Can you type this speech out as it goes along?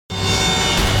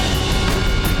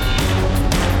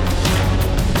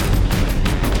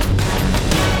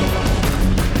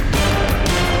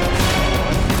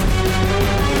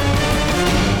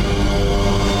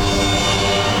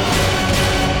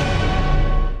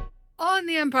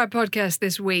Empire podcast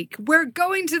this week, we're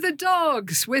going to the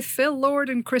dogs with Phil Lord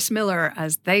and Chris Miller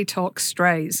as they talk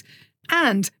strays.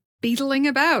 And beetling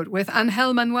about with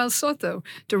Angel Manuel Soto,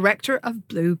 director of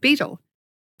Blue Beetle.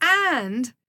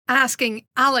 And asking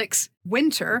Alex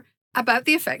Winter about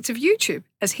the effect of YouTube,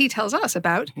 as he tells us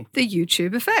about the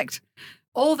YouTube effect.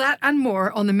 All that and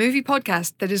more on the movie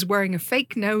podcast that is wearing a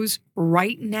fake nose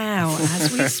right now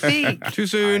as we speak. Too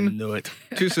soon. I knew it.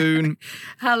 Too soon.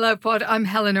 Hello, Pod. I'm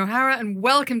Helen O'Hara, and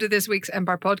welcome to this week's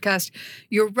Empire podcast.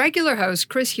 Your regular host,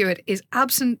 Chris Hewitt, is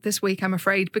absent this week, I'm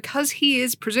afraid, because he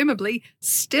is presumably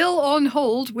still on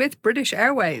hold with British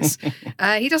Airways.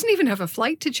 He doesn't even have a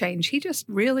flight to change. He just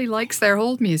really likes their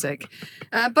hold music.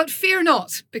 But fear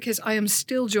not, because I am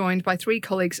still joined by three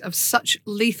colleagues of such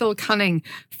lethal cunning.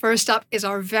 First up is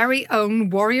our very own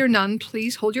warrior nun.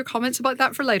 Please hold your comments about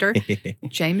that for later.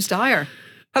 James Dyer.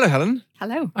 Hello, Helen.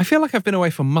 Hello. I feel like I've been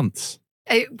away for months.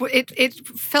 It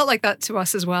felt like that to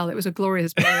us as well. It was a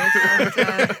glorious period.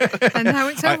 And now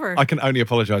it's over. I can only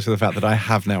apologise for the fact that I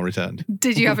have now returned.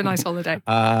 Did you have a nice holiday?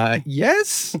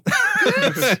 Yes.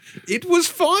 It was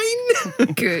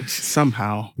fine. Good.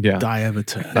 Somehow, Yeah. Dyer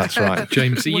returned. That's right.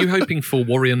 James, are you hoping for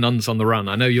warrior nuns on the run?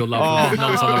 I know you're loving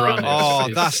nuns on the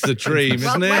run. That's the dream,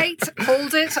 isn't Well, it? wait,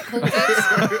 hold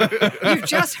it. You've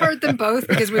just heard them both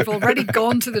because we've already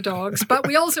gone to the dogs, but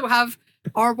we also have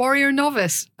our warrior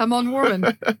novice, Amon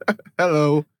Warmann.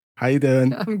 Hello. How you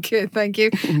doing? I'm good, thank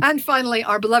you. And finally,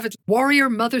 our beloved warrior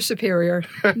mother superior,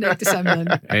 Nick de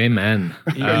Semlyen. Amen.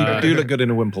 You do look good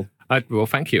in a wimple. Well,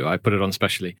 thank you. I put it on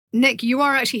specially. Nick, you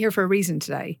are actually here for a reason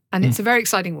today, and it's a very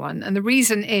exciting one. And the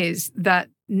reason is that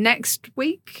next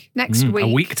week,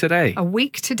 A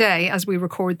week today, as we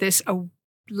record this,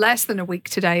 less than a week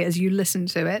today as you listen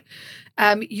to it,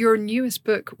 your newest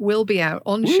book will be out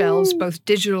on shelves, both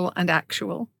digital and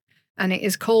actual. And it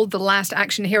is called The Last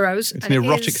Action Heroes. It's an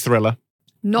erotic thriller.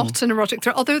 Not an erotic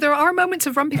thriller, although there are moments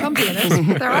of rumpy-pumpy in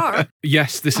it. There are.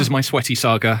 Yes, this is my sweaty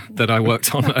saga that I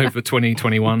worked on over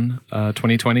 2021,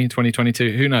 2020,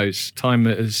 2022. Who knows? Time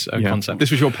is a concept. This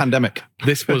was your pandemic.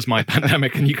 This was my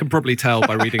pandemic, and you can probably tell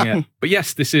by reading it. But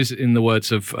yes, this is, in the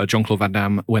words of Jean-Claude Van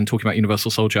Damme, when talking about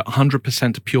Universal Soldier,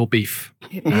 100% pure beef.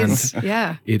 It is,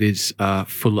 yeah. It is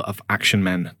full of action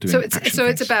men doing action So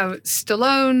it's about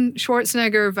Stallone,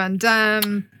 Schwarzenegger, Van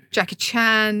Damme, Jackie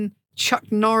Chan,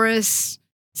 Chuck Norris,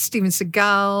 Steven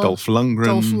Seagal, Dolph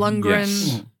Lundgren.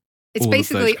 Yes. It's All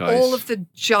basically of those guys. all of the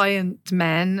giant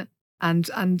men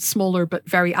and smaller but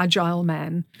very agile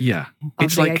men. Yeah, Of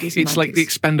it's the like 80s and it's like the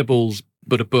 90s. Expendables,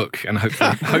 but a book, and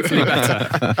hopefully better.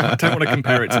 I don't want to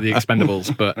compare it to the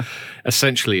Expendables, but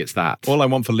essentially it's that. All I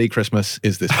want for Lee Christmas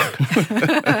is this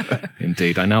book.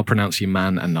 Indeed, I now pronounce you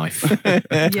man and knife.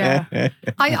 Yeah.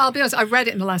 I'll be honest, I read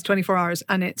it in the last 24 hours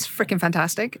and it's freaking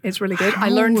fantastic. It's really good. I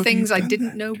learned have things you I done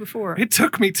didn't know before. It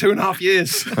took me 2.5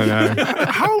 years. I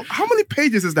know. How many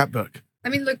pages is that book? I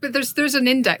mean, look, but there's an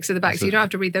index at the back, so you don't have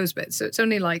to read those bits. So it's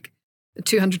only like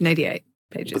 288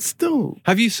 But pages. still,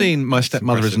 Have you seen My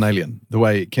Stepmother is an Alien? The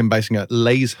way Kim Basinger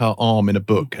lays her arm in a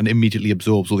book and immediately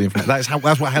absorbs all the information. That's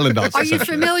what Helen does. Are you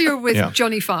essentially. familiar with Yeah.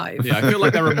 Johnny Five? Yeah, I feel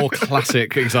like there are more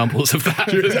classic examples of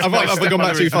that. Have I gone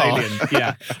back too far?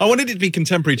 Yeah. I wanted it to be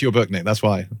contemporary to your book, Nick. That's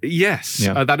why. Yes,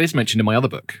 Yeah. that is mentioned in my other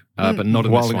book, but not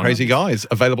in Wild this and one. Crazy Guys,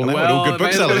 available now at all good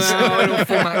booksellers. In all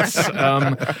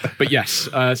formats. But yes,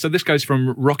 so this goes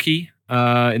from Rocky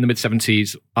in the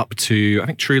mid-70s up to, I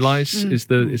think, True Lies is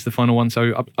the final one. So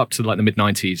up to like the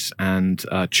mid-90s and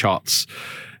charts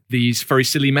these very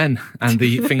silly men and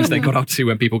the things they got up to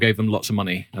when people gave them lots of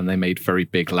money and they made very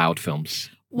big, loud films.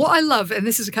 What I love, and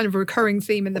this is a kind of a recurring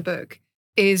theme in the book,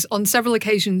 is on several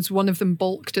occasions one of them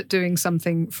balked at doing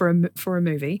something for a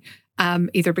movie,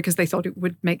 either because they thought it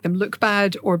would make them look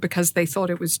bad or because they thought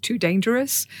it was too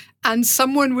dangerous, and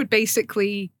someone would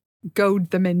basically goad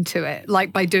them into it,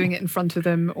 like by doing it in front of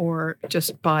them or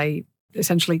just by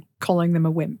essentially calling them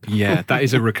a wimp. Yeah, that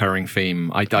is a recurring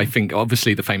theme. I think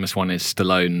obviously the famous one is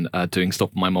Stallone doing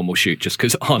Stop My Mom Will Shoot just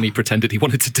because Arnie pretended he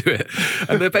wanted to do it.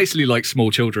 And they're basically like small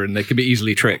children. They can be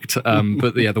easily tricked.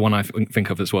 But yeah, the one I think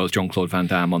of as well is Jean-Claude Van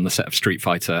Damme on the set of Street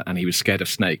Fighter, and he was scared of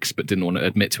snakes but didn't want to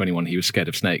admit to anyone he was scared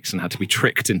of snakes and had to be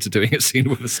tricked into doing a scene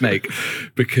with a snake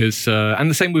because and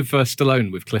the same with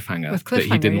Stallone with Cliffhanger. That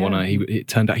he didn't want to. It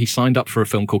turned out he signed up for a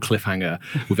film called Cliffhanger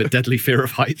with a deadly fear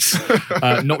of heights,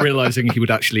 not realizing he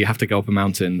would actually have to go up a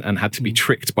mountain and had to be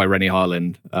tricked by Rennie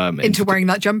Harlan into wearing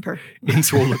that jumper.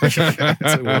 Into all of it.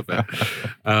 Into all of it.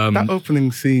 that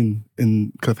opening scene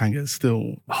in Cliffhanger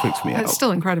still freaks me out. It's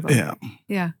still incredible.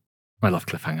 Yeah. I love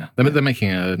Cliffhanger. They're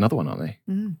making another one, aren't they?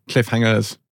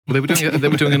 Cliffhangers. Well, they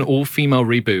were doing an all-female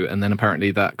reboot, and then apparently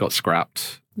that got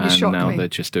scrapped, and shocked now me. they're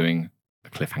just doing a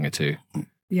Cliffhanger 2.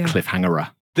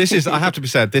 cliffhanger. This is, I have to be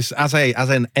said, this as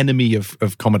an enemy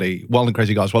of comedy, Wild and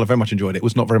Crazy Guys, while I very much enjoyed it,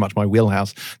 was not very much my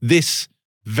wheelhouse. This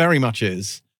very much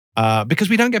is. Because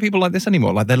we don't get people like this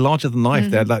anymore. Like, they're larger than life.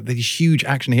 They're like these huge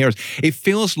action heroes. It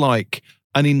feels like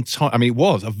it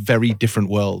was a very different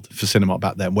world for cinema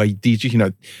back then, where these,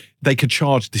 they could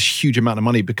charge this huge amount of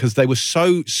money because they were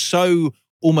so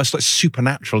almost like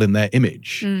supernatural in their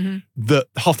image that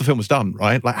half the film was done,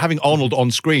 right? Like, having Arnold on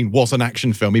screen was an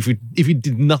action film if you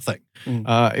did nothing.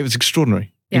 It was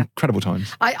extraordinary. Yeah. Incredible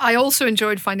times. I also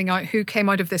enjoyed finding out who came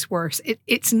out of this worse.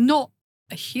 It's not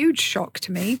a huge shock to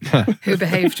me who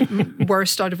behaved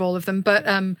worst out of all of them,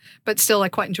 but still I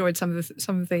quite enjoyed some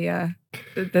of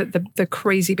the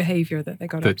crazy behaviour that they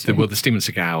got up to. Well, the Steven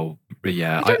Seagal,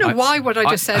 yeah. I don't know why what I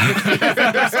just said would make me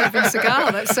think of Steven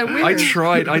Seagal. That's so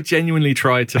weird. I genuinely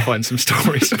tried to find some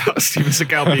stories about Steven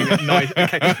Seagal being nice.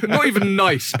 Okay, not even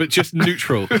nice, but just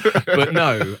neutral. But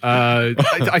no,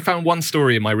 I found one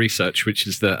story in my research, which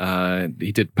is that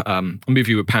he did a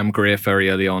movie with Pam Grier very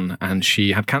early on, and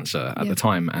she had cancer at the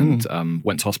time and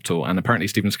went to hospital. And apparently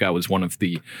Steven Seagal was one of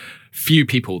the few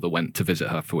people that went to visit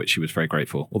her, for which she was very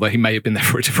grateful. Although he may have been there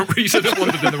for a different reason and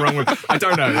wandered in the wrong room. I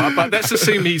don't know. But let's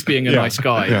assume he's being a nice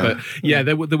guy. Yeah. But yeah,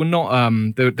 there were not.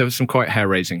 There was some quite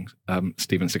hair-raising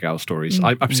Steven Seagal stories.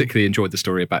 I particularly enjoyed the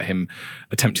story about him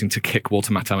attempting to kick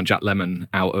Walter Matthau and Jack Lemmon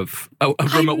out of a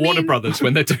room at Warner Brothers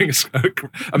when they're doing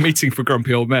a meeting for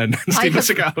grumpy old men. And Steven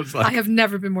Seagal was like, I have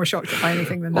never been more shocked by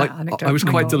anything than that anecdote. I was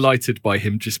quite delighted by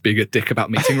him just being a dick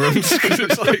about meeting rooms, because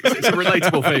it's a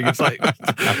relatable thing. It's like,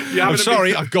 I'm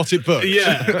sorry, I've got it booked.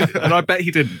 Yeah, and I bet he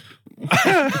didn't.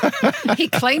 He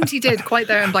claimed he did, quite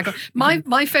there in black.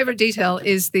 My favourite detail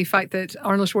is the fact that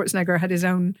Arnold Schwarzenegger had his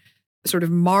own sort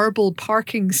of marble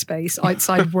parking space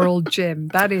outside World Gym.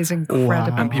 That is incredible.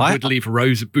 Wow. And people would leave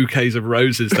bouquets of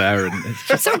roses there, and it's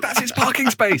just like, that's his parking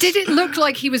space. Did it look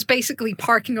like he was basically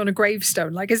parking on a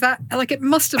gravestone? Like, is that, like, it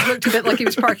must have looked a bit like he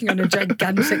was parking on a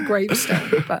gigantic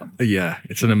gravestone. But yeah,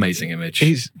 it's an amazing image.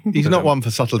 He's not one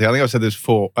for subtlety. I think I've said this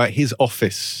before. His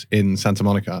office in Santa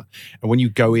Monica, and when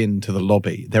you go into the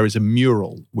lobby, there is a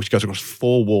mural which goes across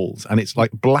 4 walls, and it's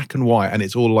like black and white, and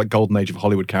it's all like golden age of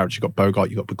Hollywood characters. You've got Bogart,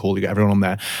 you've got Bacall, you've got everyone on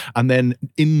there. And then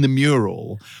in the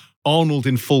mural, Arnold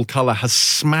in full colour has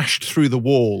smashed through the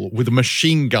wall with a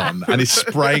machine gun and is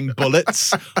spraying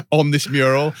bullets on this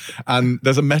mural. And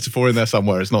there's a metaphor in there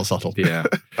somewhere. It's not subtle. Yeah.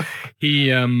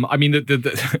 He, I mean,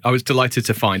 I was delighted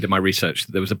to find in my research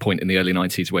that there was a point in the early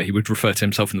 90s where he would refer to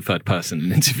himself in the third person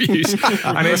in interviews.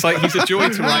 And it's like, he's a joy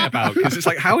to write about, because it's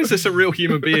like, how is this a real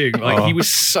human being? Like, he was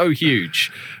so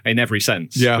huge in every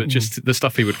sense. Yeah. But just the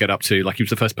stuff he would get up to, like, he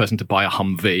was the first person to buy a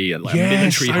Humvee, a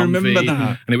military Humvee. I remember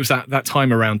that. And it was that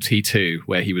time around T2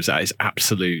 where he was at his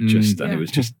absolute and it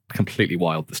was just completely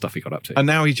wild, the stuff he got up to. And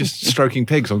now he's just stroking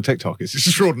pigs on TikTok. It's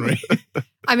extraordinary.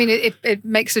 I mean, it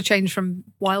makes a change from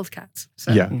Wildcats.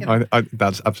 So,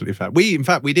 that's absolutely fair.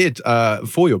 We did,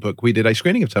 for your book, we did a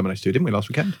screening of Terminator 2, didn't we, last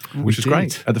weekend? Which was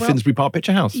great, at the Finsbury Park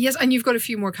Picture House. Yes, and you've got a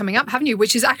few more coming up, haven't you?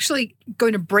 Which is actually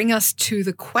going to bring us to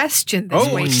the question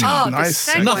this week.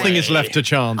 Nice. Nothing is left to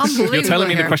chance. You're telling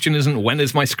me the question isn't, when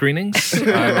is my screenings?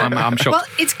 I'm shocked. Well,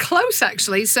 it's close,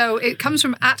 actually. So it comes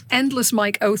from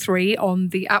 @EndlessMike03 on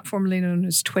the app formerly known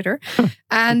as Twitter.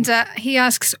 And he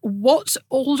asks, what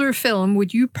older film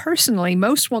would you personally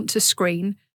most want to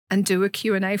screen and do a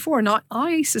Q&A for? Now,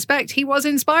 I suspect he was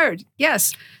inspired,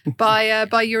 yes,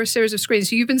 by your series of screens.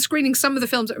 So you've been screening some of the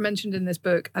films that are mentioned in this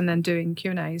book and then doing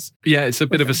Q&As. Yeah, it's a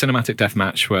bit of a cinematic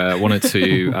deathmatch where I wanted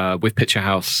to, with Picture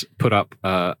House, put up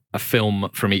a film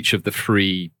from each of the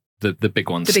 3 the big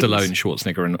ones, Stallone,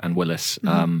 Schwarzenegger and Willis.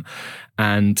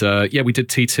 Mm-hmm. We did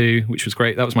T2, which was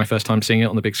great. That was my first time seeing it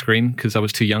on the big screen because I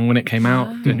was too young when it came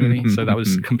out, genuinely. So that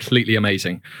was completely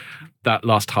amazing. That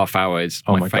last half hour is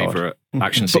my favourite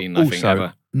action scene, I think,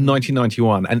 ever.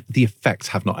 1991, and the effects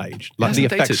have not aged. Like, the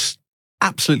effects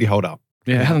absolutely hold up.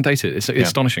 Yeah, it hasn't dated. It's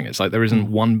astonishing. It's like there isn't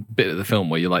one bit of the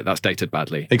film where you're like, that's dated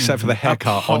badly. Except for the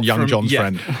haircut on young John's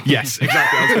friend. Yes,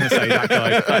 exactly. I was going to say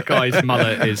that guy's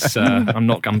mullet is,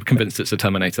 I'm convinced it's a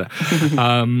Terminator.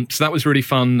 So that was really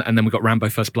fun. And then we got Rambo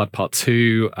First Blood Part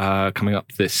 2 coming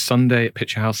up this Sunday at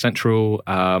Picture House Central,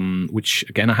 which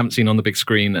again, I haven't seen on the big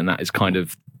screen. And that is kind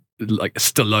of like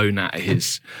Stallone at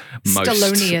his most.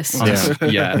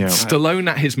 Stallonius. Yeah. Stallone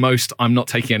at his most. I'm not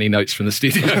taking any notes from the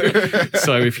studio.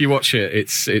 So if you watch it,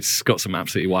 it's got some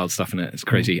absolutely wild stuff in it. It's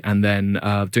crazy. And then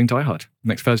doing Die Hard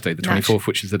next Thursday, the 24th,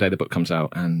 which is the day the book comes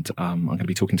out. And I'm going to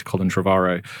be talking to Colin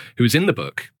Trevorrow, who is in the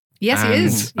book. Yes, he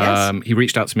is. Yes. He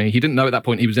reached out to me. He didn't know at that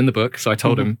point he was in the book, so I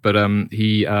told him. But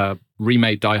he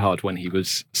remade Die Hard when he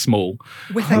was small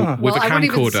With a, with a I won't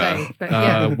even camcorder say, but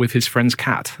yeah. with his friend's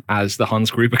cat as the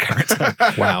Hans Gruber character.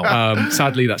 Wow.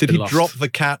 Sadly, that's Did been he lost. drop the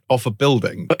cat off a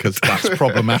building? Because that's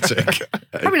problematic.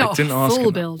 Probably not didn't a ask full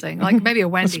him. building, like maybe a A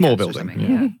Wendy's small or building. something.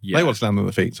 Yeah. Yeah. They want to land on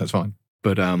the feet, so it's fine.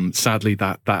 But sadly,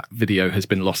 that video has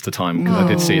been lost to time because I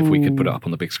did see if we could put it up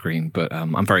on the big screen. But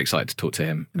I'm very excited to talk to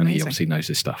him. And he Amazing. obviously knows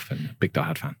his stuff and a big Die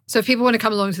Hard fan. So if people want to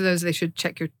come along to those, they should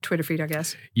check your Twitter feed, I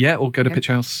guess. Yeah, or go to Okay. Pitch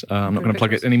House. I'm not Go going to to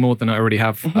plug Pitch it any more than I already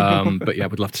have. But yeah,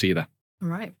 we'd love to see you there. All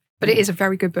right. But it is a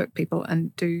very good book, people.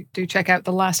 And do check out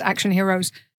The Last Action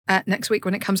Heroes next week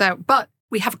when it comes out. But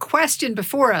we have a question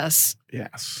before us.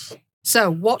 Yes.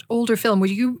 So what older film would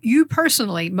you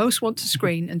personally most want to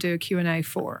screen and do a Q&A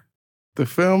for? The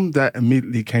film that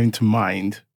immediately came to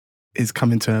mind is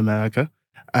Coming to America.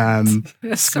 That's so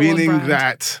on Screening brand.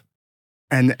 that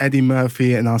and Eddie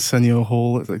Murphy and Arsenio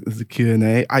Hall as a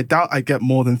Q&A. I doubt I get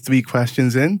more than 3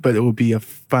 questions in, but it will be a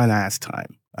fun-ass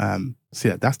time. So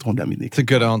yeah, that's the one that immediately It's a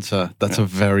good answer. That's a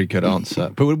very good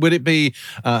answer. But would it be,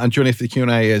 and Johnny, if the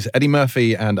Q&A is Eddie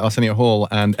Murphy and Arsenio Hall,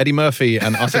 and Eddie Murphy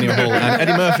and Arsenio Hall, and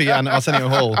Eddie Murphy and Arsenio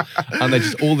Hall, and they're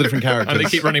just all the different characters. And they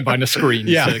keep running behind a screen.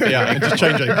 Yeah, yeah, and just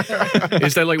changing.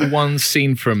 Is there like one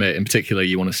scene from it in particular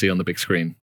you want to see on the big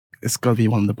screen? It's got to be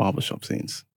one of the barbershop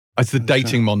scenes. It's the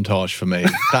dating montage for me.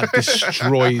 That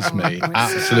destroys me.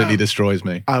 Absolutely destroys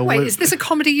me. Wait, is this a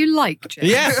comedy you like, Jim?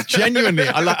 Yes, genuinely.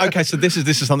 Okay, so this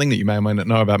is something that you may or may not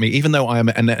know about me. Even though I am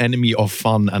an enemy of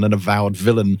fun and an avowed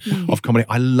villain of comedy,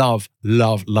 I love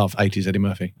 80s Eddie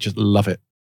Murphy. Just love it.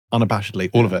 Unabashedly.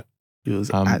 All of it. He was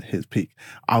at his peak.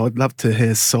 I would love to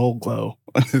hear Soul Glow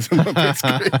on his big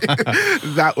screen.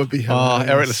 That would be hilarious.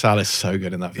 Eric LaSalle is so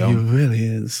good in that He film. really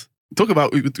is. We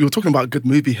were talking about good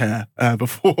movie hair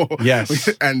before. Yes.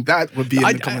 And that would be in the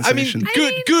I conversation.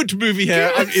 mean, good movie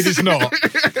hair. It is not.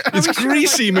 It's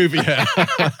greasy movie hair.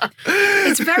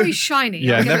 It's very shiny.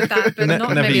 Yeah, I'll give it that, but not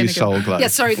never maybe in a use good Soul way. Glow. Yeah,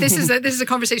 sorry. This is a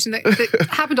conversation that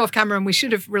happened off camera, and we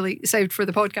should have really saved for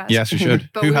the podcast. Yes, we should.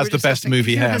 But Who we has were the best discussing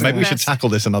movie who hair? has the Maybe we should best. tackle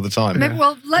this another time. Maybe,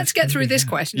 well, let's get through this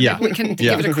question. Yeah. Maybe we can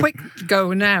Yeah. give it a quick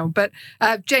go now. But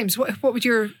James, what would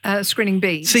your screening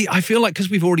be? See, I feel like because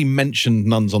we've already mentioned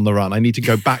Nuns on the Run, I need to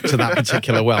go back to that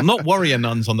particular not Warrior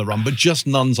Nuns on the Run, but just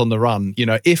Nuns on the Run. You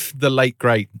know, if the late,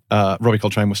 great Robbie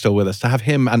Coltrane was still with us, to have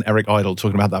him and Eric Idle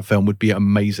talking about that film would be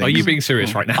amazing. Are you being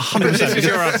serious right now? 100%. This is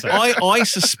your answer. I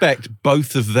suspect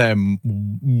both of them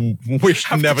wish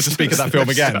never to speak of that film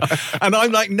again. And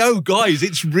I'm like, no, guys,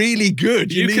 it's really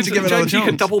good. You need to give it another James, you chance.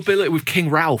 could double bill it with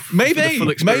King Ralph. for the Maybe full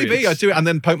experience. I do it and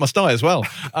then poke my sty as well.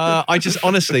 I just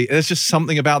honestly, there's just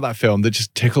something about that film that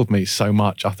just tickled me so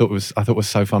much. I thought it was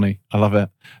so funny. I love it.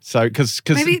 So because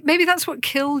Maybe that's what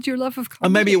killed your love of comedy.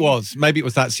 and maybe it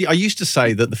was that. See, I used to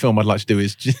say that the film I'd like to do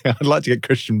is I'd like to get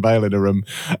Christian Bale in a room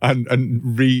and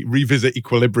revisit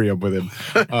Equilibrium with him.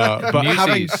 But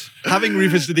having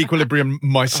revisited Equilibrium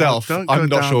myself, Don't go I'm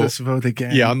not down sure. this road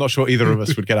again. Yeah, I'm not sure either of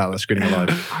us would get out of that screening alive.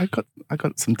 I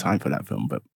got some time for that film,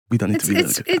 but we don't need to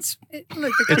relook at that.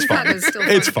 Look, the It's gunpowder fine. is still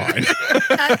It's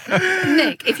fine.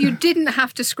 Nick, if you didn't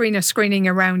have to screen a screening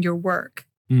around your work,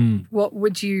 what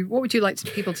would you like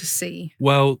people to see?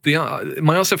 Well,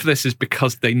 my answer for this is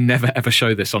because they never ever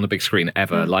show this on a big screen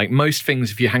ever. Like most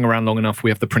things, if you hang around long enough,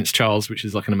 we have the Prince Charles, which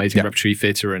is like an amazing repertory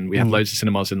theatre, and we have loads of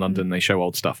cinemas in London. They show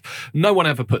old stuff. No one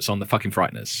ever puts on the fucking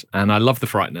Frighteners, and I love the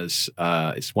Frighteners.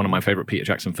 It's one of my favourite Peter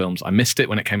Jackson films. I missed it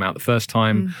when it came out the first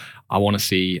time. I want to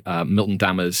see Milton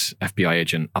Dammer's FBI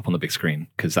agent up on the big screen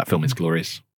because that film is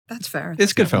glorious. That's fair.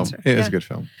 It's a good film. Answer. It is a good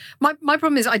film. My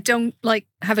problem is I don't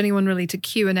have anyone really to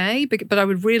Q&A, but I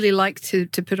would really like to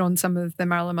put on some of the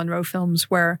Marilyn Monroe films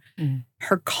where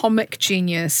her comic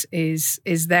genius is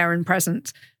there and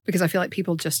present, because I feel like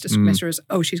people just dismiss her as,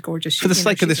 oh, she's gorgeous. For the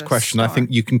sake of this question, I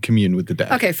think you can commune with the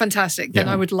dead. Okay, fantastic. Then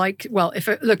Yeah. I would like, well,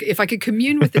 if I could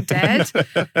commune with the dead,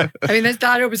 I mean,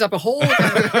 that opens up a whole,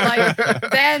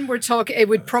 then we're talking, it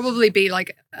would probably be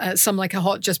like some like a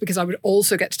hot, just because I would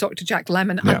also get to talk to Jack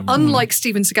Lemmon. Yeah. And unlike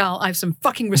Steven Seagal, I have some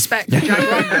fucking respect for Jack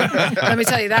Lemmon. Let me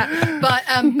tell you that.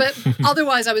 But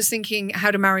otherwise, I was thinking How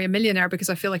to Marry a Millionaire, because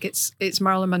I feel like it's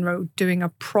Marilyn Monroe doing a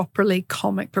properly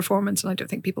comic performance, and I don't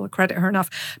think people credit her enough.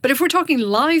 But if we're talking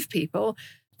live people,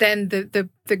 then the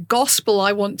gospel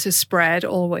I want to spread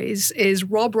always is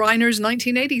Rob Reiner's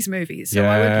 1980s movies. So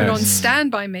I would put on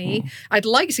Stand By Me. I'd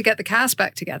like to get the cast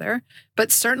back together,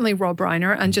 but certainly Rob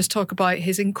Reiner, and just talk about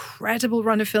his incredible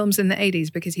run of films in the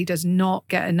 80s, because he does not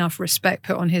get enough respect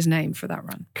put on his name for that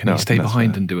run. Can you stay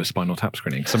behind and do a Spinal Tap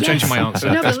screening? Because I'm changing my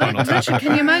answer. No, but Spinal Tap. Richard,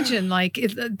 can you imagine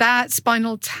that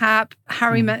Spinal Tap,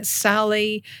 Harry Met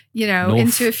Sally, North.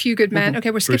 Into A Few Good Men.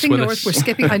 Okay, we're skipping Willis. north. We're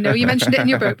skipping. I know you mentioned it in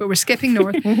your book, but we're skipping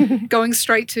north, going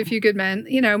straight great to A Few Good Men.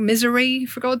 Misery,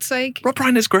 for God's sake. Rob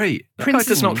Reiner's great. That guy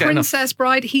does not get enough. Princess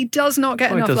Bride, he does not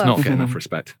get enough love. He does not get enough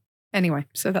respect. Anyway,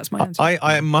 so that's my answer.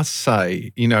 I must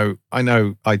say, I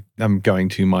know I am going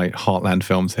to my Heartland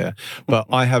films here, but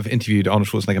I have interviewed Arnold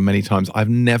Schwarzenegger many times. I've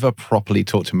never properly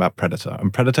talked to him about Predator.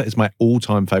 And Predator is my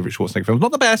all-time favourite Schwarzenegger film.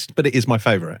 Not the best, but it is my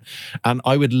favourite. And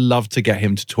I would love to get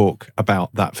him to talk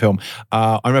about that film.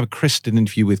 I remember Chris did an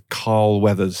interview with Carl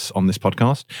Weathers on this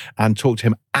podcast and talked to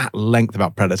him at length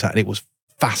about Predator, and it was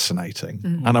fascinating.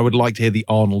 And I would like to hear the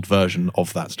Arnold version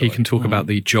of that story. He can talk about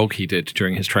the jog he did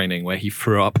during his training where he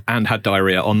threw up and had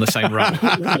diarrhea on the same run.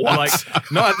 Like,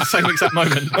 not at the same exact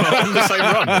moment, but on the same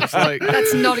run. It's like,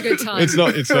 that's not a good time. It's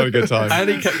not a good time.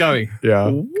 And he kept going. Yeah.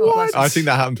 What? I think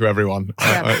that happened to everyone.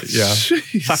 Yeah.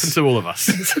 It's happened to all of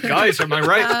us. Guys, am I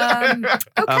right?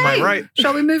 Okay. Am I right?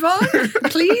 Shall we move on,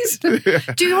 please? Do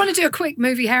you want to do a quick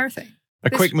movie hair thing?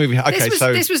 Quick movie. Okay,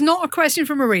 this was not a question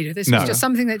from a reader. This was just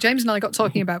something that James and I got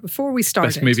talking about before we started.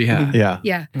 Best movie hair.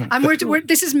 Yeah. And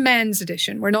this is men's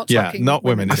edition. We're not talking not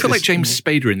women. I feel like James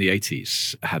Spader in the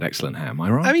 80s had excellent hair. Am I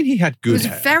right? I mean, he had good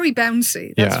hair. It was very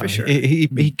bouncy, that's for sure.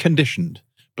 He conditioned.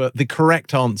 But the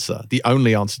correct answer, the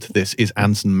only answer to this, is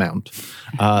Anson Mount,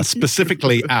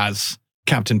 specifically as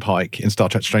Captain Pike in Star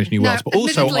Trek Strange New Worlds. But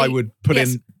also I would put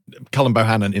in Cullen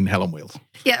Bohannon in Hell on Wheels.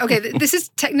 Yeah, okay. This is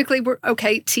technically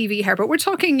TV hair, but we're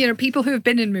talking, people who have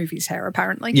been in movies hair,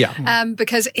 apparently. Yeah.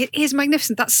 Because it is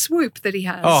magnificent. That swoop that he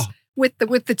has with the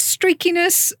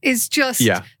streakiness is just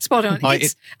spot on.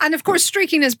 And of course,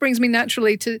 streakiness brings me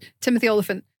naturally to Timothy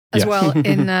Olyphant as well,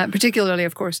 in particularly,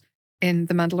 of course, in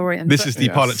The Mandalorian. This is the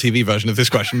pilot TV version of this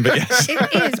question, but yes. It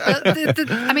is,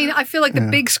 but I feel like the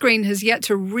big screen has yet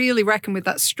to really reckon with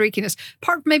that streakiness.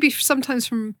 Part maybe sometimes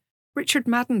from Richard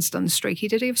Madden's done streaky.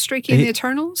 Did he have streaky in the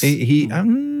Eternals?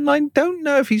 I don't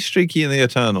know if he's streaky in the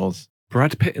Eternals.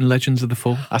 Brad Pitt in Legends of the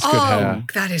Fall. That's good hair.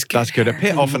 That is good. That's good.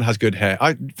 Pitt often has good hair.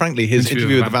 Frankly, his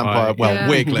interview with the vampire,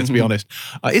 wig, let's be honest.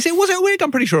 Was it a wig?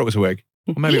 I'm pretty sure it was a wig.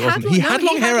 Or maybe it wasn't. He had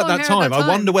long hair at that time. I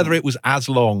wonder whether it was as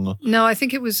long. No, I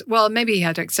think it was, maybe he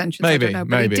had extensions. Maybe, I don't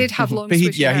know, but he did have long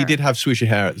swooshy hair. He did have swooshy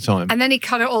hair at the time. And then he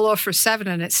cut it all off for Seven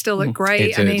and it still looked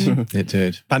great. It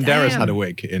did. Banderas had a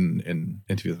wig in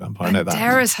Interview with the Vampire. I know that.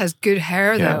 Banderas has good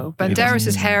hair, though.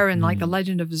 Banderas' hair in The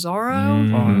Legend of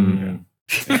Zorro.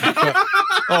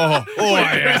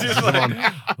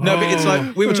 No, but it's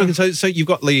like we were talking. So you've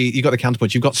got the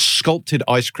counterpoint. You've got sculpted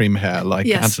ice cream hair like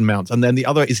Anson Mount, and then the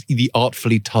other is the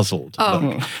artfully tousled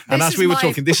look. And as we were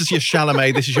talking, this is your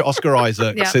Chalamet, this is your Oscar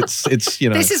Isaacs. Yeah. It's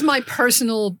This is my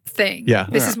personal thing. Yeah,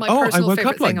 this is my personal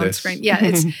favorite thing on screen. Yeah,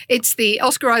 it's the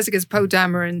Oscar Isaac as Poe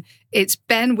Dameron. It's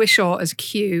Ben Whishaw as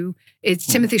Q. It's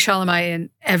Timothy Chalamet in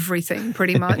everything,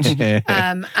 pretty much.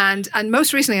 And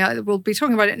most recently, we'll be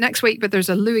talking about it next week, but there's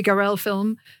a Louis Garrel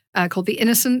film called The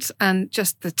Innocent, and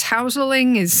just the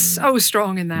tousling is so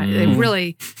strong in that. It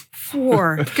really,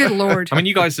 good Lord. I mean,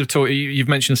 you guys have you've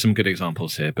mentioned some good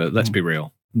examples here, but let's be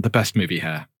real. The best movie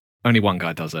hair. Only one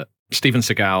guy does it. Steven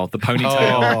Seagal, the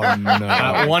ponytail. Oh, no.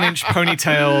 1-inch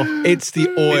ponytail. It's the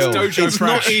oil. It's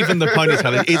not even the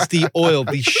ponytail. It's the oil.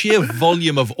 The sheer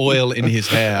volume of oil in his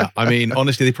hair. I mean,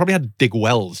 honestly, they probably had to dig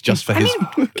wells just for his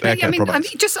haircare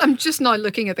products. I'm just now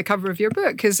looking at the cover of your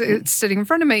book because it's sitting in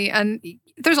front of me, and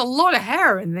there's a lot of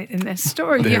hair in this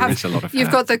story. There is a lot of hair.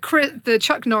 You've got the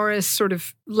Chuck Norris sort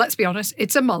of, let's be honest,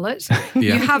 it's a mullet.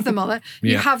 You have the mullet.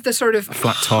 You have the sort of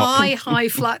flat top. high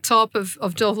flat top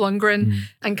of Dolph Lundgren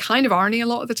and kind of Arnie a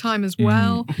lot of the time as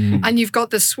well. And you've got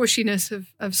the swooshiness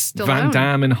of Stallone. Van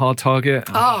Damme in Hard Target.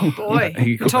 Oh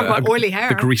boy. Talk about oily hair.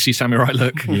 The greasy samurai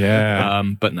look. Yeah.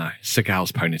 But no,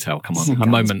 Seagal's ponytail. Come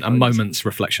on. A moment's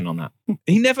reflection on that.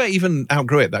 He never even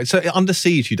outgrew it though. So Under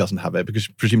Siege he doesn't have it because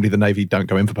presumably the Navy don't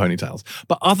go in for ponytails.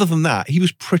 But other than that, he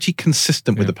was pretty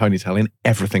consistent with the ponytail in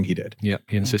everything he did. Yeah,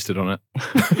 he insisted on it.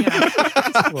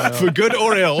 For good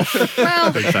or ill.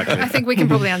 Well, exactly. I think we can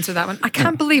probably answer that one. I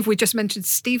can't believe we just mentioned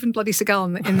Stephen Bloody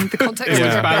Seagal in the context of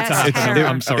his best hair.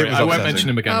 I'm sorry. I won't mention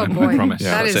him again. Oh, boy. I promise.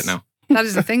 Yeah. That's it now. That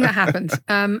is the thing that happened.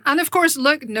 And of course,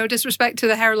 look, no disrespect to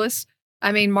the hairless.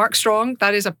 I mean, Mark Strong,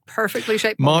 that is a perfectly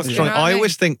shaped Mark Strong. I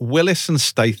always think Willis and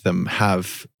Statham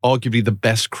have arguably the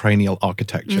best cranial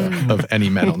architecture of any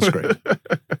men on screen.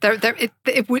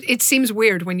 It seems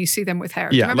weird when you see them with hair.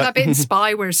 Yeah, remember that bit in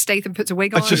Spy where Statham puts a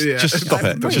wig on? Just stop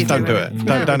it. Just don't do it.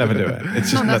 Don't ever do it.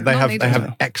 It's just they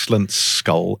have excellent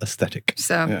skull aesthetic.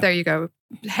 So there you go.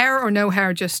 Hair or no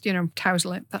hair, just,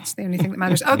 tousle it. That's the only thing that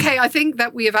matters. Okay, I think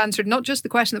that we have answered not just the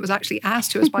question that was actually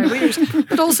asked to us by readers,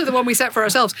 but also the one we set for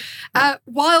ourselves.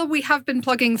 While we have been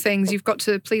plugging things, you've got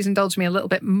to please indulge me a little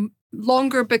bit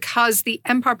longer because the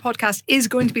Empire Podcast is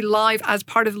going to be live as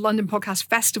part of the London Podcast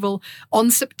Festival on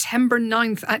September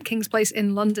 9th at King's Place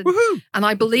in London. Woohoo! And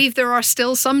I believe there are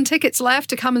still some tickets left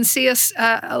to come and see us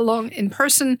along in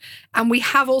person. And we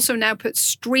have also now put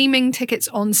streaming tickets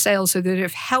on sale so that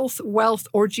if health, wealth,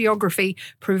 or geography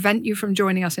prevent you from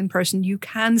joining us in person, you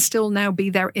can still now be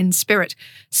there in spirit.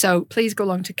 So please go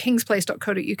along to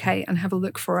kingsplace.co.uk and have a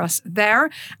look for us there.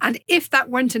 And if that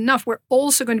weren't enough, we're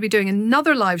also going to be doing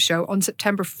another live show on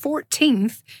September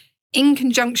 14th in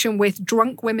conjunction with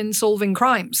Drunk Women Solving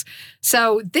Crimes.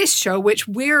 So this show, which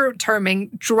we're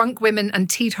terming Drunk Women and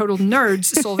Teetotal Nerds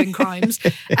Solving Crimes,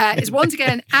 is once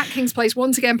again at King's Place,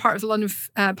 once again part of the London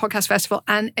Podcast Festival,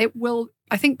 and it will,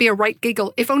 I think, be a right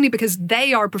giggle, if only because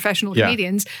they are professional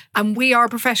comedians and we are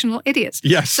professional idiots.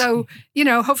 Yes. So, you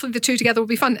know, hopefully the two together will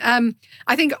be fun.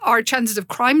 I think our chances of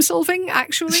crime solving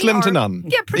actually slim to none.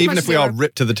 Yeah, pretty Even much if we zero. are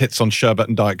ripped to the tits on sherbet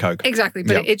and Diet Coke. Exactly,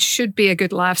 but it should be a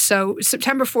good laugh. So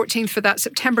September 14th for that,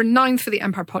 September 9th for the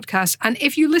Empire Podcast. And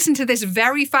if you listen to this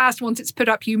very fast once it's put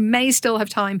up, you may still have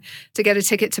time to get a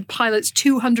ticket to Pilot's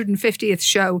 250th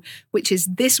show, which is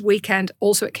this weekend,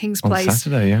 also at King's Place. On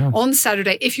Saturday, yeah. On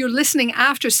Saturday. If you're listening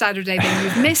after Saturday, then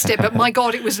you've missed it. But my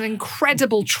God, it was an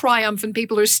incredible triumph and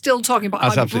people are still talking about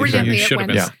That's how absolutely brilliantly true. it You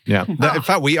went. should have Yeah. In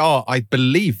fact, we are, I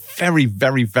believe, very,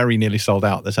 very, very nearly sold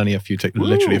out. There's only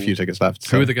literally a few tickets left.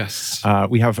 Who are the guests?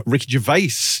 We have Ricky Gervais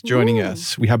joining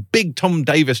us. We have Big Tom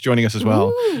Davis joining us as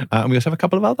well. And we also have a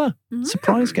couple of other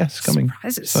surprise guests coming.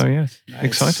 Surprises. So, yes,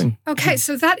 exciting. Okay,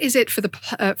 so that is it for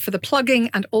the plugging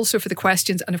and also for the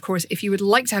questions. And of course, if you would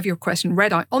like to have your question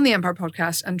read out on the Empire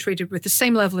Podcast and treated with the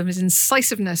same level of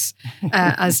incisiveness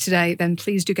as today, then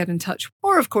please do get in touch.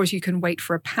 Or of course, you can wait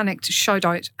for a panicked shout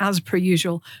out as per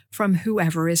usual from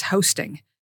whoever is hosting.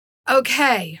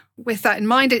 Okay, with that in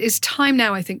mind, it is time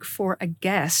now, I think, for a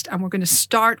guest. And we're going to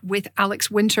start with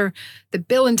Alex Winter, the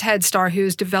Bill and Ted star who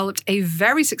has developed a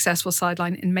very successful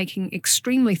sideline in making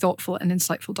extremely thoughtful and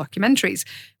insightful documentaries,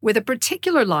 with a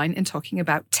particular line in talking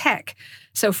about tech.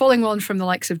 So following on from the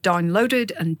likes of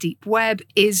Downloaded and Deep Web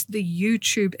is the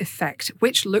YouTube effect,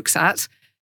 which looks at,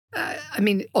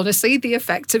 honestly, the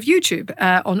effects of YouTube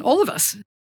on all of us.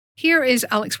 Here is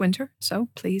Alex Winter, so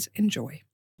please enjoy.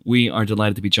 We are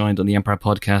delighted to be joined on the Empire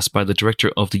Podcast by the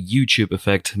director of the YouTube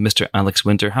Effect, Mr. Alex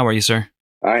Winter. How are you, sir?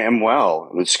 I am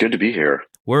well. It's good to be here.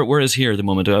 Where is here at the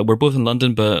moment? We're both in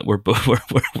London, but we're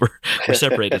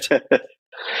separated.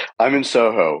 I'm in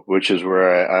Soho, which is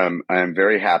where I'm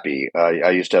very happy.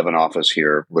 I used to have an office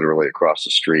here, literally across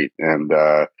the street, and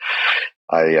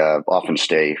I often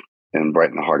stay right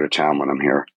in the heart of town when I'm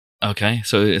here. Okay,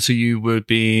 so you would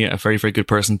be a very, very good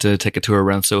person to take a tour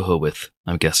around Soho with,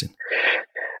 I'm guessing.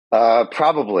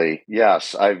 Probably,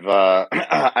 yes. I've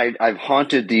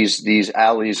haunted these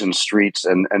alleys and streets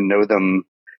and know them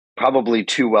probably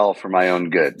too well for my own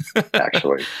good,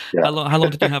 actually. Yeah. How long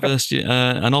did you have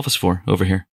an office for over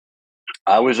here?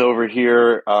 I was over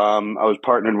here. I was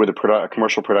partnered with a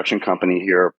commercial production company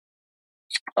here,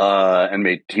 and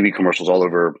made TV commercials all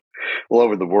over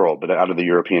the world, but out of the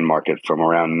European market from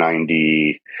around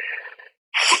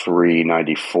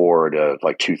 94 to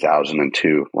like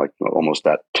 2002, like almost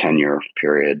that 10-year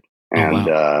period.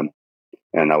 And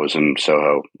and I was in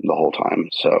Soho the whole time.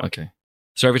 So okay.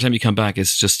 So every time you come back,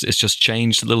 it's just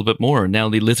changed a little bit more. Now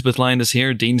the Elizabeth line is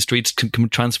here. Dean Street's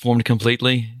transformed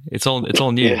completely. It's all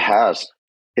new. It has.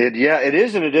 It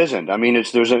is and it isn't. I mean,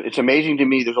 it's amazing to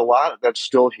me. There's a lot that's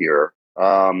still here.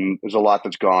 There's a lot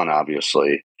that's gone,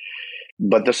 obviously.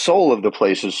 But the soul of the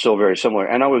place is still very similar.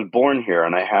 And I was born here,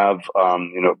 and I have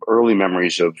early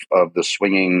memories of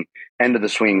the end of the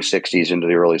swinging 60s into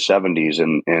the early 70s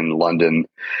in London.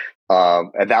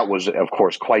 And that was, of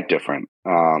course, quite different.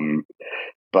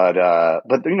 But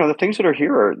the things that are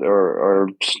here are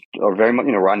very much,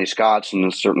 Rodney Scott's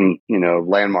and certain,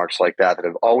 landmarks like that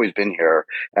have always been here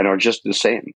and are just the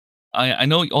same. I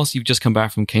know also you've just come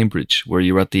back from Cambridge, where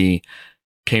you were at the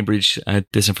Cambridge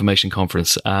Disinformation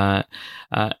Conference.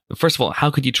 First of all,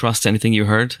 how could you trust anything you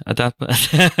heard at that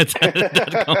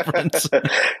conference?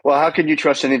 Well, how can you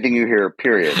trust anything you hear,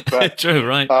 period? But, true,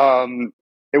 right.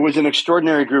 It was an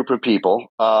extraordinary group of people.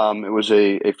 It was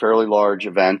a fairly large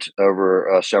event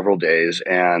over several days,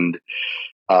 and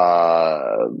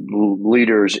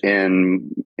leaders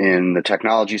in the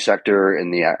technology sector,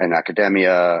 in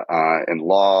academia, in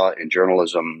law, in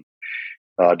journalism,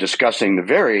 discussing the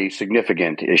very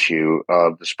significant issue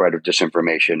of the spread of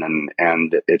disinformation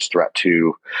and its threat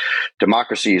to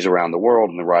democracies around the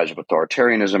world and the rise of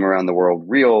authoritarianism around the world.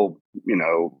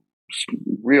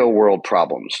 Real world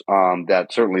problems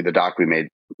that certainly the doc we made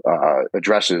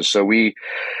addresses. So we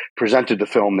presented the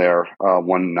film there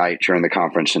one night during the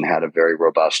conference and had a very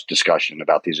robust discussion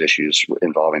about these issues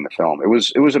involving the film. It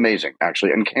was amazing,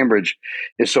 actually. And Cambridge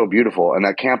is so beautiful, and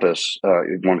that campus,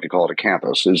 if one could call it a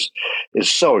campus, is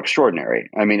so extraordinary.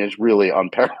 I mean, it's really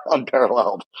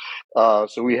unparalleled.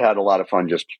 So we had a lot of fun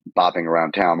just bopping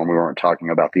around town when we weren't talking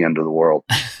about the end of the world.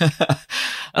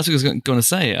 That's what I was going to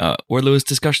say. Were those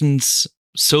discussions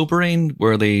sobering?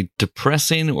 Were they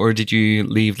depressing? Or did you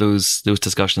leave those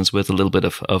discussions with a little bit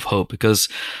of hope? Because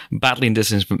battling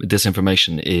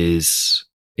disinformation is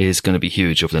going to be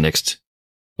huge over the next,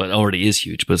 well, it already is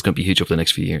huge, but it's going to be huge over the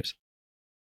next few years.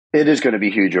 It is going to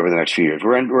be huge over the next few years.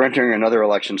 We're entering another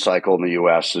election cycle in the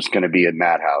U.S. It's going to be a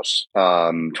madhouse.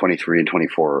 23 and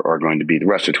 24 are going to be, the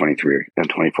rest of 23 and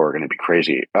 24 are going to be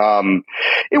crazy.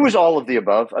 It was all of the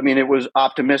above. I mean, it was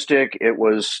optimistic. It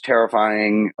was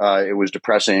terrifying. It was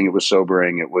depressing. It was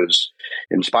sobering. It was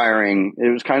inspiring. It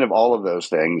was kind of all of those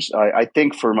things. I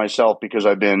think for myself, because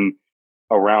I've been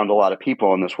around a lot of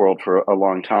people in this world for a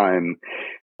long time,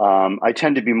 I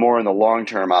tend to be more on the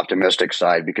long-term optimistic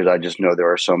side because I just know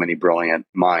there are so many brilliant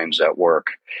minds at work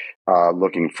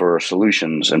looking for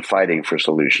solutions and fighting for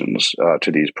solutions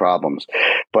to these problems.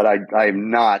 But I'm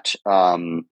not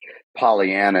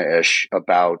Pollyanna-ish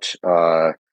about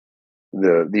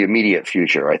the immediate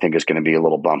future. I think is going to be a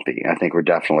little bumpy. I think we're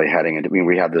definitely heading into, I mean,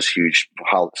 we have this huge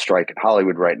strike in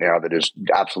Hollywood right now that is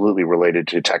absolutely related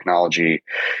to technology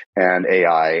and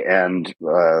AI and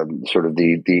sort of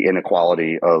the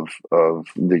inequality of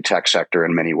the tech sector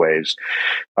in many ways.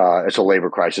 It's a labor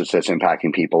crisis that's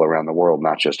impacting people around the world,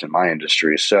 not just in my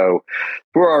industry. So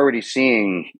we're already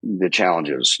seeing the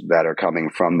challenges that are coming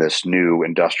from this new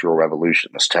industrial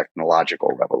revolution, this technological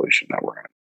revolution that we're in.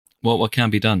 Well, what can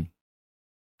be done?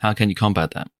 How can you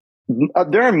combat that?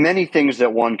 There are many things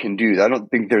that one can do. I don't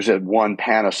think there's one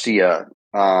panacea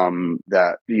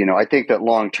that, I think that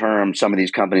long term, some of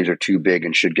these companies are too big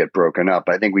and should get broken up.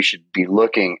 I think we should be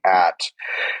looking at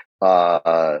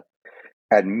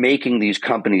making these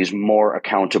companies more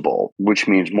accountable, which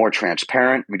means more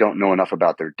transparent. We don't know enough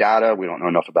about their data. We don't know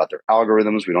enough about their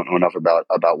algorithms. We don't know enough about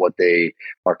what they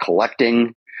are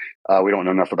collecting. We don't know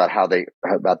enough about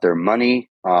about their money.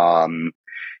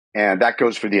 And that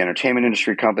goes for the entertainment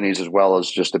industry companies as well as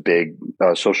just the big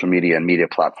social media and media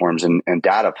platforms and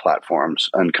data platforms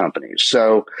and companies.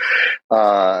 So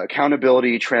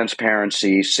accountability,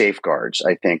 transparency, safeguards,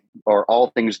 I think, are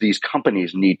all things these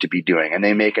companies need to be doing. And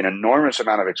they make an enormous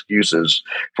amount of excuses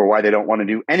for why they don't want to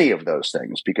do any of those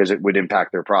things because it would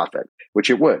impact their profit, which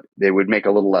it would. They would make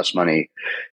a little less money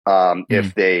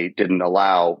if they didn't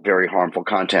allow very harmful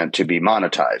content to be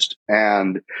monetized.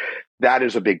 And that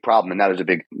is a big problem, and that is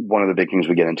one of the big things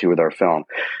we get into with our film.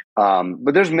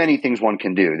 But there's many things one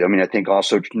can do. I mean, I think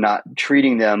also not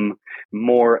treating them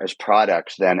more as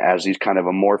products than as these kind of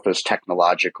amorphous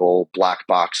technological black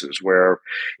boxes, where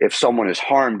if someone is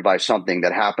harmed by something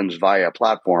that happens via a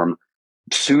platform,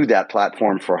 sue that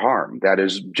platform for harm. That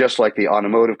is just like the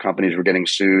automotive companies were getting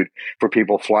sued for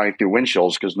people flying through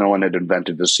windshields because no one had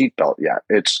invented the seatbelt yet.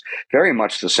 It's very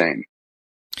much the same.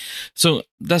 So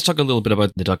let's talk a little bit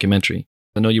about the documentary.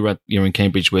 I know you're in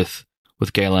Cambridge with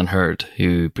Gail Ann Hurd,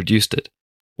 who produced it.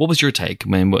 What was your take? I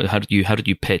mean, how did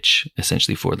you pitch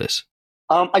essentially for this?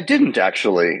 I didn't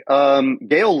actually.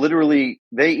 Gail literally,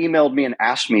 they emailed me and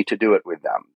asked me to do it with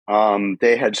them.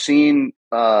 They had seen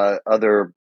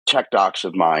other tech docs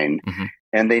of mine,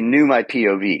 and they knew my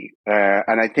POV.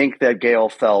 And I think that Gail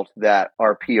felt that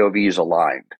our POVs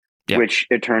aligned, which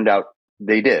it turned out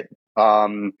they did.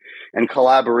 And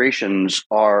collaborations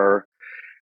are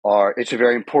it's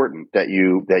very important that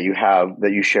you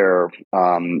share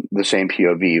the same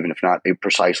POV, even if not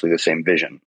precisely the same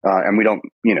vision. And we don't,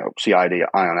 see eye to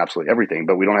eye on absolutely everything,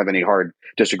 but we don't have any hard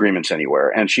disagreements anywhere.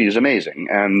 And she is amazing.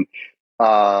 And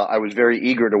I was very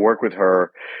eager to work with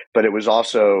her, but it was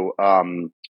also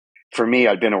for me,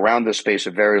 I'd been around this space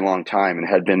a very long time and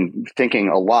had been thinking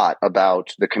a lot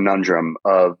about the conundrum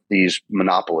of these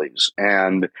monopolies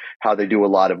and how they do a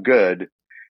lot of good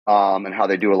and how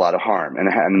they do a lot of harm.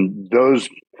 And those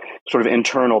sort of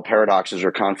internal paradoxes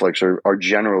or conflicts are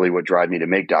generally what drive me to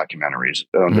make documentaries.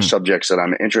 The subjects that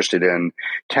I'm interested in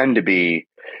tend to be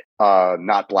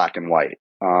not black and white.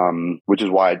 Which is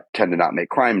why I tend to not make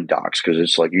crime docs, because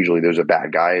it's like usually there's a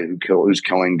bad guy who's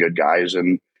killing good guys,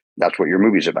 and that's what your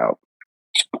movie's about.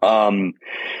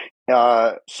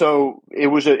 So it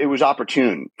was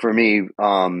opportune for me.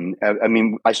 I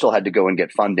mean, I still had to go and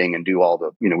get funding and do all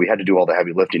the, we had to do all the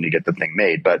heavy lifting to get the thing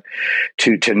made. But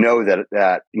to know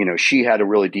that she had a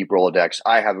really deep Rolodex,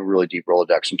 I have a really deep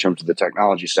Rolodex in terms of the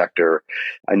technology sector.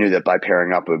 I knew that by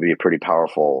pairing up, it would be a pretty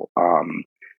powerful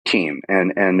team,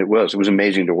 and it was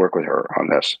amazing to work with her on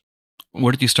this.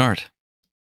 Where did you start?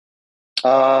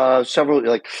 Several,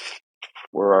 like,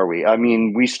 where are we? I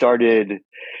mean, we started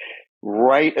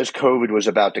right as COVID was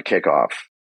about to kick off.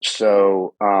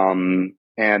 So, and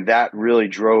that really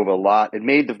drove a lot. It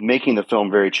made making the film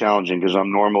very challenging because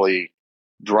I'm normally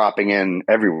dropping in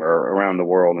everywhere around the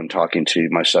world and talking to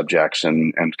my subjects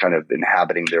and kind of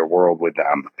inhabiting their world with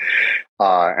them.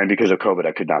 And because of COVID,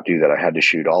 I could not do that. I had to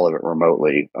shoot all of it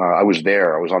remotely. I was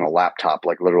there. I was on a laptop,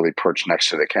 like literally perched next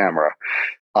to the camera.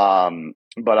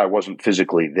 But I wasn't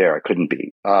physically there. I couldn't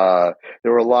be. There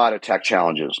were a lot of tech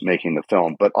challenges making the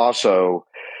film, but also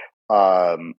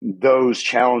those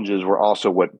challenges were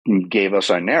also what gave us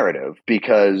our narrative,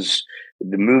 because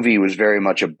the movie was very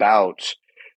much about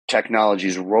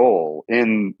technology's role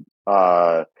in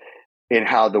how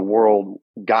the world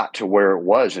got to where it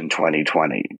was in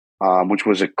 2020, which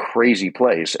was a crazy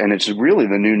place. And it's really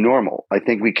the new normal. I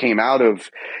think we came out of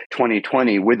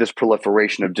 2020 with this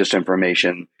proliferation of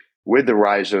disinformation, with the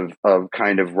rise of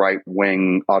kind of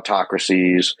right-wing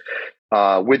autocracies,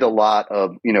 with a lot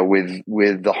of,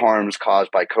 with the harms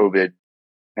caused by COVID,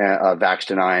 vax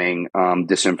denying,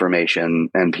 disinformation,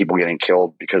 and people getting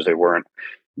killed because they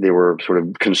were sort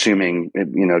of consuming,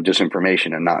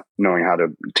 disinformation and not knowing how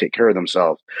to take care of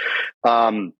themselves.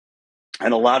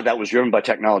 And a lot of that was driven by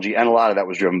technology, and a lot of that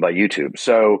was driven by YouTube.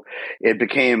 So it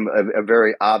became a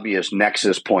very obvious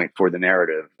nexus point for the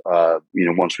narrative,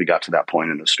 once we got to that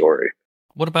point in the story.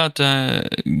 What about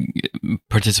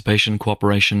participation,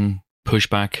 cooperation,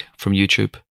 pushback from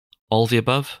YouTube? All the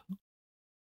above?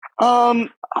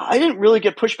 I didn't really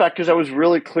get pushback because I was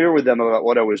really clear with them about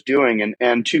what I was doing.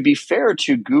 And to be fair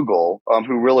to Google,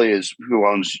 who owns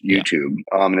YouTube,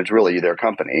 and it's really their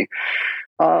company.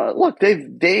 Look,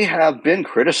 they have been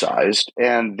criticized,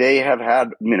 and they have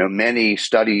had, many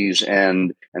studies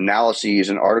and analyses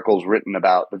and articles written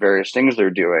about the various things they're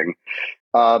doing.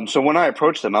 So when I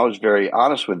approached them, I was very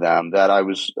honest with them that I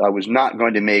was not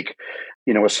going to make,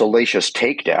 a salacious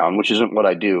takedown, which isn't what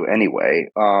I do anyway.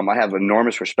 I have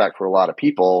enormous respect for a lot of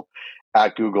people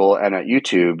at Google and at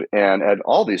YouTube and at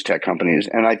all these tech companies.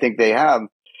 And I think they have,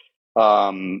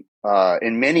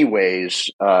 in many ways,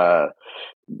 up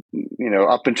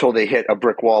until they hit a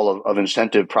brick wall of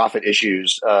incentive profit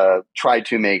issues, tried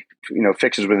to make,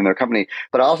 fixes within their company.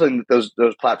 But also those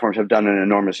platforms have done an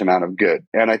enormous amount of good.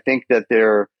 And I think that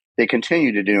they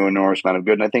continue to do an enormous amount of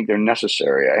good. And I think they're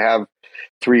necessary. I have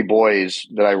 3 boys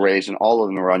that I raised, and all of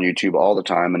them are on YouTube all the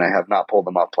time. And I have not pulled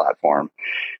them off platform,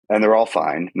 and they're all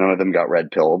fine. None of them got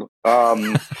red pilled.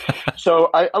 So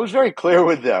I was very clear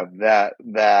with them that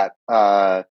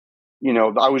I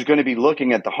was going to be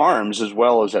looking at the harms as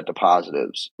well as at the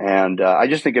positives. And I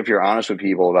just think if you're honest with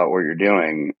people about what you're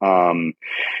doing,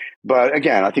 but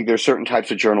again, I think there's certain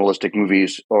types of journalistic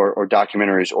movies or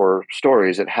documentaries or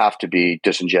stories that have to be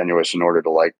disingenuous in order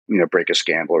to break a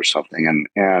scandal or something.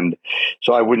 And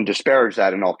so I wouldn't disparage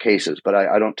that in all cases, but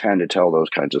I don't tend to tell those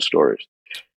kinds of stories.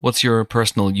 What's your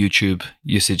personal YouTube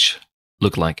usage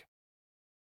look like?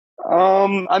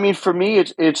 I mean, for me,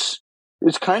 it's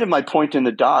kind of my point in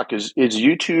the doc is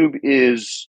YouTube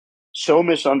is so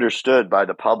misunderstood by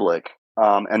the public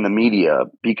and the media,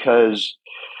 because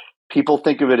people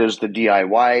think of it as the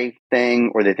DIY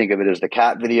thing, or they think of it as the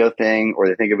cat video thing, or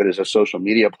they think of it as a social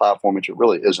media platform, which it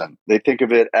really isn't. They think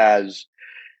of it as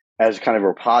kind of a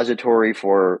repository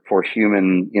for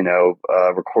human,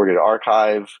 recorded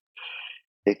archive.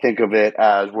 They think of it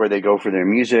as where they go for their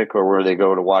music, or where they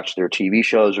go to watch their TV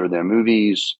shows or their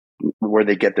movies, where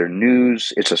they get their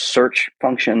news. It's a search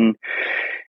function.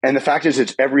 And the fact is,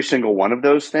 it's every single one of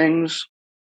those things.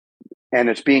 And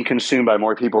it's being consumed by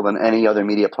more people than any other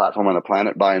media platform on the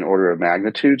planet by an order of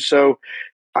magnitude. So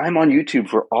I'm on YouTube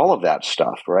for all of that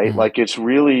stuff, right? Mm-hmm. Like it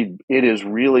is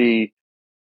really,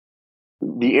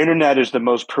 the internet is the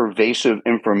most pervasive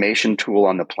information tool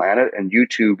on the planet, and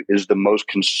YouTube is the most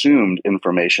consumed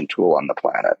information tool on the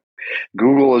planet.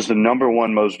 Google is the number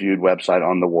 1 most viewed website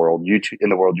on the world.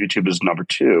 YouTube is number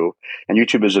 2, and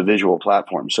YouTube is a visual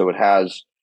platform, so it has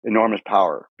enormous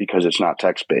power because it's not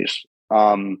text-based.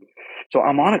 So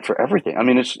I'm on it for everything. I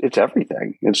mean, it's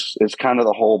everything. It's kind of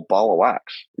the whole ball of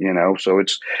wax, So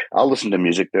I'll listen to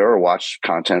music there, or watch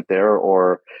content there,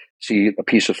 or see a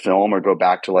piece of film, or go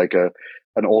back to like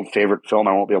an old favorite film.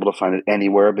 I won't be able to find it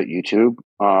anywhere but YouTube.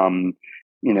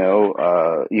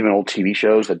 Even old TV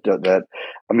shows that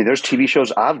there's TV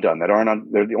shows I've done that aren't on.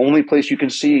 They're the only place you can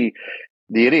see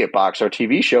The Idiot Box, our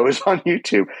TV show, is on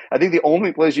YouTube. I think the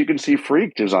only place you can see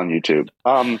Freaked is on YouTube.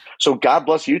 So God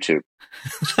bless YouTube.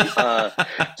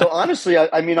 So honestly,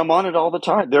 I'm on it all the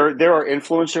time. There are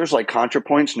influencers like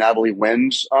ContraPoints, Natalie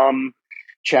Wynn's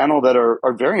channel that are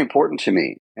very important to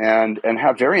me and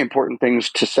have very important things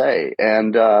to say.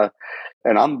 And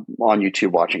I'm on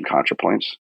YouTube watching ContraPoints.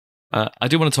 I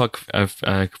do want to talk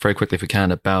very quickly, if we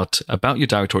can, about your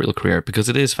directorial career, because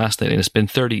it is fascinating. It's been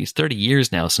 30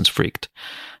 years now since Freaked.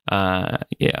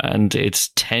 And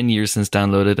it's 10 years since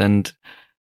Downloaded. And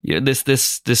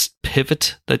this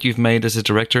pivot that you've made as a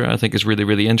director, I think, is really,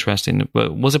 really interesting.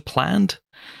 But was it planned,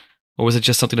 or was it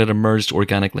just something that emerged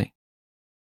organically?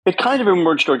 It kind of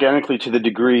emerged organically to the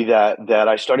degree that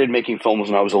I started making films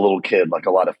when I was a little kid, like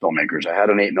a lot of filmmakers. I had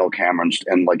an 8mm camera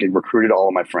and like it recruited all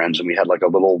of my friends, and we had like a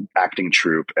little acting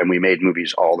troupe, and we made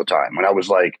movies all the time. When I was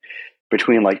like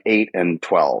between like 8 and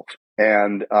 12.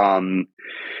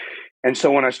 And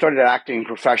so when I started acting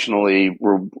professionally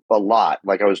a lot,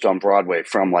 like I was on Broadway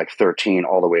from like 13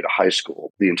 all the way to high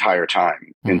school, the entire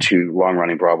time into long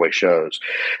running Broadway shows,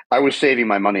 I was saving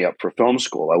my money up for film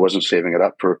school. I wasn't saving it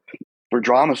up for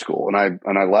drama school. And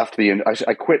I left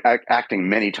I quit acting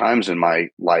many times in my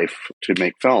life to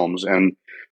make films. And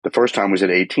the first time was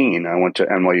at 18. I went to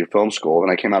NYU Film School,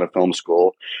 and I came out of film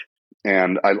school,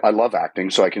 and I love acting.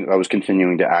 So I was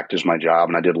continuing to act as my job,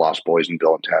 and I did Lost Boys and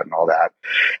Bill and Ted and all that.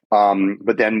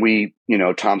 But then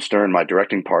Tom Stern, my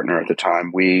directing partner at the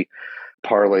time, we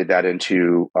parlayed that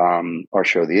into our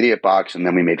show, The Idiot Box. And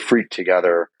then we made Freak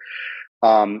together.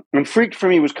 And Freaked for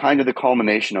me was kind of the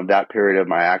culmination of that period of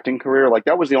my acting career. Like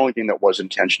that was the only thing that was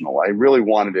intentional. I really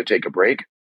wanted to take a break.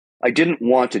 I didn't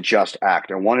want to just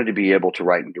act. I wanted to be able to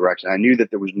write and direct. And I knew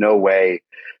that there was no way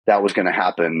that was going to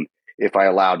happen if I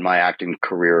allowed my acting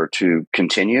career to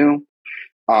continue.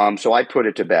 So I put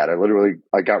it to bed.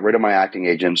 I got rid of my acting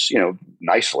agents,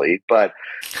 nicely, but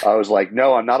I was like,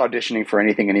 no, I'm not auditioning for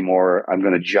anything anymore. I'm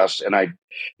going to and I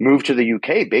moved to the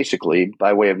UK basically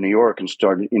by way of New York and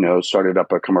started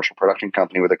up a commercial production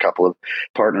company with a couple of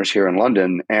partners here in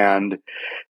London. And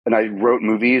I wrote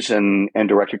movies and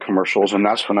directed commercials. And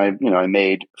that's when I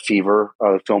made Fever,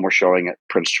 the film we're showing at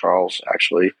Prince Charles,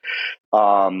 actually,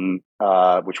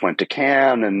 which went to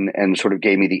Cannes and sort of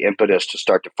gave me the impetus to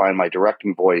start to find my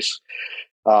directing voice.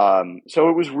 So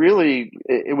it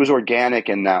was organic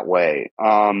in that way.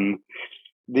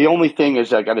 The only thing is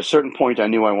that at a certain point, I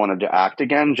knew I wanted to act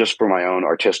again just for my own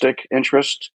artistic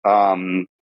interest.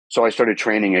 So I started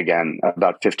training again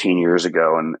about 15 years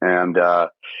ago, and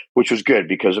which was good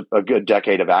because a good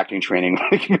decade of acting training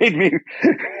gave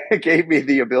me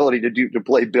the ability to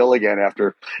play Bill again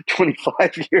after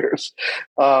 25 years.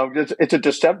 It's a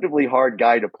deceptively hard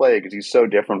guy to play because he's so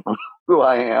different from who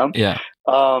I am. Yeah.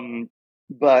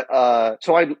 But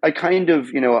so I kind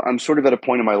of I'm sort of at a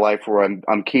point in my life where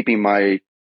I'm keeping my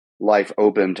life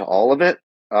open to all of it.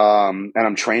 And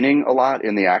I'm training a lot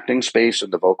in the acting space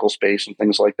and the vocal space and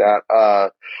things like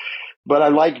that. But I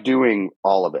like doing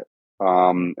all of it.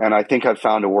 And I think I've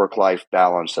found a work-life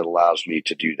balance that allows me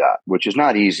to do that, which is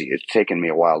not easy. It's taken me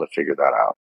a while to figure that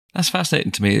out. That's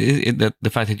fascinating to me. The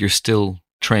fact that you're still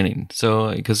training.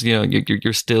 So, because,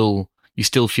 you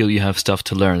still feel you have stuff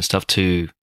to learn, stuff to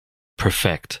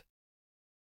perfect.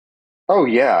 Oh,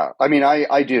 yeah. I mean,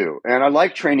 I do. And I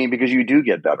like training because you do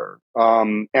get better.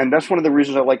 And that's one of the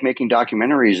reasons I like making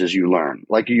documentaries is you learn.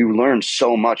 Like you learn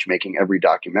so much making every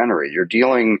documentary.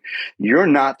 You're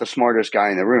not the smartest guy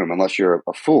in the room unless you're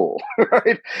a fool,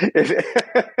 right?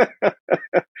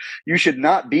 You should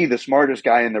not be the smartest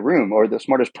guy in the room or the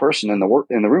smartest person in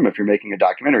the room if you're making a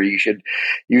documentary.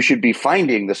 You should be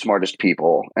finding the smartest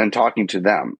people and talking to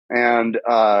them. And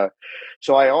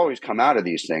so I always come out of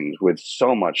these things with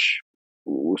so much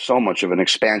of an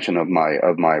expansion of my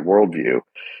worldview.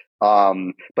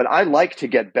 But I like to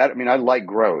get better. I mean, I like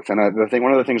growth. And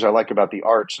one of the things I like about the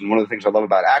arts and one of the things I love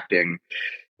about acting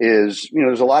is,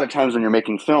 there's a lot of times when you're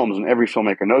making films, and every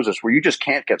filmmaker knows this, where you just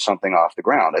can't get something off the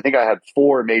ground. I think I had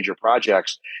 4 major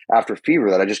projects after Fever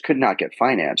that I just could not get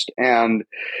financed. And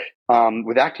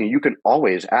with acting, you can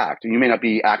always act. And you may not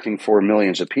be acting for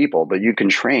millions of people, but you can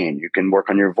train, you can work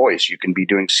on your voice, you can be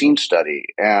doing scene study.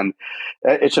 And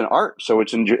it's an art, so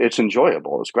it's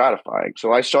enjoyable, it's gratifying.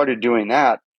 So I started doing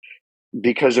that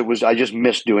because I just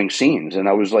missed doing scenes. And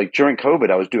I was like, during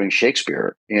COVID, I was doing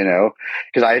Shakespeare,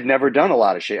 because I had never done a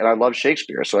lot of Shakespeare, and I love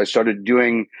Shakespeare. So I started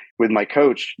doing with my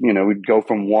coach, we'd go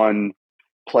from one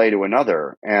play to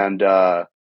another. And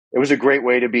it was a great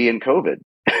way to be in COVID.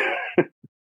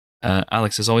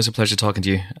 Alex, it's always a pleasure talking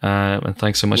to you. And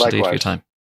thanks so much indeed for your time.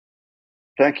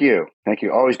 Thank you.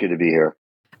 Always good to be here.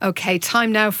 Okay,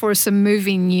 time now for some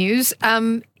movie news.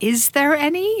 Is there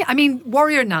any? I mean,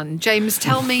 Warrior Nun. James,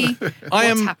 tell me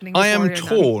what's happening with I am Warrior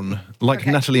torn, Nun. like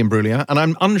Natalie Imbruglia, and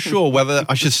I'm unsure whether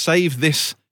I should save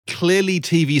this clearly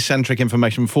TV-centric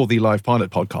information for the Live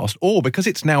Pilot podcast, or because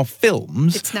it's now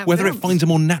films, whether it finds a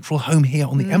more natural home here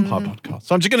on the Empire podcast.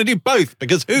 So I'm just going to do both,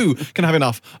 because who can have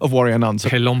enough of Warrior Nun? So,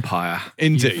 Empire.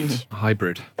 Indeed.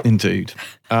 Hybrid. Indeed.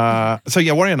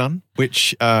 Warrior Nun,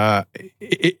 which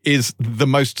is the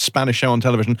most Spanish show on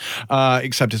television,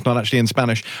 except it's not actually in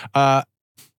Spanish,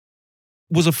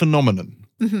 was a phenomenon.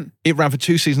 Mm-hmm. It ran for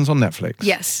 2 seasons on Netflix.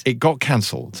 Yes. It got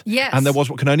cancelled. Yes. And there was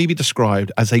what can only be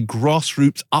described as a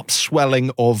grassroots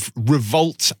upswelling of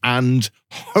revolt and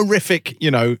horrific,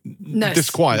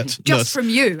 disquiet. Just from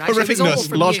you. Actually.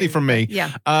 Horrificness, largely from me.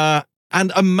 Yeah.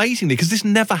 And amazingly, because this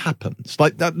never happens,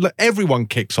 like everyone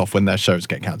kicks off when their shows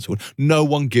get cancelled. No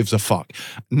one gives a fuck.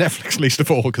 Netflix, least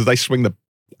of all, because they swing the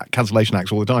cancellation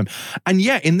acts all the time. And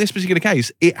yeah, in this particular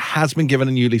case, it has been given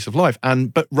a new lease of life.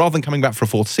 But rather than coming back for a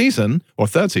 4th season, or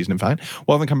 3rd season, in fact,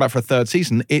 rather than coming back for a 3rd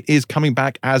season, it is coming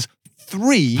back as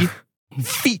 3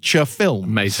 feature films.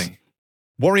 Amazing.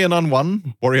 Warrior Nun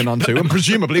 1, Warrior Nun 2, and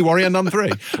presumably Warrior Nun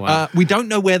 3. Wow. We don't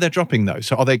know where they're dropping, though.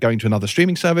 So are they going to another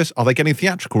streaming service? Are they getting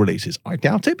theatrical releases? I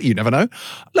doubt it, but you never know.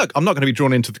 Look, I'm not going to be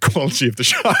drawn into the quality of the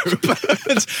show,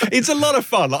 but it's a lot of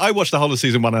fun. Like, I watched the whole of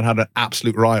season 1 and had an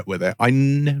absolute riot with it. I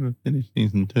never finished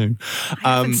season 2.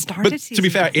 I haven't started but to be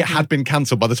fair, it had been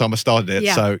cancelled by the time I started it.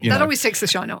 Yeah, so, that always takes the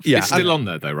shine off. Yeah, it's still on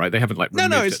there, though, right? They haven't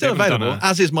removed No, it's still available,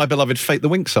 as is my beloved Fate the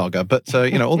Wink saga. But,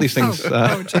 all these things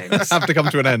James. have to come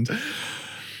to an end.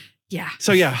 Yeah.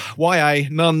 So YA,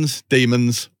 nuns,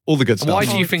 demons, all the good stuff.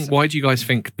 Why do you guys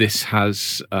think this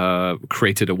has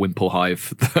created a Wimple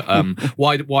hive?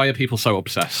 Why are people so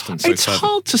obsessed and so It's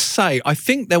hard to say. I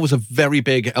think there was a very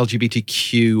big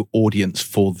LGBTQ audience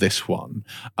for this one.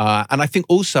 And I think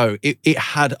also it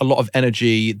had a lot of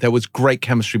energy. There was great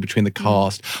chemistry between the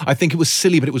cast. I think it was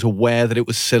silly, but it was aware that it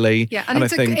was silly. Yeah, and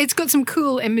it's got some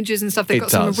cool images and stuff. They've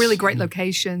got some really great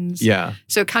locations. Yeah.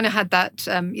 So it kind of had that,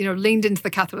 leaned into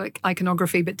the Catholic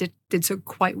iconography, but did so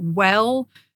quite well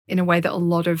in a way that a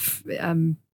lot of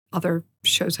other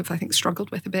shows have, I think, struggled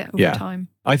with a bit over time.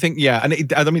 I think, and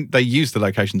they use the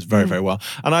locations very, very well.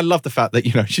 And I love the fact that,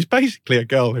 she's basically a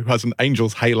girl who has an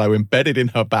angel's halo embedded in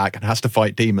her back and has to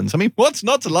fight demons. I mean, what's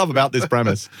not to love about this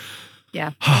premise?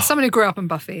 Yeah. As someone who grew up on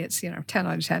Buffy, it's, 10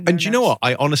 out of 10. And do you know what?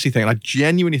 I honestly think, and I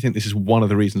genuinely think this is one of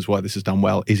the reasons why this has done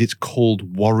well, is it's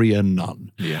called Warrior Nun.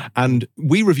 Yeah. And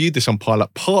we reviewed this on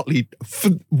Pilot partly for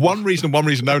one reason and one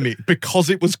reason only, because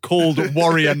it was called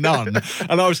Warrior Nun.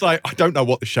 And I was like, I don't know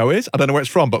what the show is. I don't know where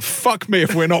it's from, but fuck me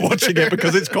if we're not watching it,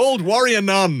 because it's called Warrior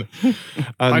Nun. And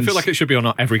I feel like it should be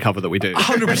on every cover that we do.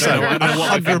 100%.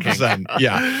 100%.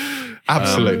 Yeah.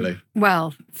 Absolutely.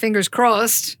 Well, fingers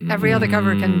crossed, every other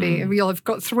cover can be. You'll have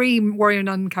got 3 Warrior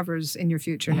Nun covers in your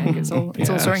future, Nick. It's all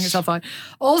sorting itself out.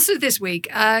 Also this week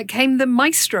came the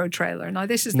Maestro trailer. Now,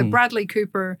 this is the Bradley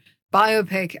Cooper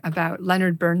biopic about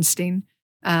Leonard Bernstein,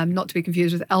 not to be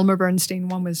confused with Elmer Bernstein.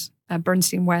 One was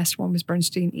Bernstein West, one was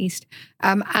Bernstein East,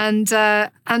 and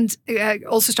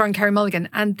also starring Carey Mulligan.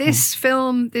 And this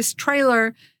film, this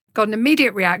trailer, got an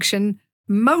immediate reaction,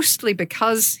 mostly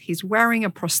because he's wearing a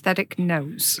prosthetic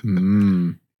nose.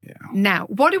 Yeah. Now,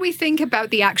 what do we think about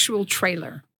the actual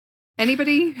trailer?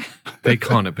 Anybody? They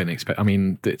can't have been expecting. I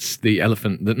mean, it's the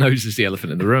elephant. The nose is the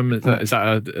elephant in the room. Is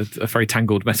that a very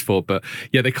tangled metaphor? But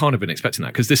yeah, they can't have been expecting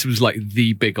that, because this was like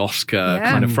the big Oscar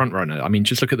kind of front runner. I mean,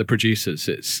 just look at the producers.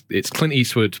 It's Clint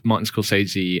Eastwood, Martin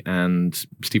Scorsese, and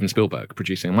Steven Spielberg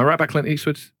producing. Am I right about Clint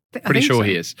Eastwood? Pretty sure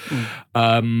he is.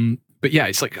 But yeah,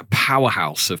 it's like a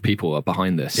powerhouse of people are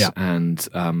behind this. Yeah. And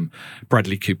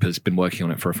Bradley Cooper's been working on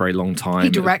it for a very long time.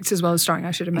 He directs as well as starring, I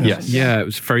should have mentioned. Yes. Yeah, it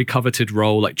was a very coveted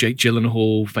role. Like Jake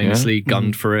Gyllenhaal famously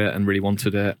gunned for it and really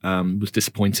wanted it. Was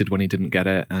disappointed when he didn't get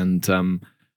it. And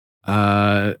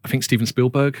I think Steven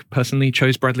Spielberg personally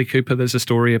chose Bradley Cooper. There's a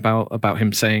story about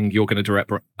him saying, "You're going to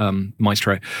direct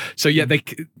Maestro." So yeah,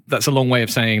 that's a long way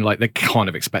of saying like they kind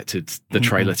of expected the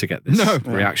trailer to get this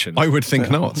reaction. I would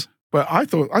think not. But I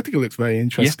think it looks very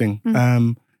interesting.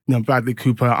 Yeah. Bradley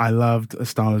Cooper, I loved A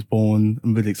Star Is Born.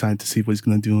 I'm really excited to see what he's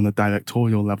going to do on a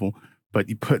directorial level. But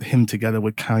you put him together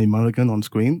with Carey Mulligan on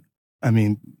screen. I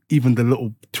mean, even the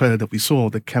little trailer that we saw,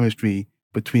 the chemistry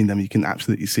between them, you can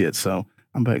absolutely see it. So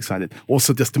I'm very excited.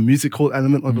 Also, just the musical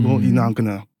element of it all, I'm going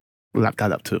to lap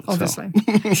that up too. Obviously.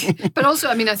 So. But also,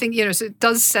 I mean, I think, so it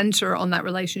does center on that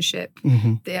relationship,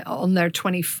 on their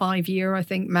 25-year, I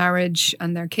think, marriage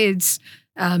and their kids.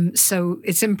 So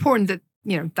it's important that,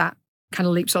 that kind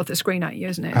of leaps off the screen at you,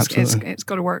 isn't it? It's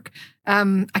got to work.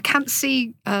 I can't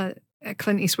see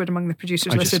Clint Eastwood among the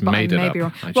producers listed, but I may be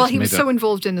wrong. Well, he was so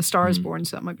involved in A Star Is Born,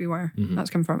 so that might be where that's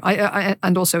come from.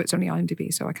 And also it's only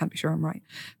IMDb, so I can't be sure I'm right.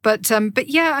 But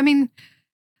yeah, I mean,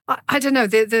 I don't know.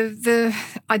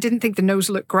 I didn't think the nose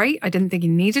looked great. I didn't think he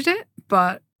needed it,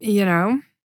 but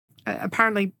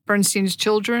apparently Bernstein's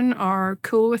children are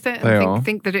cool with it and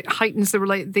think that it heightens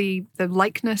the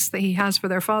likeness that he has for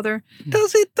their father.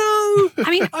 Does it though? I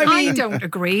mean, I don't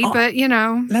agree, but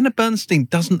Leonard Bernstein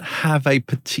doesn't have a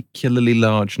particularly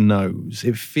large nose.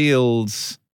 It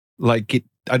feels like it.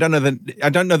 I don't know that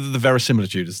the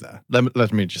verisimilitude is there.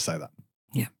 Let me just say that.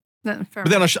 Yeah. No, fair but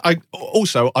then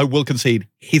I will concede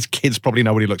his kids probably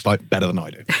know what he looks like better than I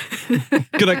do.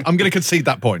 I'm going to concede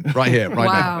that point right here, right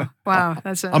now. Wow.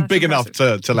 I'm big enough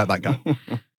to let that go.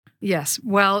 Yes.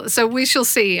 Well, so we shall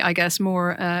see, I guess,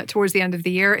 more towards the end of the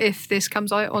year if this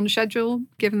comes out on schedule,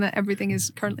 given that everything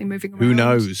is currently moving around. Who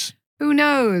knows? Who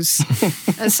knows?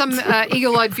 As some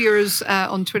eagle-eyed viewers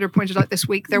on Twitter pointed out this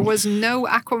week, there was no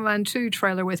Aquaman 2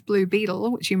 trailer with Blue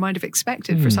Beetle, which you might have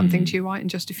expected for something due out in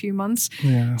just a few months.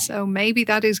 Yeah. So maybe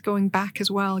that is going back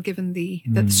as well, given the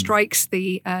strikes,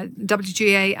 the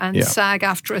WGA and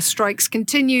SAG-AFTRA strikes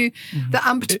continue. The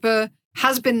AMPTPA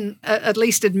has been at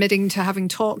least admitting to having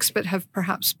talks, but have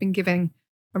perhaps been giving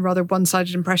a rather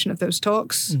one-sided impression of those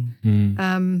talks. Do you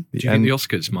think the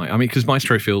Oscars might? I mean, because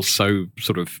Maestro feels so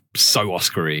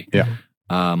Oscar-y. Yeah.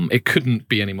 It couldn't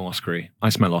be any more Oscar-y. I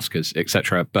smell Oscars,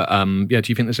 etc. But do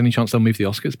you think there's any chance they'll move the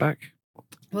Oscars back?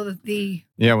 Well, the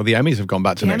Emmys have gone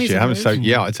back to next year. So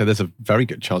I'd say there's a very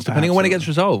good chance, depending on when it gets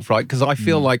resolved, right? Because I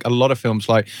feel like a lot of films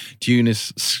like Dune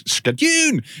is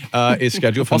scheduled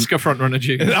for Oscar frontrunner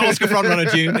Dune. Oscar frontrunner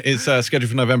Dune is scheduled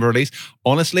for November release.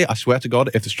 Honestly, I swear to God,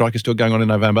 if the strike is still going on in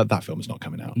November, that film is not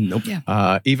coming out. Nope.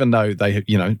 Yeah. Even though they,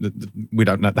 we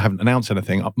don't know, they haven't announced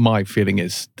anything. My feeling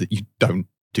is that you don't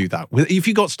do that. If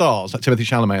you got stars like Timothée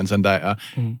Chalamet and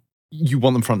Zendaya. You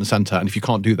want them front and center, and if you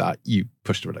can't do that, you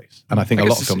push the release. And I think a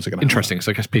lot of films are going to interesting.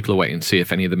 So I guess people are waiting to see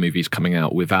if any of the movies coming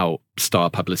out without star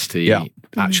publicity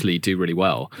actually do really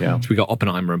well. Yeah. So we got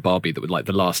Oppenheimer and Barbie that were like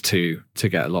the last two to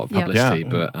get a lot of publicity.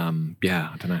 But I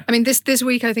don't know. I mean, this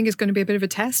week I think is going to be a bit of a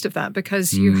test of that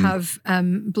because you have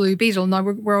Blue Beetle. Now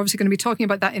we're obviously going to be talking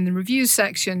about that in the reviews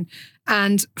section,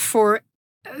 and for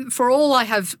all I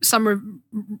have some,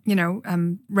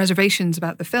 reservations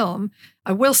about the film,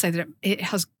 I will say that it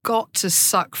has got to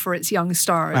suck for its young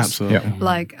stars. Absolutely. Yeah.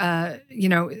 Like,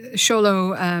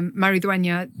 Xolo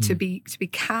Maridueña to be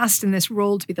cast in this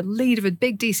role, to be the lead of a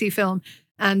big DC film,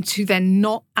 and to then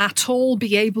not at all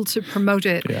be able to promote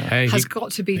it has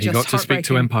got to be just heartbreaking. He got to speak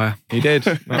to Empire. He did.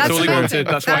 That's all he wanted.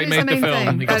 That's why he made the film.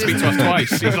 Thing. He got to speak to us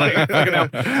twice. He's like,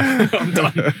 I'm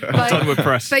done. I'm done with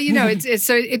press. But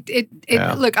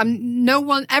look,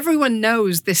 everyone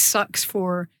knows this sucks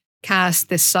for cast,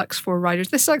 this sucks for writers,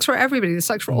 this sucks for everybody, this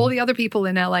sucks for all the other people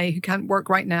in LA who can't work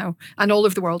right now, and all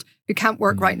over the world who can't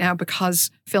work right now because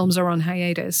films are on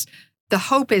hiatus. The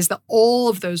hope is that all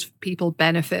of those people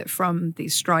benefit from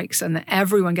these strikes and that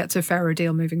everyone gets a fairer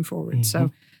deal moving forward.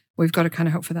 So we've got to kind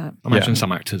of hope for that. I imagine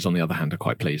some actors, on the other hand, are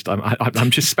quite pleased.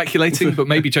 I'm just speculating, but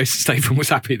maybe Jason Statham was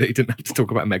happy that he didn't have to talk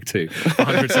about Meg 2 for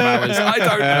hundreds of hours. I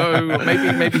don't know.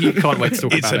 Maybe he can't wait to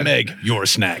talk about it. It's a Meg. You're a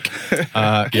snack.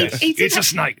 Yes. It's a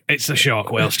snake. It's a shark.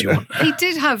 What else do you want? He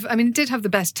did have the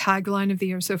best tagline of the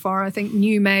year so far. I think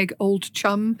New Meg, Old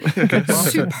Chum.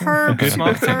 Superb. Good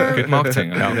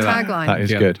marketing. Tagline. That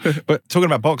is good. But talking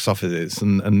about box offices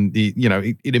and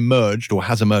it emerged or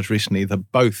has emerged recently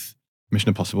that both Mission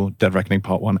Impossible, Dead Reckoning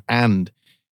Part 1 and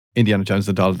Indiana Jones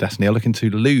and the Dial of Destiny are looking to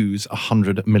lose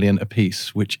 $100 million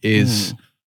apiece, which is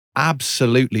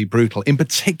absolutely brutal, in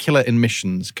particular in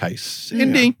Mission's case.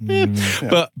 Indy.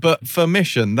 But for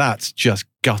Mission, that's just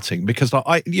gutting because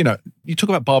you talk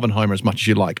about Barbenheimer as much as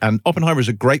you like, and Oppenheimer is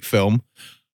a great film,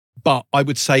 but I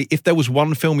would say if there was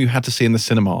one film you had to see in the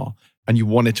cinema and you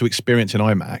wanted to experience in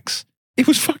IMAX, it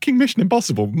was fucking Mission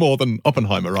Impossible more than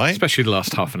Oppenheimer, right? Especially the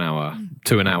last half an hour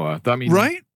to an hour. I mean,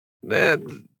 right?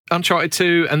 Uncharted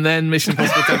 2 and then Mission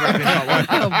Impossible Dead Reckoning Part 1.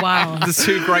 Oh, wow. The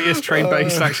two greatest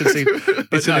train-based action scenes.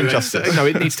 It's an injustice. No,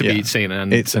 it needs to be seen.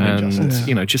 And it's an injustice.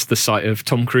 Just the sight of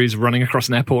Tom Cruise running across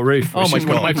an airport roof, which is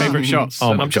one of my favourite shots.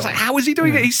 And I'm just like, how is he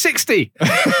doing it? He's 60.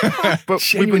 But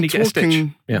we've been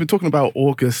talking about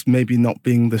August maybe not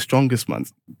being the strongest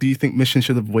month. Do you think Mission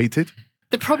should have waited?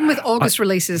 The problem with August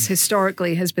releases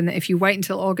historically has been that if you wait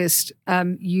until August,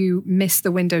 you miss the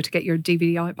window to get your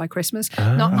DVD out by Christmas.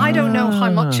 Now, I don't know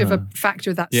how much of a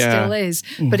factor that still is,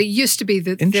 but it used to be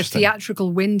that the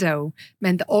theatrical window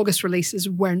meant that August releases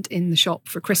weren't in the shop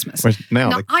for Christmas.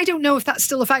 Now I don't know if that's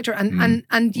still a factor.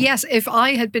 And yes, if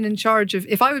I had been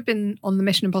on the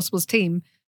Mission Impossible's team,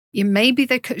 maybe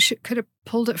they could have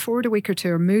pulled it forward a week or two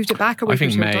or moved it back a week I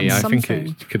think or two. May. Done I think something.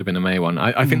 it could have been a May one.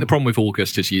 I think the problem with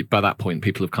August is by that point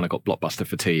people have kind of got blockbuster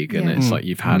fatigue, and it's like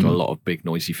you've had a lot of big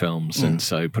noisy films, and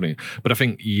so But I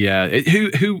think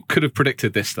who could have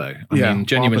predicted this though? I mean,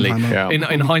 genuinely,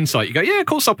 in hindsight, you go, yeah, of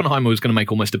course, Oppenheimer was going to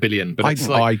make almost $1 billion, but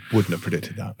I wouldn't have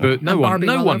predicted that. But no one,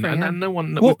 and no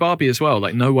one with Barbie as well.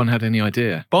 Like no one had any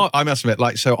idea. But I must admit,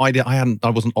 I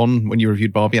wasn't on when you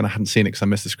reviewed Barbie, and I hadn't seen it because I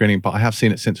missed the screening. But I have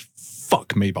seen it since.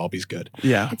 Fuck me, Barbie's good.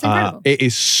 Yeah. It's incredible. It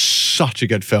is such a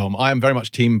good film. I am very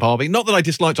much team Barbie. Not that I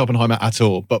disliked Oppenheimer at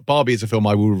all, but Barbie is a film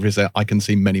I will revisit. I can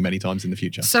see many, many times in the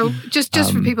future. So just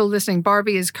for people listening,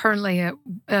 Barbie is currently at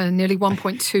nearly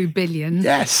 1.2 billion.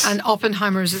 Yes. And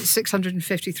Oppenheimer is at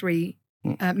 653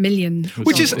 million.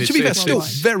 Which is, to be fair, still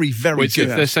very, very good.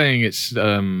 They're saying it's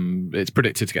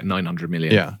predicted to get 900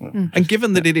 million. Yeah. And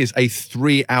given that it is a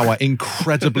 3-hour,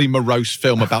 incredibly morose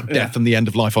film about death and the end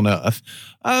of life on Earth,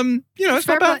 it's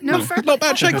not bad. Not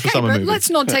bad shape for summer movie.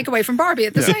 Let's not take away from Barbie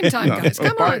at the same time, guys.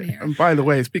 Come on here. And by the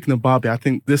way, speaking of Barbie, I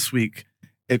think this week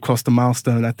it crossed a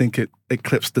milestone. I think it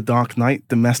eclipsed The Dark Knight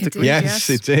domestically. Yes,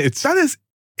 it did. That is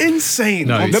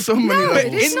insane on so many levels.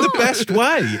 It is the best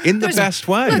way. The best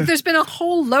way. Look, there's been a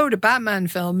whole load of Batman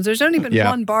films. There's only been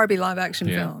one Barbie live-action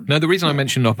film. No, the reason I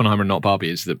mentioned Oppenheimer and not Barbie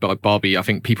is that Barbie, I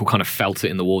think people kind of felt it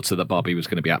in the water that Barbie was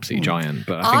going to be absolutely giant.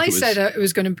 But I said it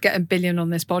was going to get $1 billion on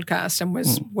this podcast and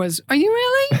was are you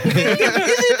really?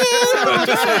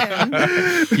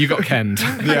 You got kenned.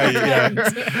 Yeah.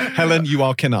 Helen, you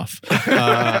are enough.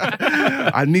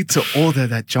 I need to order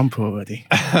that jumper already.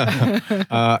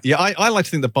 I like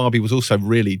to think that Barbie was also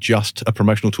really just a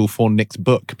promotional tool for Nick's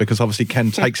book, because obviously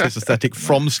Ken takes this aesthetic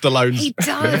from Stallone's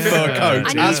fur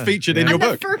coat as featured in your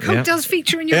book. The fur coat does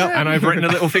feature in your book. And I've written a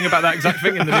little thing about that exact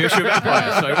thing in the new issue of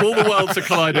Empire. So all the worlds are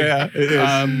colliding. Yeah, it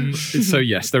is. So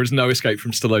yes, there is no escape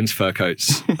from Stallone's fur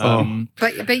coats.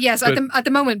 But yes, at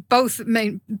the moment, both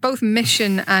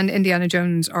Mission and Indiana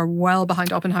Jones are well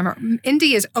behind Oppenheimer.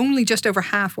 Indy is only just over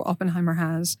half what Oppenheimer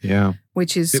has. Yeah.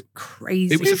 Which is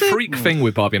crazy. It was a freak thing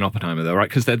with Barbie and Oppenheimer, though, right?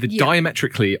 Because they're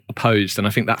diametrically opposed, and I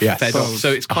think that fed off. So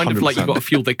it's kind of like you've got to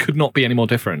feel they could not be any more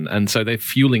different, and so they're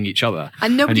fueling each other.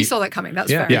 And nobody saw that coming.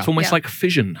 That's fair. It's almost like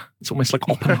fission. It's almost like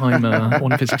Oppenheimer,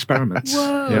 one of his experiments.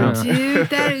 Whoa, dude,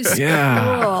 that is cool.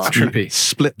 It's trippy.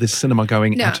 Split this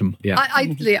cinema-going atom. Yeah,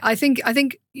 I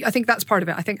think that's part of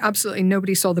it. I think absolutely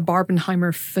nobody saw the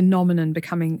Barbenheimer phenomenon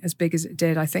becoming as big as it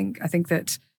did. I think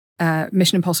that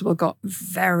Mission Impossible got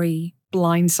very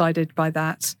blindsided by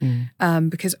that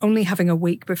because only having a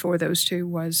week before those two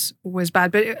was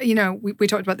bad. But we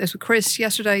talked about this with Chris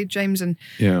yesterday, James, and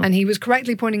he was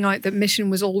correctly pointing out that Mission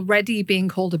was already being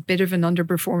called a bit of an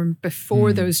underperformer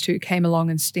before those two came along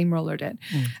and steamrollered it.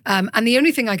 And the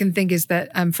only thing I can think is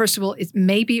that first of all,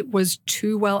 maybe it was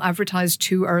too well advertised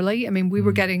too early. I mean, we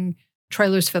were getting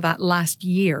trailers for that last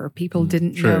year. People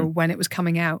didn't know when it was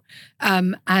coming out,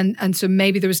 and so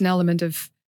maybe there was an element of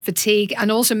fatigue,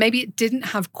 and also maybe it didn't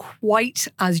have quite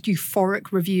as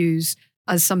euphoric reviews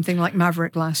as something like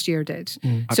Maverick last year did.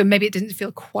 So maybe it didn't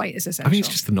feel quite as essential. I think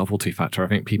it's just the novelty factor. I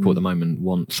think people at the moment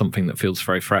want something that feels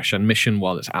very fresh. And Mission,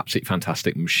 while it's absolutely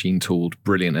fantastic, machine-tooled,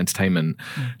 brilliant entertainment,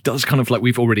 does kind of like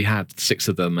we've already had 6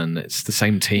 of them and it's the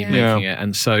same team making it.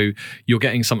 And so you're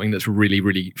getting something that's really,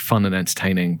 really fun and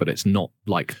entertaining, but it's not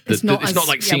like it's not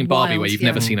like seeing Barbie where you've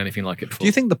never seen anything like it before. Do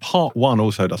you think the part 1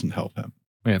 also doesn't help him?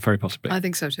 Yeah, very possibly. I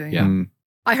think so too. Yeah.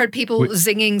 I heard people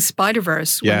zinging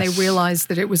Spider-Verse when they realised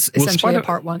that it was essentially a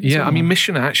part 1. Yeah, I mean,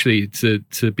 Mission actually, to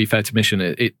be fair to Mission,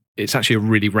 it's actually a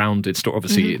really rounded story.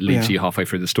 Obviously, it leaves you halfway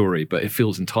through the story, but it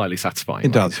feels entirely satisfying.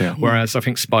 It does, yeah. Whereas I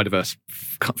think Spider-Verse,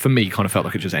 for me, kind of felt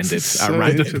like it just ended at a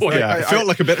random point. Yeah, it felt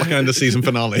like a bit like an end of season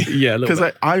finale. Yeah, because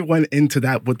I went into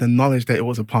that with the knowledge that it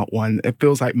was a part 1. It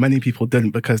feels like many people didn't,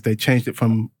 because they changed it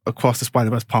from Across the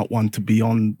Spider-Verse part 1 to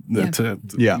Beyond. But so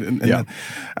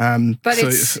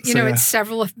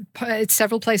it's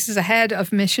several places ahead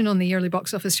of Mission on the yearly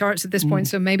box office charts at this point.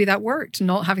 So maybe that worked,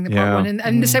 not having the part 1. And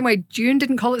in the same way, Dune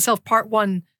didn't call itself part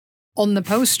 1 on the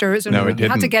poster. No, it didn't. You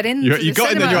had to get in. You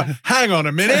got in there. You're, hang on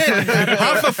a minute.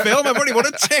 Half a film. I've already bought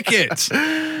a ticket.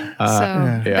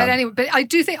 But anyway, but I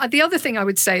do think the other thing I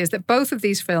would say is that both of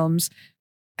these films,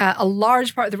 a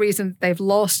large part of the reason that they've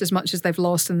lost as much as they've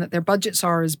lost and that their budgets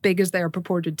are as big as they are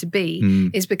purported to be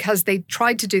is because they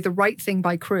tried to do the right thing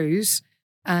by crews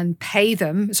and pay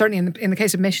them. Certainly in the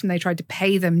case of Mission, they tried to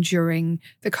pay them during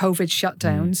the COVID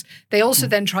shutdowns. They also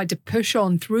then tried to push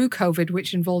on through COVID,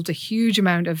 which involved a huge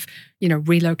amount of,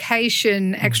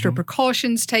 relocation, extra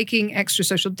precautions taking, extra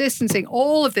social distancing,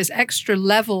 all of this extra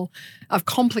level of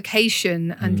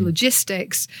complication and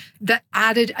logistics that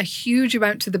added a huge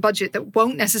amount to the budget that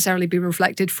won't necessarily be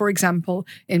reflected, for example,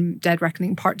 in Dead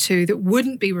Reckoning Part 2, that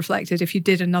wouldn't be reflected if you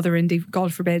did another indie,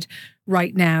 God forbid,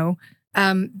 right now.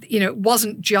 It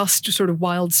wasn't just sort of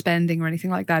wild spending or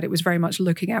anything like that. It was very much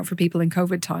looking out for people in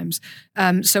COVID times.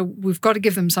 So we've got to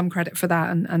give them some credit for that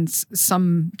and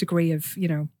some degree of,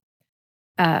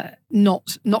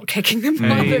 not kicking them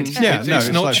out of the Yeah, it's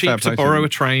not like cheap to borrow a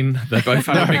train. They both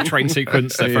have a big train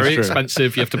sequence. They're very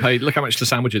expensive. You have to pay. Look how much the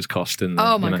sandwiches cost.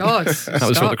 Oh my God. That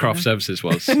was what the craft services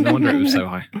was. No wonder it was so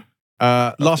high.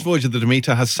 Last Voyage of the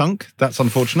Demeter has sunk. That's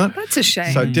unfortunate. That's a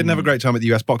shame. So it didn't have a great time at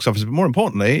the US box office, but more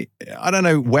importantly, I don't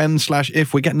know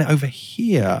when/if we're getting it over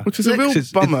here. Which is a real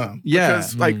bummer.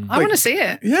 Because, I want to see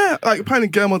it. Yeah, apparently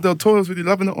Guillermo del Toro's really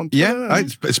loving it on Twitter. Yeah,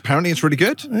 apparently it's really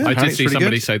good. Yeah. I did see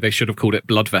somebody say they should have called it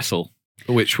Blood Vessel,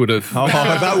 which would have... Oh,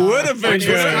 that would have been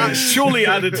good. Surely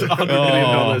added $100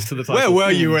 million to the title. Where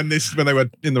were you when they were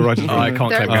in the writing room? I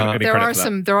can't take any there credit are for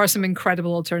that. there are some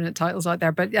incredible alternate titles out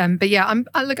there, but yeah, I'm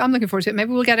looking forward to it.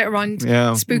 Maybe we'll get it around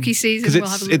spooky season.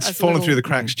 Because it's fallen through the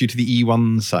cracks due to the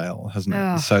E1 sale, hasn't it?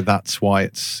 Oh. So that's why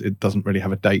it doesn't really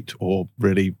have a date or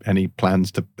really any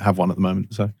plans to have one at the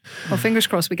moment. So, well, fingers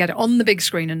crossed we get it on the big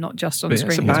screen and not just on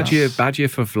screen. It's a bad year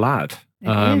for Vlad.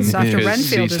 It is, after because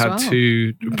Renfield he's as had well.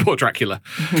 two poor Dracula.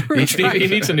 He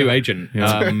needs a new agent.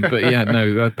 But yeah,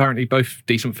 no. Apparently, both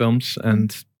decent films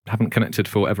and haven't connected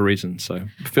for whatever reason. So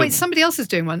wait, somebody else is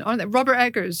doing one, aren't they? Robert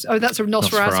Eggers. Oh, that's a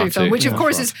Nosferatu film, which of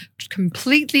course is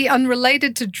completely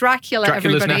unrelated to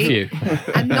Dracula's nephew.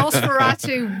 And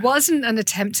Nosferatu wasn't an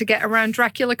attempt to get around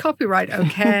Dracula copyright.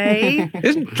 Okay,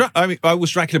 was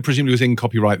Dracula presumably was in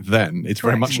copyright then? It's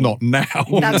very much not now.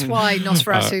 That's why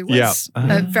Nosferatu was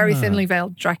a very thinly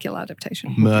veiled Dracula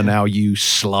adaptation. Now, you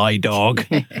sly dog.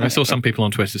 I saw some people on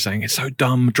Twitter saying it's so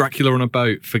dumb. Dracula on a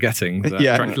boat, forgetting that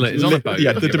Dracula is on a boat.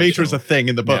 Yeah, the Demeter is a thing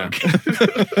in the book.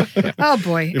 Yeah. Oh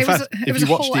boy, it was a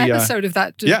whole episode of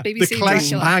that BBC the Clay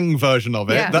Dracula. Spang version of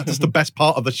it. Yeah. That's the best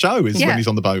part of the show is when he's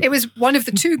on the boat. It was one of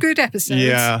the two good episodes.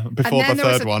 Yeah, before and then the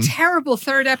third one. There was a terrible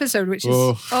third episode, which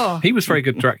is he was very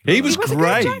good Dracula. He was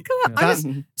great. I was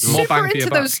super into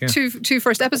those two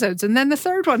first episodes, and then the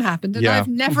third one happened, and I've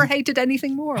never hated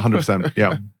anything more. 100%.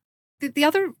 Yeah. The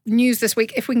other news this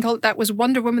week, if we can call it that, was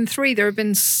Wonder Woman 3. There have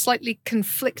been slightly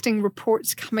conflicting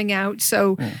reports coming out.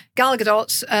 So Gal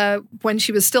Gadot, when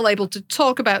she was still able to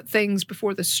talk about things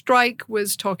before the strike,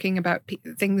 was talking about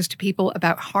things to people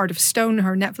about Heart of Stone,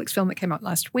 her Netflix film that came out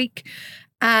last week,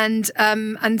 and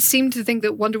seemed to think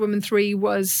that Wonder Woman 3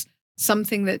 was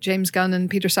something that James Gunn and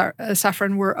Peter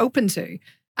Safran were open to.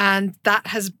 And that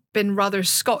has been rather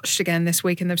scotched again this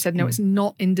week, and they've said, no, it's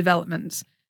not in development.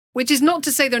 Which is not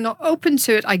to say they're not open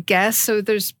to it, I guess. So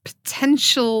there's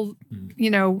potential,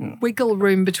 wiggle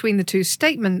room between the two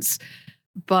statements.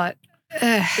 But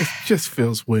it just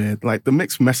feels weird. Like the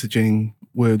mixed messaging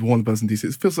with Warner Bros. And DC,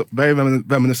 it feels very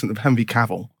reminiscent of Henry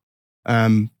Cavill.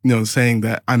 Saying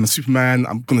that I'm a Superman,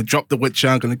 I'm going to drop The Witcher,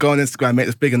 I'm going to go on Instagram, make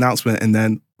this big announcement, and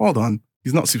then, hold on,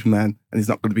 he's not Superman, and he's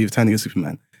not going to be returning as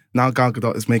Superman. Now Gal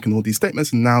Gadot is making all these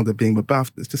statements, and now they're being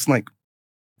rebuffed. It's just like,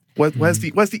 where's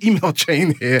the email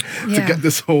chain here to get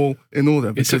this all in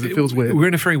order? Because it feels weird. We're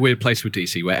in a very weird place with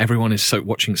DC where everyone is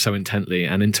watching so intently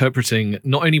and interpreting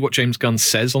not only what James Gunn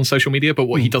says on social media, but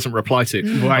what he doesn't reply to.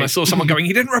 Right. And I saw someone going,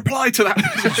 he didn't reply to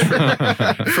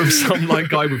that from some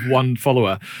guy with one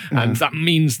follower. And that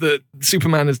means that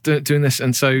Superman is doing this.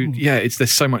 And so,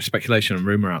 there's so much speculation and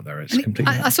rumor out there. It's completely...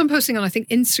 I saw him posting on, I think,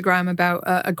 Instagram about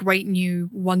a great new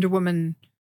Wonder Woman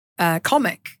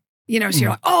comic. So you're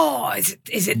like, oh,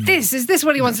 is it this? Is this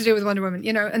what he wants to do with Wonder Woman?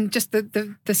 And just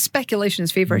the speculation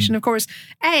is feverish. And of course,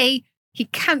 A, he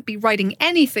can't be writing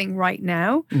anything right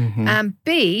now. And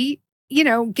B,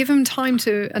 give him time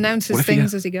to announce his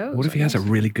things as he goes. What if he has a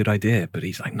really good idea, but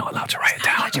he's not allowed to write it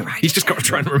down? He's just got to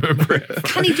try and remember it.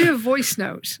 Can he do a voice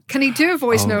note? Can he do a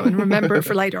voice note and remember it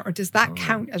for later? Or does that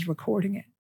count as recording it?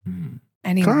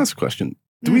 Anyway. Can I ask a question?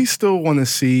 Do we still want to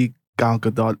see Gal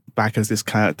Gadot back as this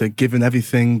character, given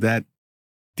everything that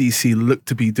DC looked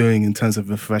to be doing in terms of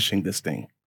refreshing this thing?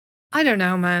 I don't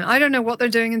know, man. I don't know what they're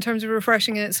doing in terms of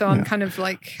refreshing it, so I'm kind of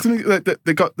like...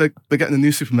 They're getting a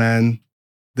new Superman.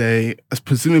 They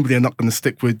presumably are not going to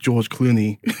stick with George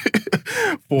Clooney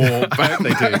for I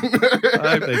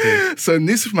hope they do. So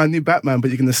new Superman, new Batman, but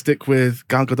you're going to stick with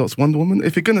Gal Gadot's Wonder Woman?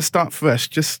 If you're going to start fresh,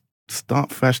 just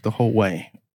start fresh the whole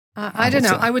way. I don't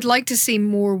know. I would like to see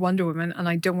more Wonder Woman, and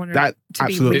I don't want her to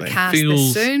be recast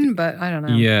this soon, but I don't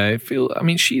know. Yeah, I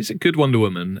mean, she's a good Wonder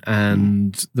Woman,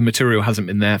 and the material hasn't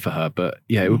been there for her, but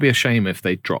yeah, it would be a shame if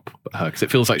they drop her, because it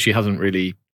feels like she hasn't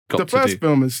really got the first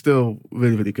film is still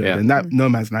really, really good, and that No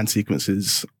Man's Land sequence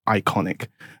is iconic.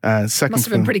 Second must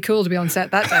have been pretty cool to be on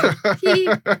set that day.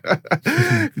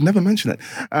 Never mention it.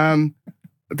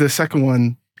 The second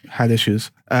one had issues.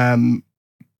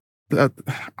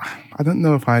 I don't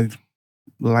know if I'd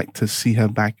like to see her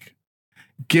back,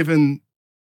 given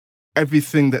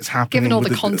everything that's happening. Given all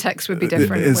the context would be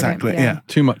different. Exactly, yeah.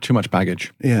 Too much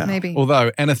baggage. Yeah. Maybe.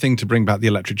 Although, anything to bring back the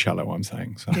electric cello, I'm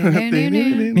saying. So. Am I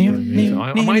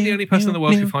the only person in the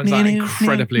world who finds that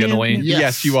incredibly annoying?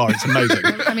 Yes, you are. It's amazing.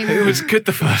 I mean, it was good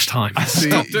the first time.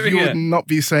 Stop doing you it. would not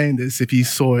be saying this if you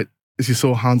saw it. As you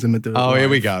saw Hans Zimmer do it. Oh, here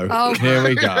we go. Oh. Here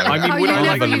we go. I mean, would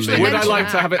I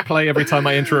like to have it play every time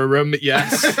I enter a room?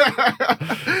 Yes.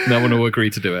 No one will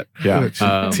agree to do it. Yeah.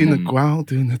 Tina Gual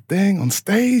doing the thing on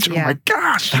stage. Yeah. Oh my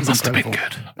gosh. That must have been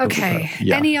good. Okay.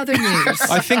 Yeah. Any other news?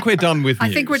 I think we're done with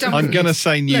news. I think we're done I'm with going to news.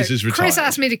 say news is retired. Chris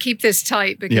asked me to keep this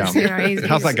tight because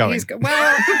How's that going?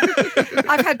 Well,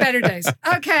 I've had better days.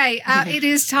 Okay, it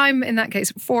is time in that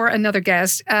case for another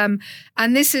guest. And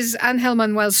this is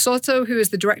Manuel Soto, who is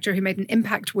the director who made an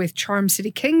impact with Charm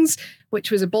City Kings,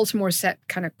 which was a Baltimore set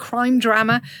kind of crime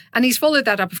drama. And he's followed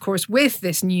that up, of course, with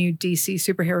this new DC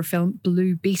superhero film,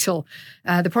 Blue Beetle.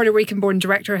 The Puerto Rican-born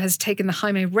director has taken the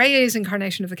Jaime Reyes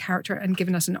incarnation of the character and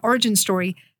given us an origin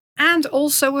story and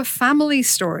also a family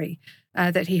story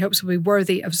that he hopes will be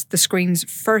worthy of the screen's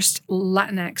first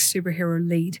Latinx superhero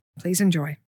lead. Please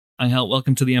enjoy. Angel,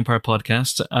 welcome to the Empire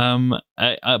Podcast.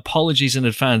 Apologies in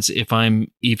advance if I'm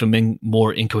even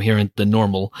more incoherent than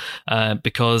normal,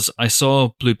 because I saw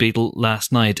Blue Beetle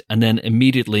last night and then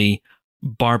immediately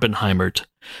Barbenheimered.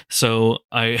 So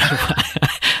I'm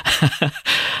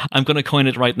going to coin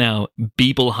it right now.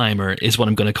 Beebleheimer is what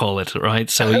I'm going to call it,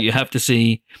 right? So you have to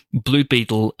see Blue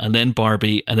Beetle and then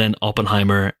Barbie and then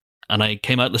Oppenheimer. And I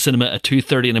came out of the cinema at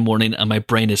 2:30 in the morning and my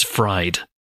brain is fried.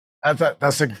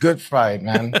 That's a good fried,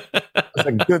 man. That's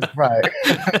a good fried.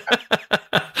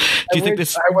 Do you think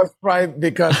this? I was fried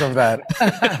because of that.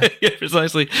 Yeah,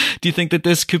 precisely. Do you think that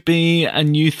this could be a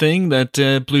new thing, that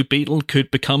Blue Beetle could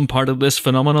become part of this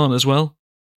phenomenon as well?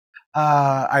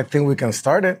 I think we can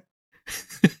start it.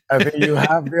 I think you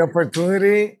have the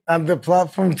opportunity and the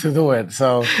platform to do it.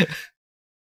 So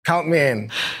count me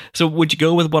in. So would you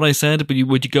go with what I said? But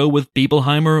would you go with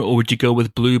Beebleheimer or would you go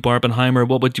with Blue Barbenheimer?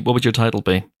 What would your title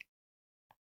be?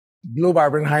 Blue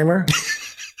Barbenheimer.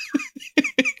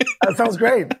 That sounds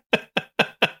great.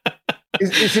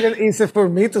 It's even easy for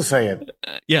me to say it.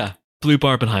 Yeah, Blue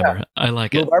Barbenheimer. Yeah. I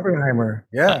like Blue it. Barbenheimer.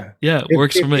 Yeah. Yeah, it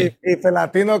works for me. If a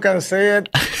Latino can say it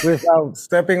without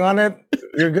stepping on it,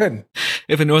 you're good.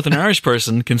 If a Northern Irish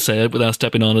person can say it without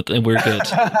stepping on it, then we're good.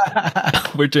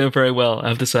 We're doing very well, I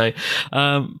have to say.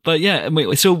 But yeah,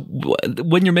 so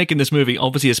when you're making this movie,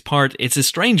 obviously it's a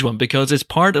strange one because it's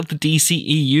part of the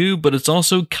DCEU, but it's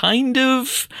also kind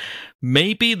of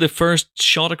maybe the first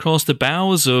shot across the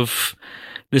bows of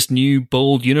this new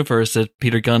bold universe that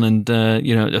James Gunn and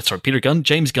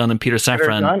Peter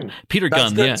Safran. Peter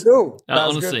Gunn, yeah. Too.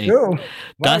 Honestly, good too.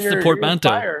 That's the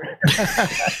portmanteau.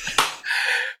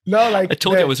 No, like I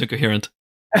told you I was incoherent.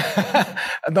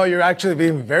 No, you're actually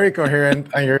being very coherent,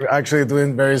 and you're actually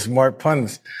doing very smart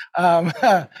puns.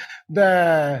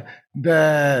 The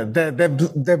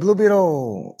Blue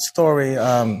Beetle story,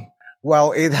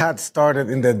 while it had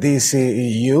started in the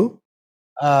DCEU,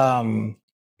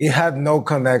 it had no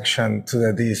connection to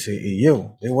the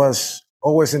DCEU. It was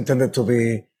always intended to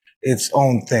be its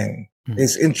own thing. Mm-hmm.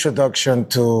 Its introduction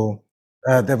to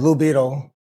the Blue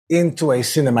Beetle into a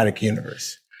cinematic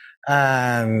universe.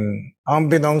 And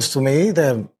unbeknownst to me,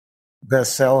 the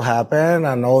cell happened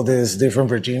and all these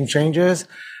different regime changes.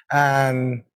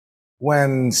 And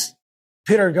when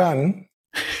Peter Gunn,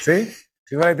 see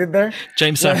what I did there?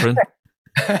 James Safran.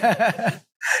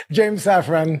 James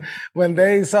Safran, when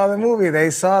they saw the movie,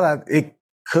 they saw that it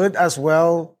could as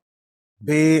well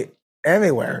be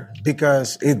anywhere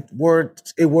because it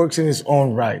works in its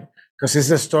own right. Because it's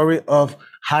the story of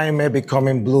Jaime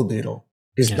becoming Blue Beetle.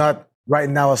 It's not right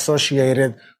now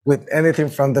associated with anything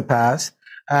from the past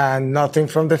and nothing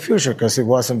from the future because it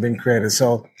wasn't being created.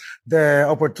 So the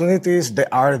opportunities, they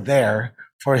are there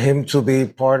for him to be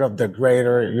part of the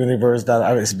greater universe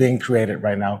that is being created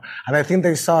right now. And I think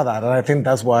they saw that. And I think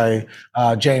that's why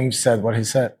James said what he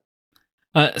said.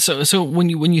 So when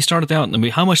you started out,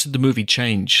 how much did the movie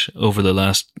change over the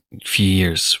last few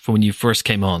years from when you first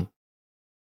came on?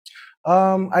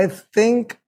 I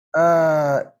think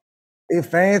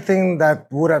if anything that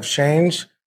would have changed,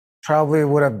 probably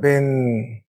would have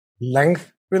been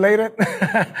length related.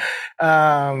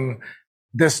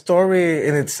 The story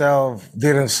in itself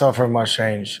didn't suffer much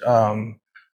change.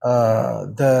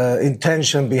 The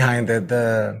intention behind it,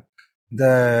 the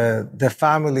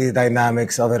family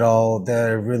dynamics of it all,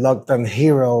 the reluctant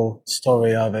hero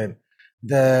story of it,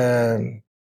 the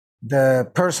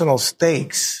personal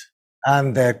stakes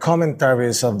and the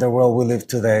commentaries of the world we live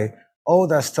today, all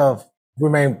that stuff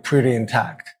remained pretty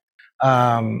intact.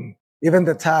 Even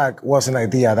the tag was an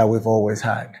idea that we've always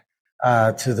had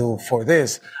to do for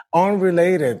this,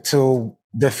 unrelated to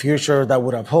the future that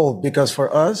would uphold. Because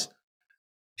for us,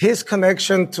 his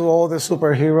connection to all the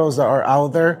superheroes that are out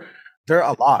there, there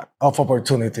are a lot of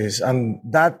opportunities, and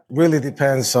that really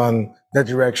depends on the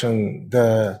direction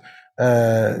the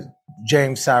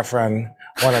James Safran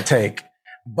want to take.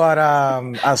 But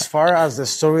as far as the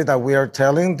story that we are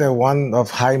telling, the one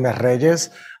of Jaime Reyes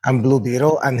and Blue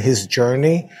Beetle and his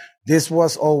journey, this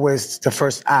was always the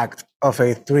first act of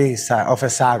a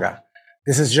saga.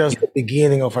 This is just the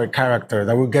beginning of our character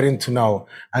that we're getting to know.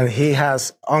 And he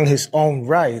has, on his own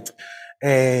right,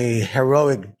 a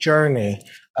heroic journey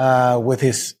with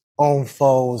his own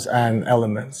foes and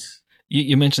elements.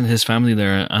 You mentioned his family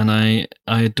there, and I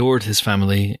adored his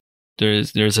family.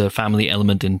 There's a family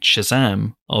element in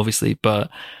Shazam, obviously, but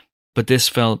this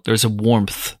felt there's a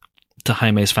warmth to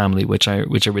Jaime's family, which I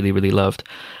really, really loved.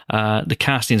 The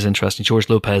casting is interesting. George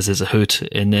Lopez is a hoot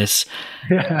in this.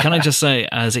 Can I just say,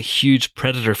 as a huge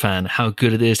Predator fan, how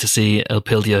good it is to see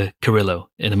Elpidia Carrillo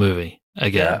in a movie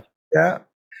again. Yeah.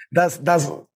 That's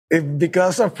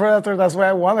because of Predator. That's why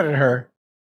I wanted her.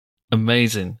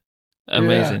 Amazing.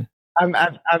 Yeah. And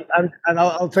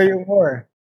I'll tell you more.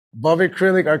 Bobby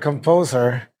Krilic, our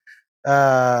composer,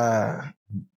 the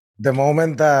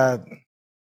moment that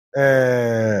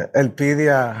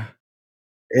Elpidia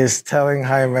is telling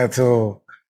Jaime to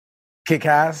kick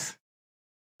ass,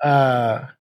 the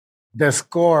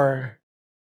score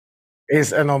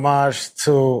is an homage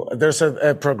to, there's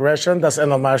a progression that's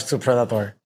an homage to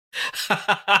Predator.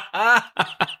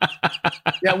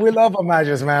 Yeah, we love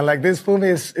homages, man. Like this movie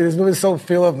is so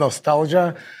full of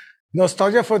nostalgia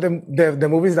for the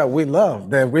movies that we love.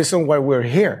 The reason why we're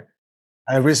here.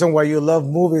 And the reason why you love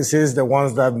movies is the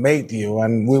ones that made you.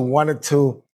 And we wanted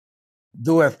to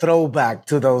do a throwback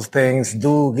to those things,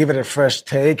 give it a fresh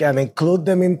take and include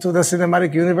them into the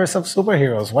cinematic universe of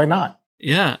superheroes. Why not?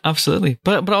 Yeah, absolutely.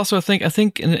 But also I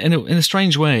think in a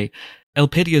strange way,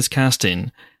 Elpidia's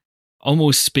casting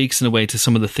almost speaks in a way to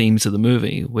some of the themes of the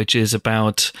movie, which is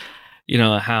about,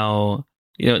 how,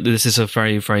 this is a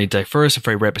very, very diverse, a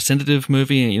very representative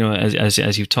movie,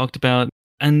 as you've talked about.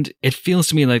 And it feels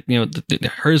to me like,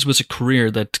 hers was a career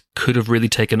that could have really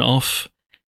taken off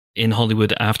in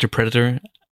Hollywood after Predator,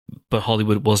 but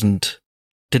Hollywood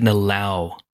didn't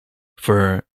allow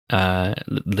for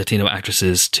Latino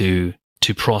actresses to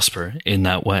prosper in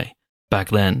that way back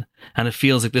then. And it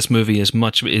feels like this movie is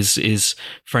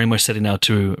very much setting out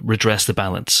to redress the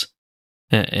balance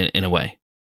in a way.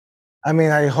 I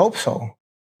mean, I hope so.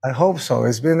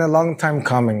 It's been a long time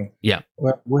coming. Yeah.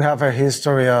 We have a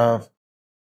history of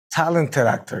talented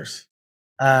actors,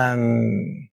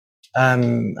 and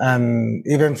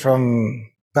even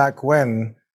from back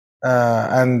when,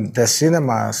 and the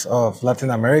cinemas of Latin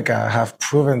America have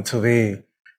proven to be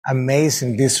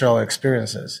amazing visceral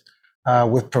experiences,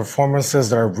 with performances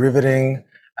that are riveting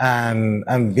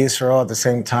and visceral at the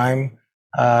same time,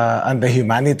 and the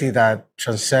humanity that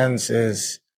transcends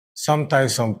is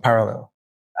sometimes unparalleled.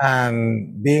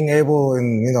 And being able,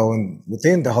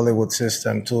 within the Hollywood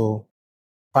system to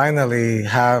finally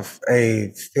have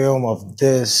a film of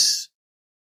this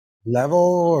level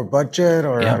or budget,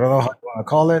 or I don't know how you want to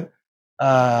call it,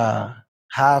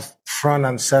 have front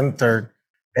and center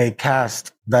a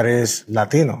cast that is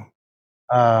Latino.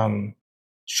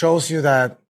 Shows you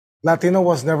that Latino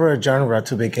was never a genre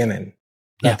to begin in.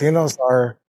 Yeah. Latinos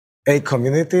are a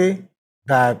community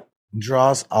that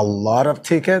draws a lot of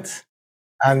tickets,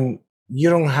 and you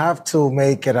don't have to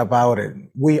make it about it.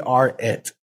 We are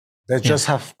it. Let's just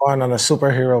have fun on a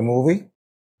superhero movie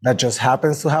that just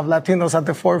happens to have Latinos at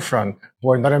the forefront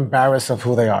who are not embarrassed of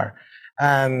who they are.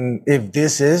 And if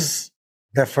this is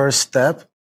the first step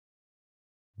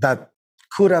that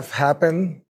could have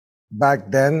happened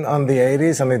back then on the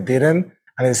 80s and it didn't,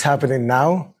 and it's happening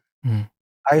now,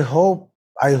 I hope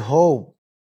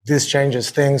this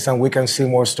changes things and we can see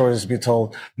more stories be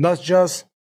told, not just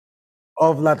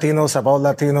of Latinos, about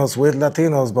Latinos, with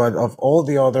Latinos, but of all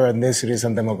the other ethnicities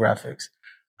and demographics.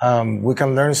 We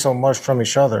can learn so much from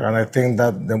each other. And I think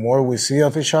that the more we see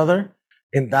of each other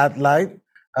in that light,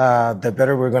 the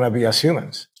better we're going to be as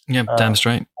humans. Yeah, damn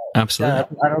straight.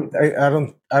 Absolutely.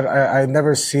 I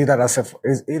never see that as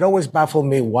it always baffled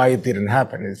me why it didn't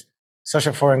happen. It's such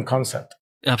a foreign concept.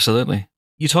 Absolutely.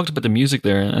 You talked about the music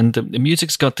there, and the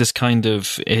music's got this kind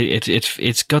of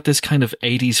it's got this kind of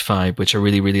 80s vibe, which I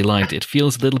really, really liked. It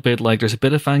feels a little bit like there's a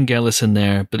bit of Vangelis in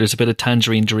there, but there's a bit of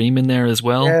Tangerine Dream in there as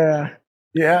well.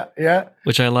 Yeah.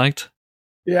 Which I liked.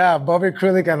 Yeah, Bobby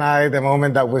Krullik and I, the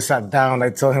moment that we sat down, I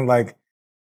told him, like,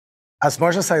 as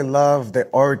much as I love the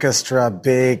orchestra,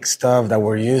 big stuff that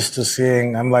we're used to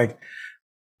seeing, I'm like,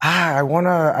 I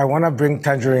wanna bring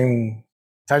Tangerine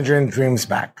Dreams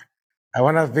back. I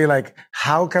want to be like,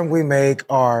 how can we make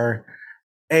our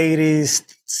 80s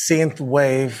synth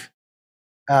wave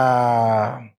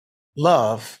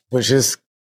love, which is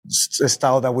a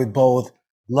style that we both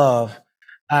love,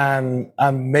 and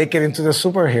make it into the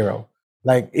superhero?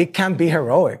 Like, it can be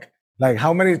heroic. Like,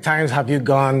 how many times have you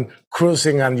gone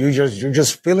cruising and you're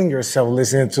just feeling yourself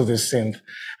listening to this synth?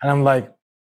 And I'm like,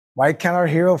 why can't our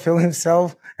hero feel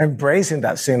himself embracing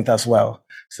that synth as well?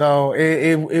 So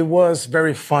it was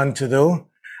very fun to do.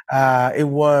 It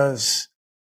was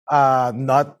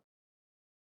not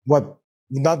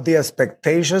the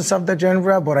expectations of the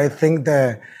genre, but I think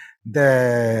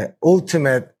the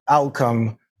ultimate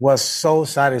outcome was so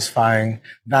satisfying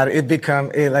that it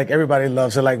became like everybody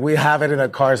loves it. Like, we have it in our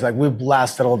cars, like we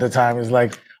blast it all the time. It's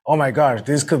like, oh my gosh,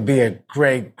 this could be a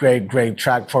great, great, great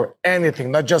track for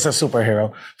anything, not just a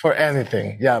superhero, for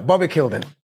anything. Yeah, Bobby killed it.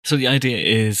 So the idea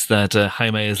is that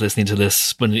Jaime is listening to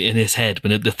this when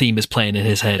the theme is playing in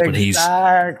his head when he's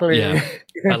exactly. Yeah,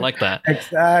 I like that.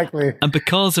 Exactly. And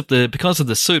because of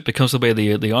the suit, because of the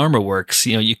way the armor works,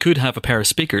 you could have a pair of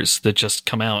speakers that just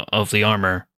come out of the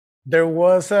armor. There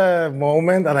was a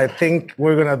moment, and I think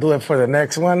we're gonna do it for the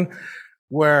next one,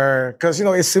 where, because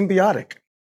it's symbiotic,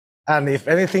 and if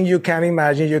anything you can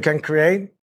imagine, you can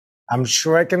create. I'm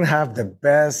sure I can have the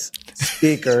best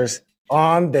speakers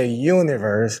on the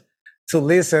universe to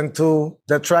listen to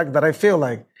the track that I feel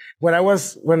like. When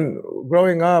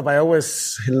growing up, I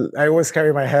always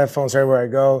carry my headphones everywhere I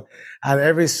go, and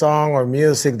every song or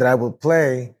music that I would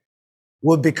play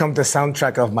would become the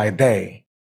soundtrack of my day.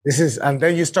 And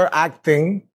then you start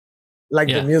acting like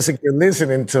the music you're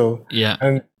listening to. Yeah.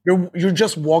 And you're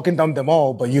just walking down the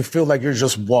mall, but you feel like you're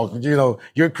just walking,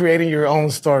 you're creating your own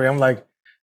story. I'm like,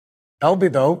 that'll be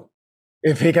dope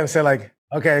if he can say, like,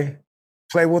 okay,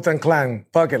 play Wu-Tang Clan,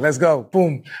 fuck it, let's go,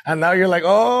 boom. And now you're like,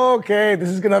 oh, okay, this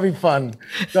is gonna be fun.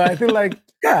 So I feel like,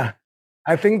 I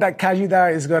think that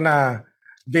Kajida is gonna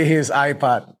be his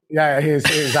iPod. Yeah, his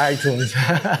iTunes.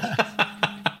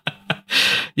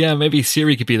 Yeah, maybe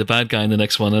Siri could be the bad guy in the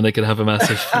next one, and they could have a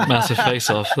massive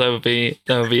face-off. That would be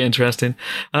interesting.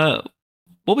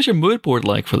 What was your mood board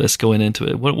like for this going into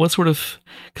it? What sort of,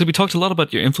 because we talked a lot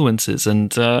about your influences,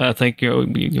 and I think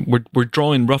we're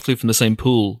drawing roughly from the same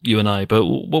pool, you and I. But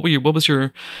what was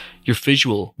your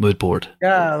visual mood board?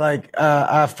 Yeah, like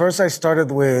at first I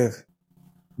started with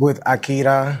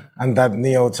Akira and that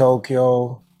Neo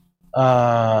Tokyo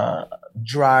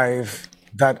drive,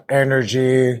 that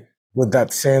energy with that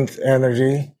synth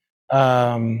energy.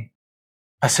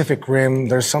 Pacific Rim,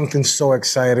 there's something so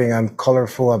exciting and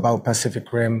colorful about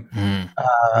Pacific Rim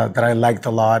that I liked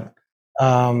a lot.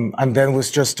 And then we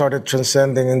just started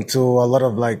transcending into a lot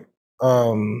of like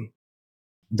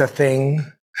The Thing.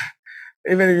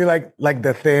 Even if you like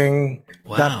The Thing,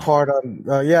 wow. That part on,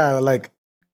 like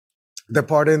the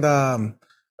part in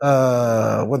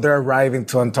when they're arriving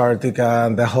to Antarctica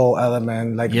and the whole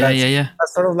element, like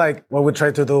that's sort of like what we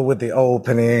tried to do with the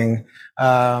opening.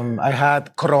 I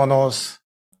had Kronos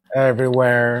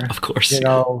everywhere, of course.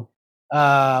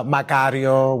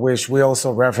 Macario, which we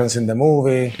also reference in the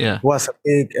movie, was a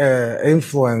big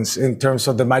influence in terms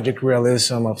of the magic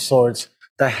realism of sorts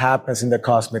that happens in the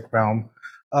cosmic realm.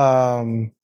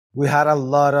 We had a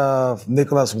lot of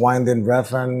Nicholas Winding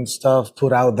Refn stuff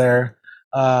put out there.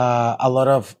 A lot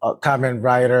of Kamen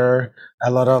Rider, a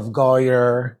lot of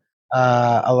Goyer,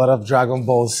 a lot of Dragon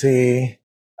Ball Z.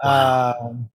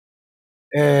 Wow.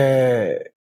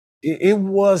 It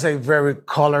was a very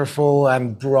colorful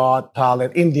and broad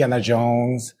palette. Indiana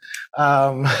Jones.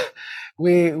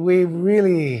 We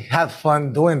really had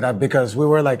fun doing that because we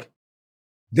were like,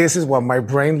 this is what my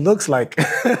brain looks like.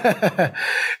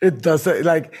 It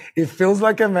doesn't it feels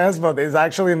like a mess, but it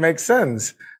actually makes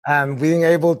sense. And being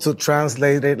able to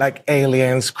translate it like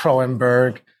Aliens,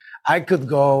 Cronenberg, I could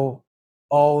go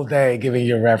all day giving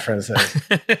you references.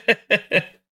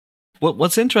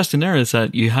 What's interesting there is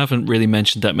that you haven't really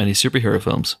mentioned that many superhero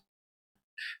films.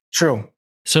 True.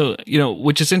 So,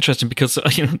 which is interesting because,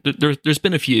 there's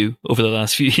been a few over the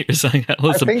last few years. I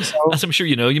think so. As I'm sure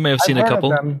you may have seen I've a heard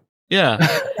couple. of them.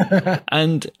 Yeah.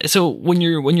 And so when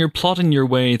you're plotting your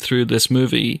way through this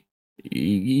movie,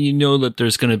 you know that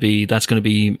that's going to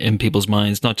be in people's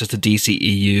minds, not just the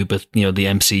DCEU, but, the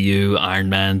MCU, Iron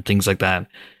Man, things like that.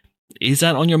 Is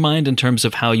that on your mind in terms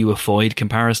of how you avoid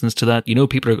comparisons to that?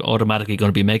 People are automatically going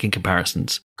to be making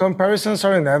comparisons. Comparisons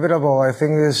are inevitable. I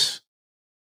think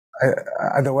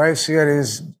the way I see it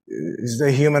is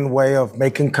the human way of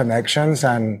making connections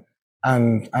and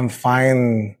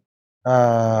find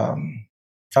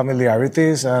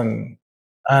familiarities, and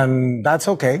that's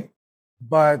okay.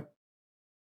 But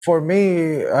for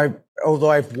me,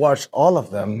 although I've watched all of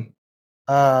them,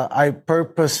 I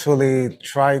purposefully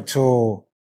try to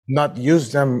not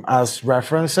use them as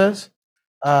references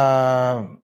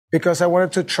because I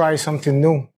wanted to try something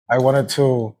new. I wanted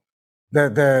to.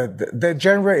 The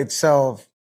genre itself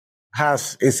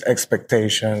has its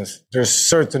expectations. There's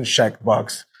certain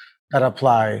checkbox that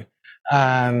apply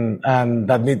and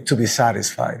that need to be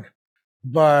satisfied.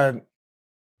 But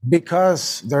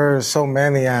because there's so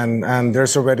many and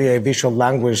there's already a visual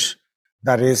language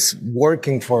that is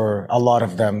working for a lot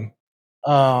of them,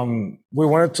 we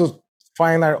wanted to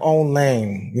find our own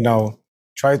lane,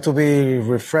 try to be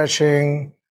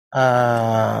refreshing,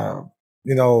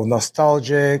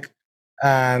 nostalgic,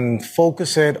 and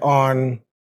focus it on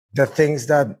the things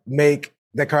that make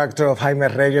the character of Jaime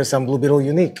Reyes and Blue Beetle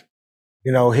unique.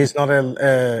 He's not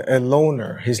a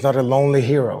loner. He's not a lonely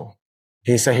hero.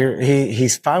 He's a hero.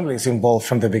 His family is involved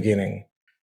from the beginning.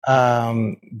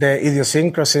 The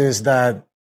idiosyncrasies that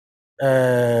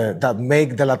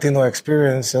make the Latino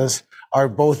experiences are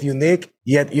both unique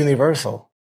yet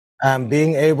universal. And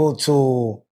being able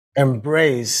to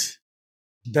embrace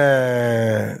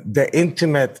the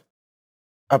intimate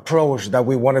approach that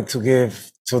we wanted to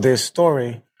give to this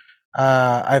story,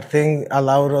 I think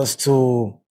allowed us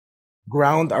to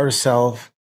ground ourselves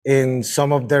in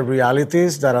some of the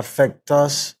realities that affect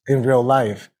us in real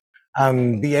life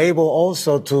and be able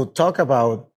also to talk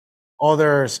about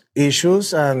other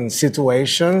issues and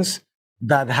situations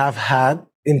that have had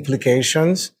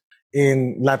implications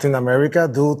in Latin America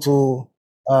due to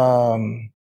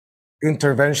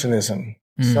interventionism.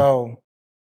 So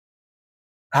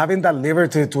having that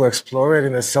liberty to explore it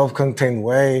in a self-contained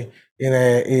way, in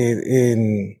a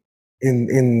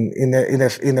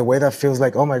way that feels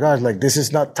like, oh my gosh, like this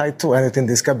is not tied to anything.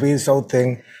 This could be its own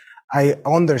thing. I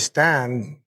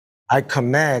understand, I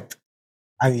connect,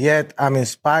 and yet I'm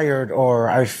inspired, or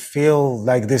I feel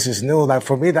like this is new. Like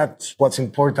for me, that's what's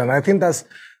important. I think that's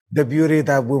the beauty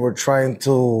that we were trying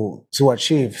to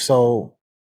achieve. So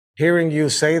hearing you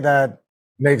say that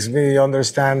makes me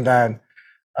understand that,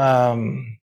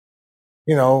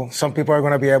 some people are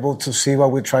going to be able to see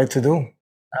what we try to do.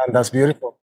 And that's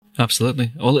beautiful.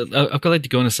 Absolutely. Well, I've got to let you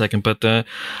go in a second, but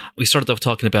we started off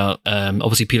talking about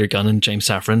obviously Peter Gunn and James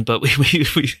Safran, but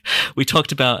we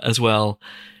talked about as well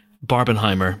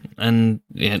Barbenheimer, and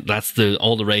that's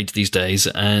all the rage these days.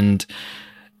 And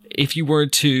if you were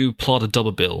to plot a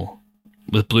double bill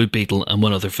with Blue Beetle and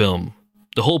one other film,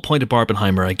 the whole point of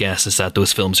Barbenheimer, I guess, is that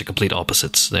those films are complete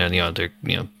opposites.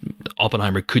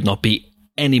 Oppenheimer could not be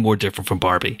any more different from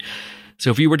Barbie. So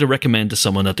if you were to recommend to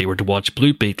someone that they were to watch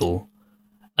Blue Beetle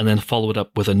and then follow it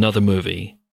up with another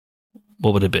movie,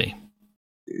 what would it be?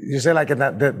 You say like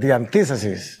the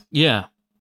antithesis? Yeah.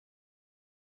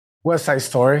 West Side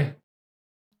Story.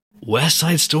 West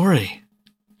Side Story.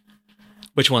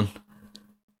 Which one?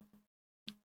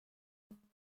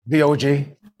 The OG.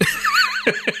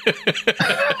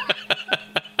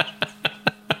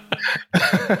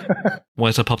 Why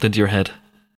has that popped into your head?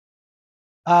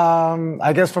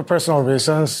 I guess for personal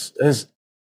reasons. It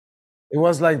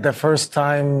was like the first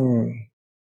time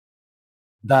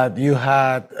that you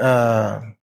had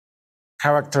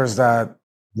characters that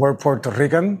were Puerto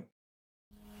Rican.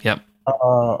 Yep.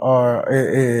 Or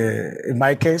in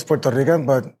my case, Puerto Rican,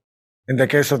 but in the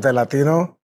case of the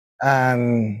Latino,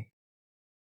 and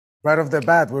right off the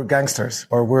bat, we're gangsters,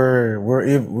 or we're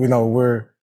no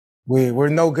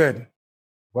good.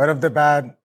 Right off the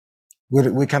bat,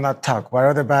 we cannot talk. Right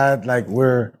off the bat, like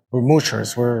we're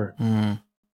moochers.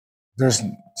 There's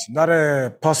not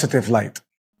a positive light,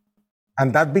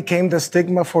 and that became the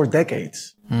stigma for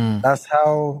decades. That's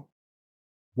how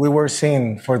we were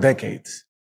seen for decades.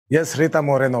 Yes, Rita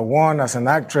Moreno won as an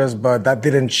actress, but that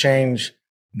didn't change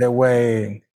the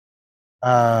way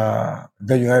the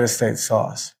United States saw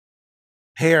us.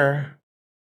 Here,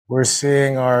 we're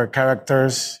seeing our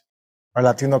characters, our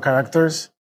Latino characters,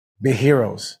 be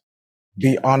heroes,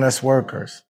 be honest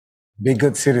workers, be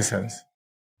good citizens,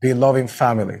 be loving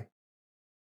family.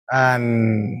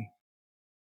 And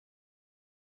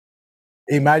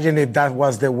imagine if that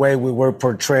was the way we were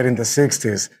portrayed in the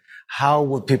 60s. How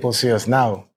would people see us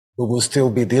now? We will still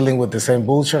be dealing with the same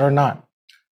bullshit or not?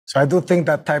 So I do think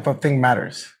that type of thing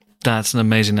matters. That's an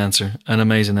amazing answer. On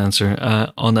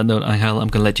that note, Angel, I'm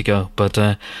going to let you go. But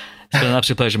it's been an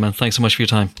absolute pleasure, man. Thanks so much for your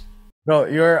time. Bro,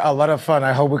 you're a lot of fun.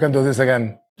 I hope we can do this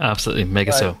again. Absolutely. Make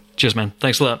it so. Cheers, man.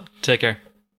 Thanks a lot. Take care.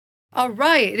 All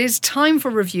right, it is time for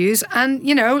reviews. And,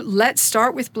 let's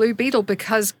start with Blue Beetle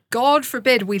because God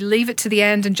forbid we leave it to the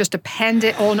end and just append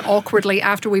it on awkwardly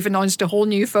after we've announced a whole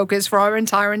new focus for our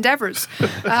entire endeavours.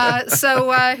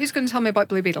 So who's going to tell me about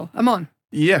Blue Beetle? Amon.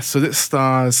 Yes, so this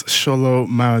stars Xolo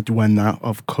Mariduena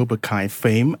of Cobra Kai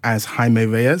fame as Jaime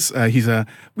Reyes. He's a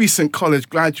recent college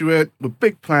graduate with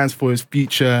big plans for his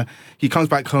future. He comes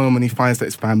back home and he finds that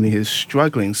his family is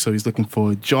struggling, so he's looking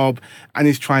for a job and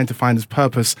he's trying to find his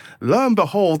purpose. Lo and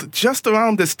behold, just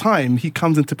around this time, he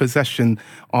comes into possession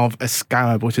of a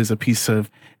scarab, which is a piece of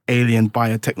alien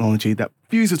biotechnology that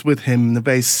fuses with him in a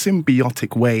very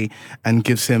symbiotic way and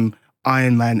gives him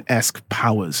Iron Man-esque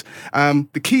powers.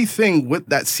 The key thing with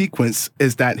that sequence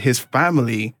is that his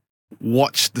family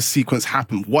watch it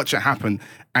happen,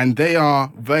 and they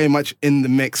are very much in the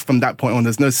mix from that point on.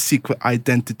 There's no secret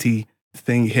identity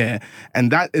thing here.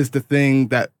 And that is the thing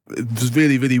that is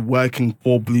really, really working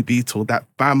for Blue Beetle, that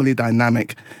family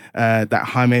dynamic that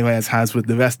Jaime Reyes has with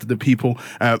the rest of the people.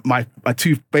 My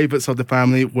two favorites of the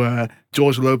family were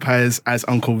George Lopez as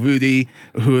Uncle Rudy,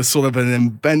 who is sort of an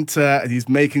inventor, and he's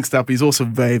making stuff. He's also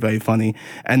very, very funny.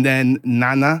 And then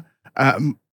Nana,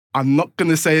 I'm not going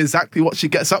to say exactly what she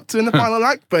gets up to in the final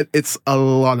act, but it's a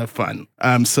lot of fun.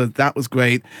 So that was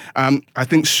great. I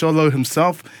think Xolo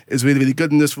himself is really, really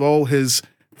good in this role. His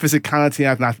physicality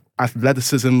and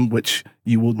athleticism, which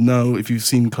you will know if you've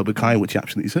seen Cobra Kai, which you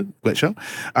absolutely said, great show,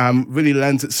 really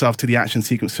lends itself to the action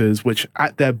sequences, which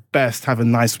at their best have a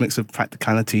nice mix of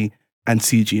practicality and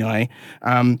CGI.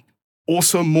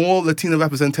 Also, more Latino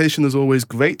representation is always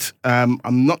great.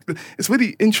 It's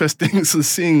really interesting sort of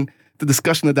seeing the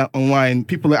discussion of that online.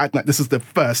 People are acting like this is the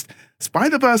first.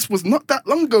 Spider-Verse was not that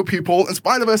long ago, people, and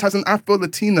Spider-Verse has an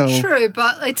Afro-Latino. True,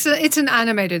 but it's an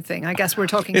animated thing. I guess we're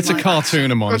talking. It's a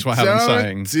cartoon, Amon, is what Helen's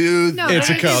saying. Dude, no,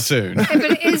 it's a cartoon. But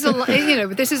it is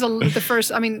this is the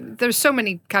first. I mean, there's so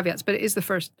many caveats, but it is the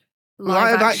first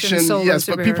live action yes,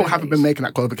 but people haven't been making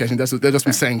that qualification. They've just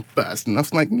been saying first, and I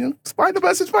was like,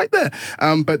 Spider-Verse is right there.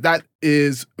 But that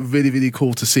is really, really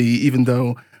cool to see, even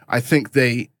though I think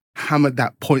they hammered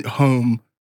that point home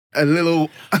a little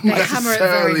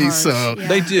unnecessarily so. Yeah.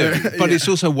 They do, but it's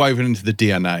also woven into the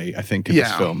DNA, I think, of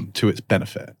this film to its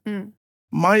benefit.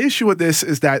 My issue with this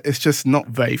is that it's just not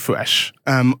very fresh.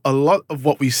 A lot of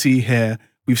what we see here,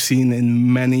 we've seen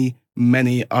in many,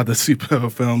 many other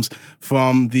superhero films,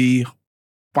 from the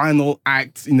final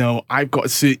act, I've got a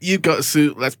suit, you've got a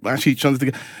suit, let's bash each other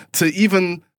together, to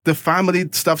even the family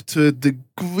stuff to a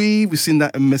degree. We've seen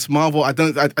that in Miss Marvel. I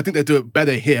think they do it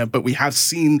better here, but we have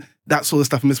seen that sort of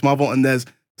stuff in Miss Marvel, and there's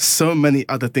so many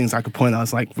other things I could point out.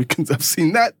 It's like, we can have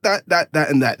seen that,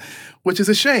 and that, which is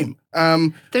a shame.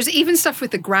 There's even stuff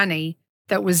with the granny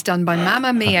that was done by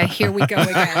Mamma Mia. Here we go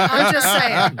again. I'm just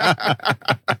saying.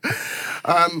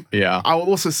 I will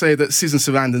also say that Susan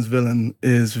Sarandon's villain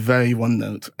is very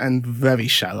one-note and very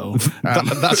shallow.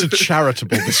 That's a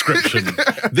charitable description.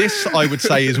 This, I would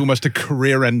say, is almost a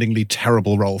career-endingly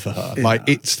terrible role for her. Yeah. Like,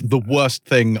 it's the worst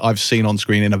thing I've seen on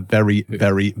screen in a very,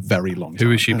 very, very long time.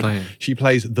 Who is she playing? She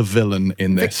plays the villain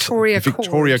in this.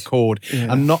 Victoria Cord.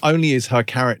 Yeah. And not only is her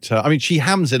character, I mean, she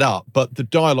hams it up, but the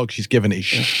dialogue she's given is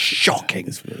shocking.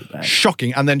 It's really bad.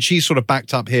 Shocking. And then she's sort of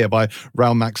backed up here by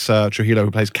Raul Max Trujillo,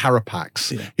 who plays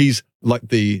Carapax. Yeah. He's like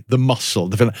the muscle,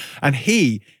 the villain. And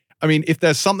if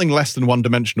there's something less than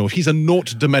one-dimensional, he's a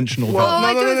naught-dimensional villain.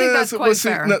 I don't think that's quite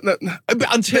fair.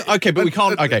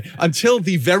 Until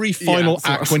the very final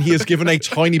act, when he is given a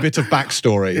tiny bit of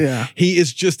backstory, he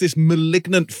is just this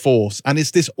malignant force, and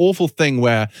it's this awful thing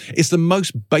where it's the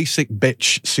most basic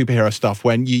bitch superhero stuff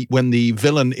when the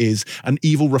villain is an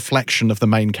evil reflection of the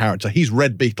main character. He's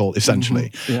Red Beetle,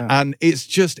 essentially. And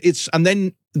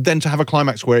then to have a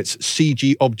climax where it's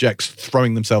CG objects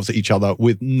throwing themselves at each other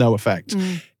with no effect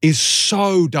is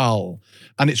so dull,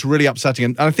 and it's really upsetting.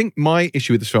 And I think my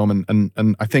issue with this film,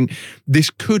 and I think this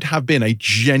could have been a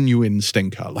genuine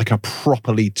stinker, like a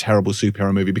properly terrible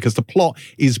superhero movie, because the plot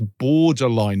is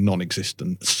borderline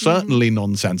non-existent, certainly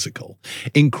nonsensical,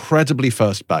 incredibly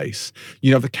first base.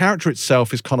 The character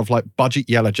itself is kind of like budget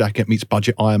Yellow Jacket meets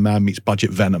budget Iron Man meets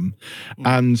budget Venom.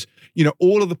 And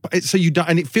all of the, so you don't,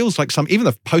 and it feels like even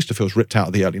the poster feels ripped out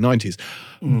of the early 90s.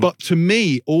 But to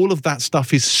me, all of that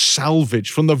stuff is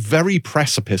salvaged from the very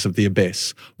precipice of the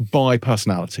abyss by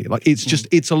personality. Like it's just,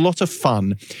 it's a lot of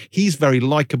fun. He's very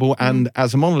likable. And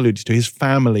as Amon alluded to, his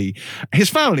family,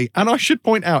 and I should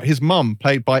point out his mum,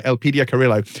 played by Elpidia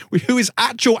Carrillo, who is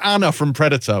actual Anna from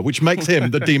Predator, which makes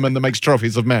him the demon that makes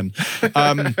trophies of men.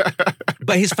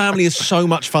 But his family is so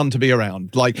much fun to be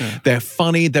around. Like they're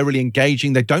funny, they're really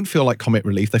engaging. They don't feel like comic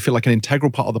relief. They feel like an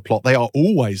integral part of the plot. They are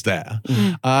always there.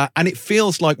 And it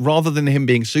feels like rather than him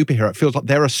being a superhero, it feels like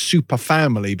they're a super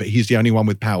family, but he's the only one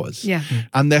with powers. Yeah.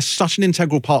 And they're such an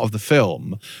integral part of the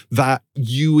film that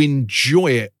you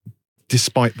enjoy it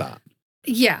despite that.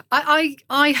 Yeah,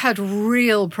 I had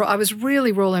I was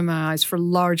really rolling my eyes for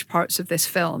large parts of this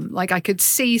film. Like I could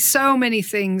see so many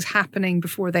things happening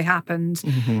before they happened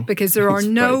because there are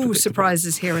no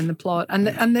surprises here in the plot. And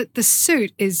the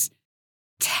suit is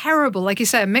terrible. Like you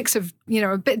say, a mix of,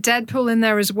 a bit Deadpool in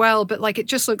there as well, but like it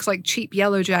just looks like cheap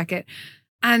Yellow Jacket.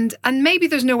 And maybe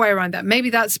there's no way around that.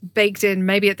 Maybe that's baked in.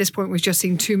 Maybe at this point we've just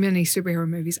seen too many superhero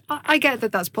movies. I get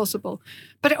that that's possible.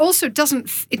 But it also doesn't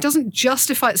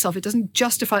justify itself. It doesn't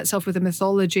justify itself with a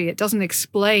mythology. It doesn't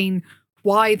explain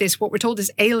why what we're told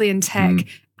is alien tech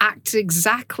acts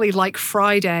exactly like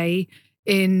Friday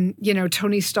in,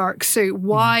 Tony Stark's suit.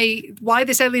 Why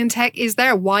this alien tech is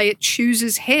there, why it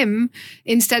chooses him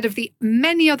instead of the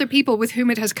many other people with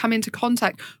whom it has come into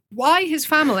contact, why his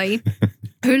family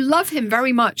who love him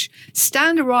very much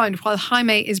stand around while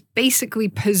Jaime is basically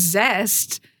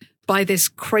possessed by this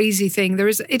crazy thing.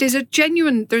 There's a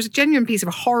genuine piece of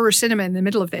horror cinema in the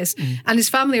middle of this, and his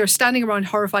family are standing around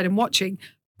horrified and watching,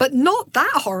 but not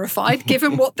that horrified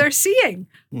given what they're seeing.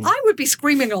 I would be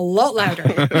screaming a lot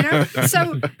louder,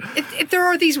 So there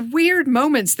are these weird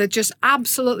moments that just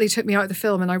absolutely took me out of the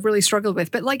film and I really struggled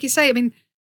with. But like you say, I mean,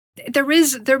 there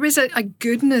is a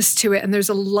goodness to it and there's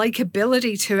a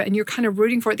likability to it and you're kind of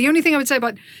rooting for it. The only thing I would say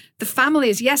about the family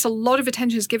is, yes, a lot of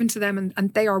attention is given to them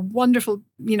and they are wonderful,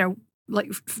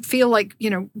 feel like,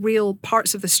 real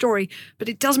parts of the story, but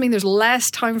it does mean there's less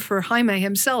time for Jaime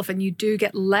himself and you do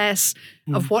get less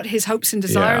of what his hopes and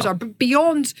desires are. But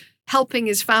beyond helping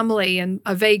his family and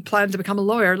a vague plan to become a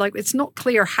lawyer, like it's not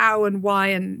clear how and why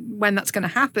and when that's going to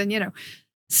happen,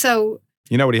 So...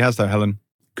 You know what he has though, Helen?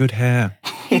 Good hair.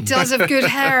 He does have good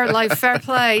hair, like fair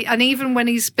play. And even when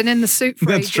he's been in the suit for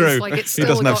That's ages, true. like it's still he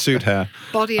doesn't have got suit hair.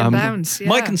 Body and bounce. Yeah.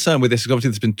 My concern with this is obviously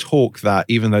there's been talk that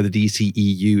even though the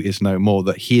DCEU is no more,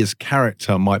 that his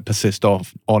character might persist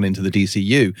on into the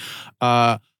DCU.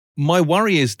 My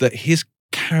worry is that his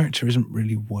character isn't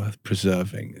really worth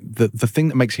preserving. The thing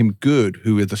that makes him good,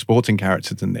 who are the sporting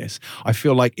characters in this, I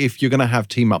feel like if you're going to have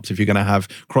team-ups, if you're going to have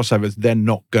crossovers, they're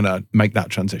not going to make that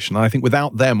transition. And I think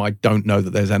without them, I don't know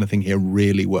that there's anything here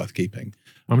really worth keeping.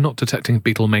 I'm not detecting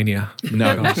Beatlemania.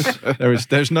 No,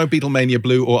 there's no Beatlemania,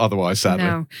 blue or otherwise, sadly.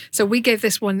 No. So we gave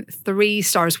this one 3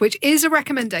 stars, which is a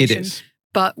recommendation. It is.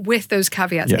 But with those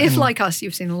caveats, if like us,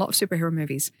 you've seen a lot of superhero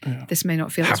movies, this may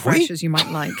not feel as fresh as you might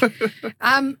like.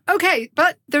 Okay,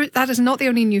 but that is not the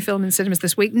only new film in cinemas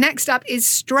this week. Next up is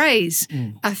Strays,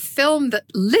 a film that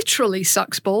literally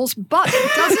sucks balls, but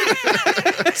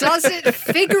does it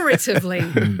figuratively.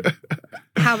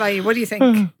 How about you? What do you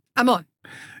think? Amon.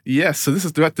 Yes, so this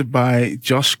is directed by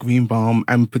Josh Greenbaum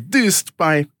and produced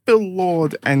by Phil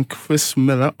Lord and Chris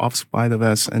Miller of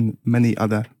Spider-Verse and many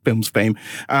other films fame.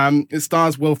 It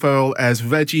stars Will Ferrell as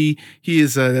Reggie. He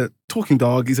is a talking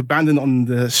dog. He's abandoned on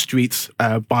the streets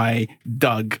by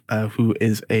Doug, who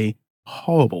is a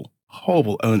horrible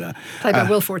owner. Played by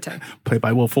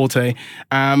Will Forte.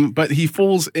 But he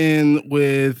falls in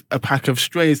with a pack of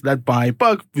strays led by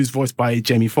Bug, who's voiced by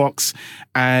Jamie Foxx.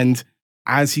 And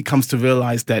as he comes to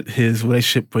realize that his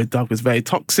relationship with Doug was very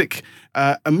toxic,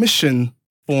 a mission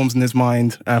forms in his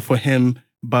mind for him,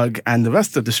 Bug, and the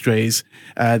rest of the strays.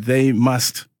 They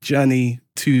must journey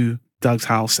to Doug's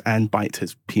house and bite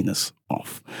his penis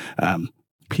off.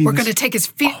 We're going to take his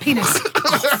penis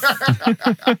off.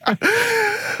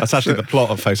 That's actually the plot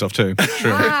of Face Off 2.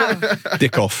 Wow.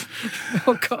 Dick off.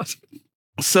 Oh, God.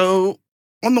 So,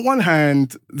 on the one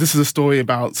hand, this is a story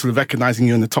about sort of recognizing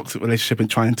you're in a toxic relationship and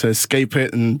trying to escape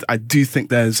it. And I do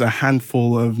think there's a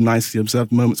handful of nicely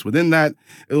observed moments within that.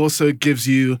 It also gives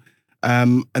you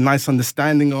a nice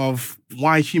understanding of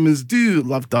why humans do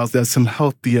love dogs. There's some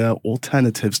healthier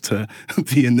alternatives to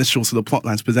the initial sort of plot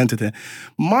lines presented here.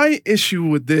 My issue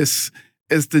with this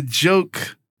is the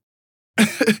joke.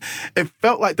 It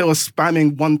felt like they were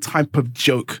spamming one type of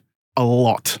joke a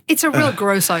lot. It's a real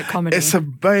gross out comedy. It's a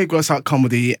very gross out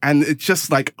comedy, and it's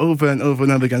just like over and over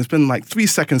and over again. It's been like 3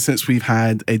 seconds since we've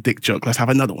had a dick joke. Let's have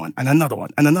another one, and another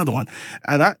one, and another one.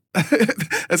 And that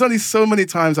there's only so many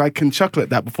times I can chuckle at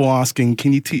that before asking,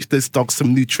 can you teach this dog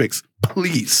some new tricks,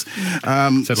 please?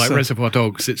 So Reservoir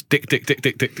Dogs, it's dick, dick, dick,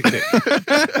 dick, dick, dick, dick.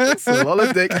 It's a lot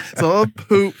of dick, it's a lot of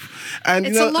poop. And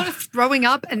it's a lot of throwing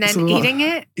up and then eating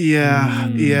it. Yeah,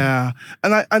 yeah.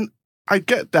 And I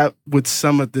get that with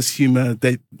some of this humor,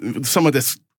 some of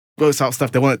this gross out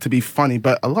stuff, they want it to be funny,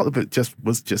 but a lot of it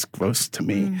was just gross to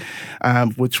me,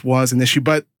 which was an issue.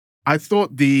 But I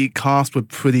thought the cast were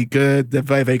pretty good. They're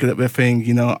very, very good at riffing.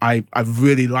 You know, I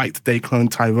really liked They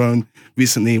Cloned Tyrone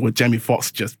recently, with Jamie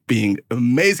Foxx just being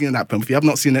amazing in that film. If you have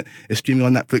not seen it, it's streaming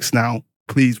on Netflix now.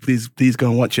 Please go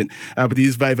and watch it. But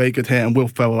he's very, very good here. And Will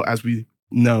Ferrell, as we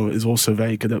know, is also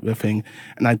very good at riffing.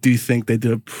 And I do think they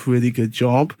do a pretty good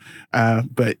job.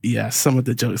 But yeah, some of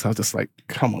the jokes, I was just like,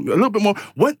 come on, a little bit more.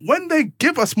 When they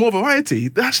give us more variety,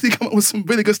 they actually come up with some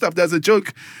really good stuff. There's a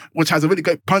joke which has a really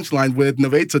great punchline with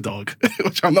Narrator Dog,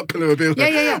 which I'm not going to reveal.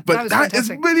 Yeah. But that is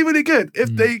really, really good.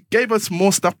 If they gave us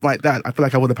more stuff like that, I feel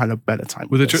like I would have had a better time.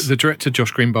 Well, the director,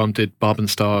 Josh Greenbaum, did Barb and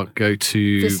Star go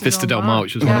to Vista Del Mar,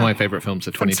 which was one of my favourite films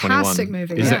of 2021. Fantastic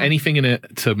movie. Is there anything in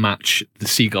it to match the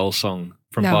Seagull song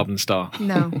from Barb and Star?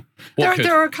 No.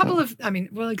 there are a couple of,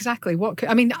 exactly.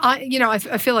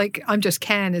 I feel like I'm Just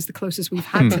Ken is the closest we've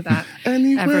had to that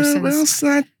ever since.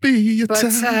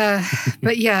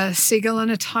 But yeah, Seagull on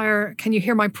a tire. Can you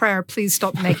hear my prayer? Please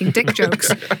stop making dick jokes.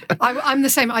 I'm the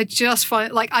same. I just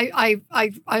find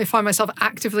I find myself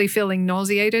actively feeling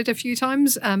nauseated a few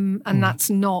times, and that's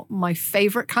not my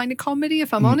favorite kind of comedy,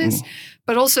 if I'm honest.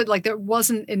 But also, like, there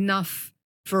wasn't enough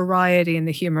variety in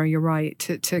the humor, you're right,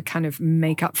 to kind of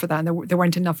make up for that. And there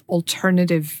weren't enough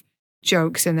alternative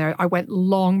jokes in there. I went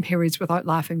long periods without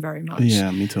laughing very much. Yeah,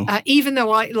 me too. Even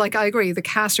though I agree, the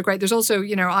cast are great. There's also,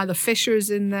 Isla Fisher's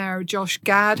in there. Josh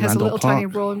Gad has a little tiny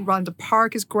role. Randall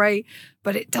Park is great,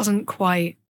 but it doesn't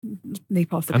quite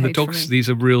leap off the page. And the dogs, these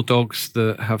are real dogs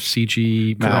that have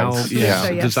CG mouths. Yeah.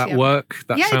 So, does that work?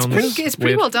 It's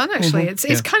pretty well done, actually.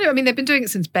 It's kind of, they've been doing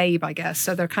it since Babe, I guess.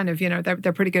 So they're kind of,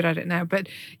 they're pretty good at it now. But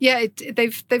yeah,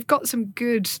 they've got some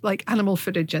good like animal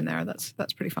footage in there. That's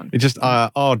pretty fun. It just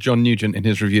R. John Nugent in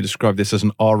his review described this as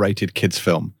an R-rated kids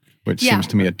film, which seems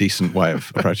to me a decent way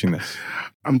of approaching this.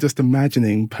 I'm just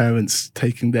imagining parents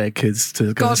taking their kids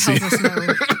to go see. God help us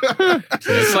know.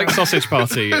 It's like Sausage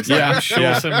Party. It's I'm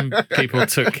sure some people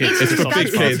took kids to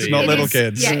Sausage Party. Kids, not little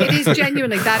kids. Yeah, it is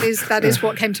genuinely. That is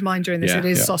what came to mind during this. It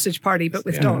is Sausage Party, but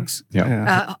with dogs.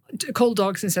 Yeah. Cold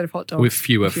dogs instead of hot dogs. With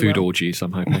fewer food orgies,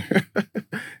 I'm hoping.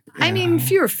 I mean,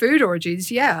 fewer food orgies,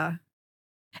 yeah.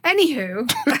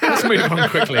 Anywho, let's move on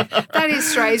quickly. That is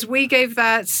Strays. We gave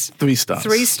that 3 stars.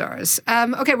 3 stars.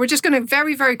 Okay, we're just going to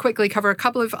very, very quickly cover a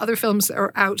couple of other films that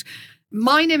are out.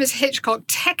 My Name is Hitchcock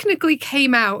technically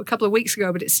came out a couple of weeks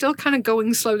ago, but it's still kind of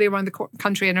going slowly around the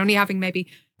country and only having maybe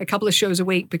a couple of shows a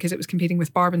week because it was competing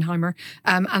with Barbenheimer.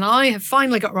 And I have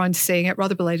finally got around to seeing it,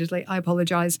 rather belatedly. I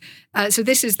apologise. So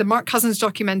this is the Mark Cousins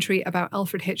documentary about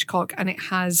Alfred Hitchcock, and it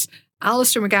has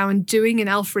Alistair McGowan doing an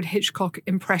Alfred Hitchcock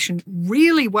impression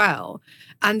really well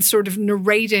and sort of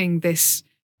narrating this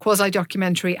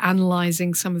quasi-documentary,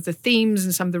 analysing some of the themes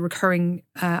and some of the recurring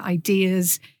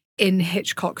ideas in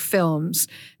Hitchcock films.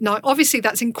 Now, obviously,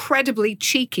 that's incredibly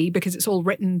cheeky because it's all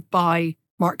written by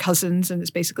Mark Cousins and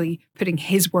it's basically putting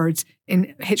his words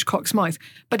in Hitchcock's mouth.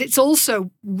 But it's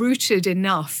also rooted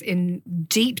enough in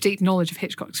deep, deep knowledge of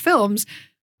Hitchcock's films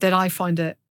that I find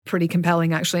it pretty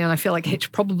compelling, actually, and I feel like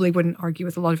Hitch probably wouldn't argue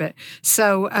with a lot of it.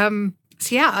 So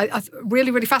yeah, I really,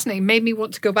 really fascinating. Made me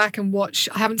want to go back and watch.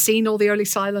 I haven't seen all the early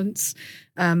Silence.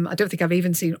 I don't think I've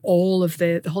even seen all of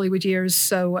the Hollywood years.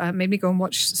 So made me go and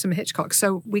watch some Hitchcock.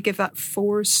 So we give that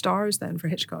 4 stars then for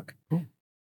Hitchcock. Cool.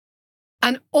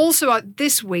 And also out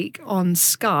this week on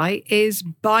Sky is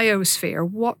Biosphere.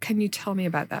 What can you tell me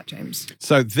about that, James?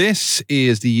 So this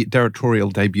is the directorial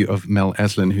debut of Mel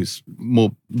Eslin, who's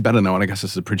better known, I guess,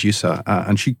 as a producer.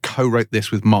 And she co-wrote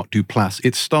this with Mark Duplass.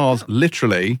 It stars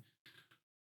literally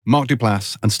Mark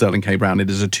Duplass and Sterling K. Brown. It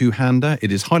is a 2-hander.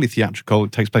 It is highly theatrical.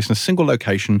 It takes place in a single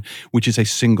location, which is a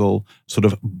single sort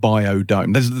of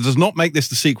biodome. This does not make this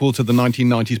the sequel to the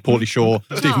 1990s Pauly Shore,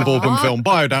 Stephen Baldwin film,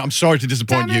 Biodome. I'm sorry to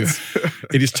disappoint you.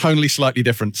 It is tonally slightly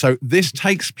different. So this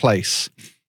takes place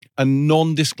a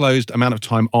non-disclosed amount of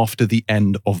time after the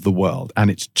end of the world.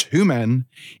 And it's 2 men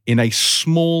in a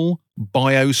small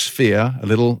biosphere, a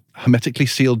little hermetically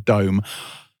sealed dome,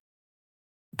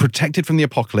 protected from the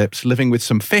apocalypse, living with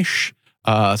some fish,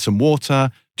 some water,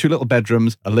 2 little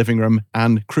bedrooms, a living room,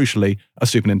 and crucially, a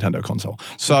Super Nintendo console.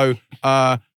 So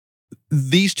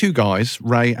these two guys,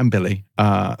 Ray and Billy,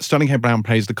 Sterling K. Brown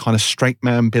plays the kind of straight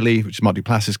man Billy, which is Mark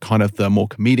Duplass is kind of the more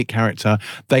comedic character.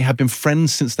 They have been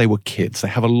friends since they were kids. They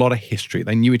have a lot of history.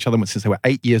 They knew each other since they were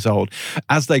 8 years old.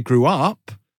 As they grew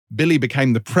up, Billy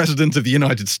became the president of the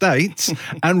United States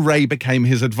and Ray became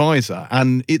his advisor.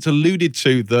 And it's alluded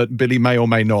to that Billy may or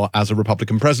may not, as a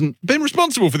Republican president, been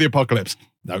responsible for the apocalypse.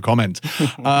 No comment.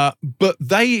 But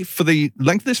they, for the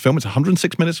length of this film, it's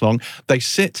 106 minutes long, they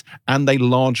sit and they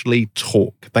largely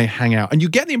talk. They hang out. And you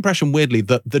get the impression, weirdly,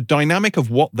 that the dynamic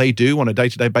of what they do on a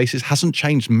day-to-day basis hasn't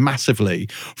changed massively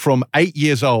from 8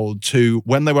 years old to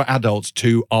when they were adults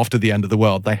to after the end of the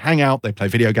world. They hang out, they play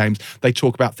video games, they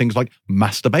talk about things like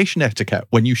masturbation etiquette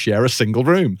when you share a single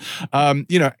room. And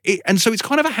so it's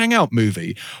kind of a hangout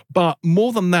movie. But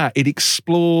more than that, it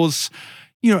explores...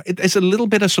 there's a little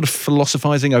bit of sort of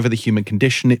philosophizing over the human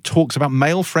condition. It talks about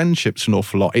male friendships an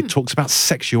awful lot. It talks about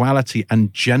sexuality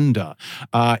and gender.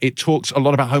 It talks a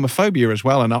lot about homophobia as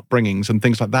well and upbringings and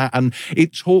things like that. And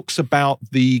it talks about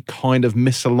the kind of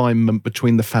misalignment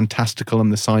between the fantastical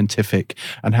and the scientific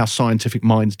and how scientific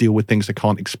minds deal with things they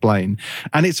can't explain.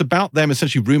 And it's about them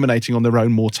essentially ruminating on their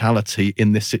own mortality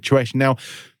in this situation. Now,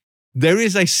 there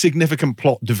is a significant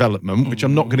plot development, which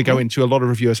I'm not going to go into. A lot of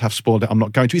reviewers have spoiled it. I'm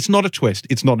not going to. It's not a twist.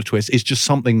 It's not a twist. It's just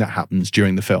something that happens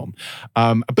during the film.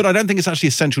 But I don't think it's actually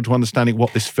essential to understanding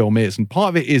what this film is. And part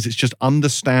of it is it's just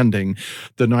understanding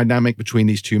the dynamic between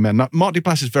these two men. Now, Mark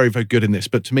Duplass is very, very good in this,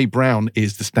 but to me, Brown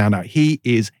is the standout. He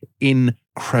is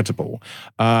incredible.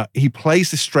 He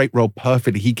plays this straight role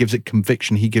perfectly. He gives it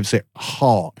conviction. He gives it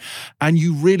heart. And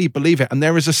you really believe it. And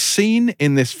there is a scene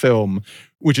in this film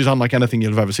which is unlike anything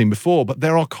you'll have ever seen before, but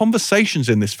there are conversations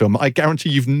in this film that I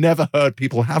guarantee you've never heard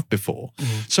people have before.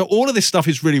 So all of this stuff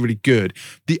is really, really good.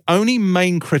 The only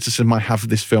main criticism I have of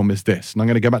this film is this, and I'm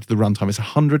going to go back to the runtime. It's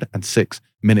 106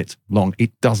 minutes long.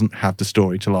 It doesn't have the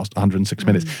story to last 106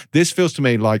 minutes. This feels to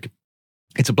me like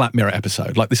it's a Black Mirror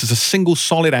episode. Like, this is a single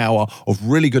solid hour of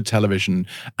really good television,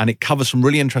 and it covers some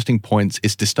really interesting points.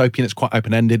 It's dystopian. It's quite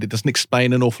open-ended. It doesn't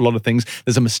explain an awful lot of things.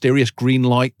 There's a mysterious green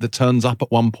light that turns up at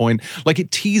one point. Like,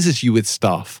 it teases you with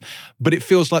stuff, but it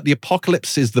feels like the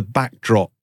apocalypse is the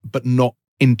backdrop, but not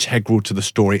integral to the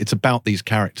story. It's about these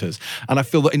characters. And I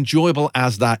feel that enjoyable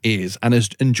as that is, and as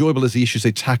enjoyable as the issues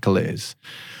they tackle is,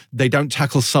 they don't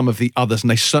tackle some of the others, and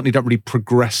they certainly don't really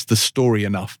progress the story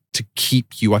enough to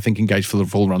keep you, I think, engaged for the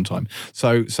full runtime.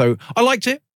 So I liked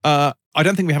it. I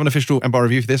don't think we have an official Empire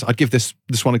review for this. I'd give this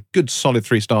one a good solid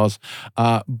 3 stars,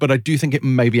 but I do think it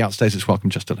maybe outstays its welcome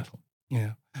just a little.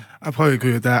 Yeah, I probably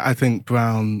agree with that. I think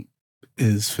Brown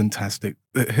is fantastic.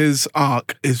 His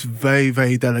arc is very,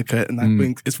 very delicate, and I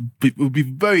think it would be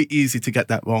very easy to get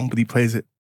that wrong, but he plays it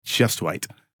just right.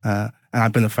 And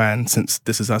I've been a fan since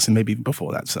This Is Us and maybe even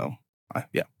before that. So,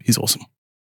 yeah, he's awesome.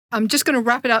 I'm just going to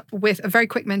wrap it up with a very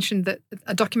quick mention that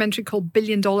a documentary called $1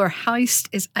 Billion Heist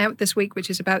is out this week, which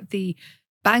is about the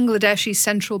Bangladeshi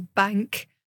central bank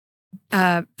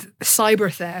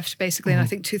cyber theft, basically, in I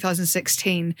think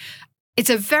 2016. It's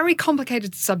a very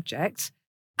complicated subject,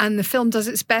 and the film does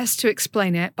its best to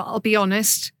explain it, but I'll be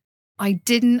honest, I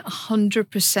didn't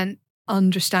 100%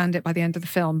 understand it by the end of the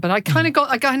film, but I kind of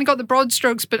got the broad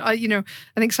strokes, but I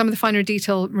think some of the finer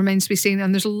detail remains to be seen.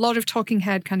 And there's a lot of talking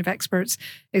head kind of experts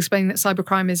explaining that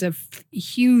cybercrime is a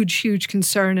huge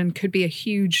concern and could be a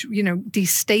huge,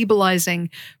 destabilizing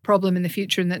problem in the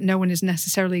future, and that no one is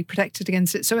necessarily protected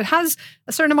against it. So it has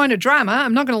a certain amount of drama.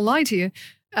 I'm not going to lie to you.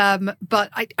 But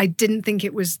I didn't think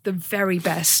it was the very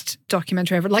best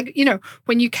documentary ever. Like,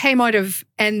 when you came out of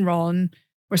Enron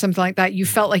or something like that, you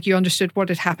felt like you understood what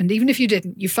had happened. Even if you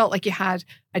didn't, you felt like you had.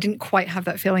 I didn't quite have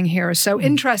that feeling here. So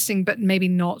interesting, but maybe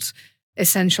not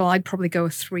essential. I'd probably go a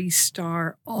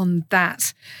 3-star on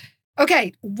that.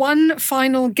 Okay, one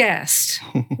final guest.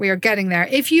 We are getting there.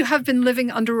 If you have been living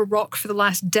under a rock for the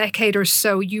last decade or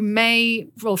so, you may,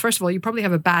 well, first of all, you probably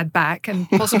have a bad back and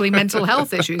possibly mental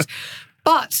health issues.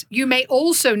 But you may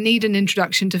also need an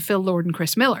introduction to Phil Lord and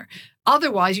Chris Miller.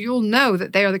 Otherwise, you'll know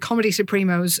that they are the comedy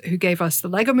supremos who gave us the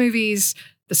Lego movies,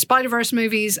 the Spider-Verse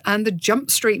movies, and the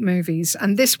Jump Street movies.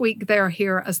 And this week, they are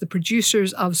here as the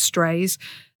producers of Strays,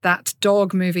 that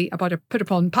dog movie about a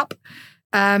put-upon pup.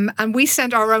 And we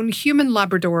sent our own human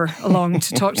Labrador along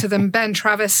to talk to them, Ben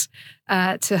Travis,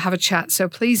 to have a chat. So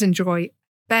please enjoy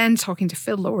Ben talking to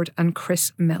Phil Lord and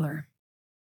Chris Miller.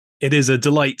 It is a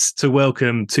delight to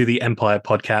welcome to the Empire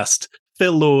podcast,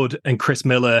 Phil Lord and Chris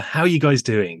Miller. How are you guys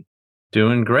doing?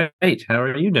 Doing great. How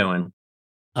are you doing?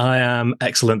 I am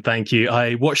excellent, thank you.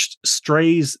 I watched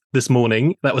Strays this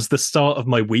morning. That was the start of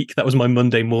my week. That was my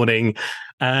Monday morning.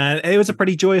 And it was a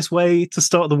pretty joyous way to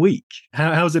start the week.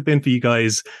 How's it been for you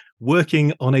guys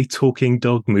working on a talking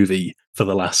dog movie for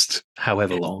the last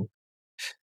however long?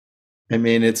 I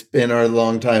mean, it's been our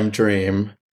longtime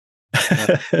dream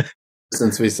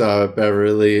since we saw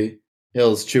Beverly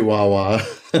Hills Chihuahua.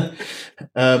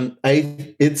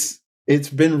 It's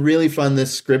been really fun.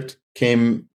 This script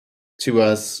came to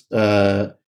us,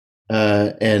 and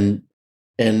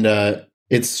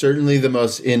it's certainly the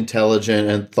most intelligent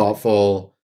and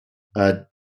thoughtful,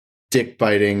 dick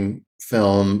biting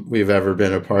film we've ever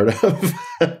been a part of.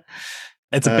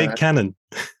 It's a big canon.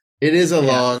 It is a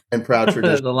long and proud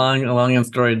tradition. a long and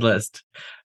storied list.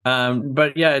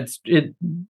 But yeah, it's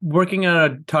working on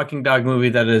a talking dog movie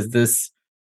that is this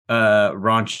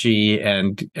raunchy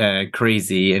and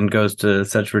crazy and goes to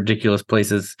such ridiculous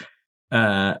places,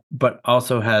 but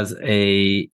also has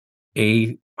a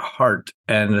heart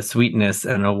and a sweetness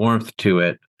and a warmth to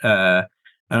it. I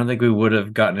don't think we would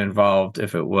have gotten involved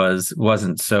if it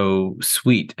wasn't so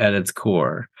sweet at its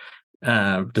core,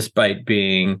 despite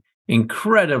being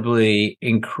incredibly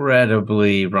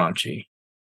raunchy.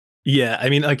 Yeah, I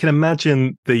mean, I can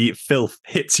imagine the filth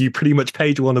hits you pretty much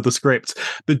page one of the script,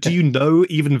 but do you know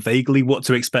even vaguely what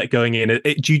to expect going in?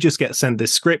 Do you just get sent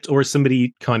this script, or is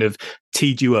somebody kind of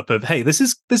teed you up of, hey, this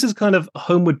is kind of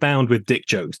homeward bound with dick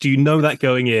jokes? Do you know that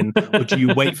going in, or do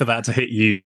you wait for that to hit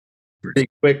you? Pretty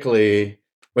quickly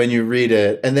when you read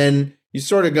it, and then you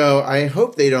sort of go, I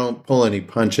hope they don't pull any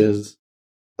punches.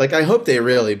 Like, I hope they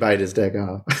really bite his dick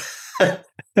off.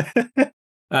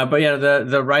 But yeah,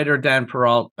 the writer Dan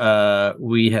Peralt,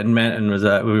 we had met and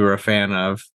we were a fan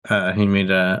of. He made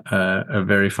a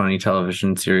very funny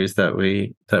television series that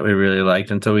we really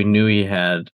liked, and so we knew he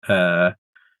had a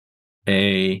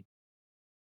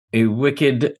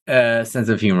wicked sense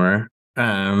of humor.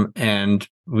 And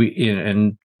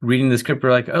and reading the script,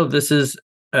 we're like, oh, this is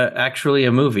actually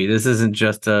a movie. This isn't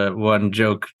just a one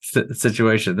joke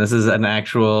situation. This is an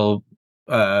actual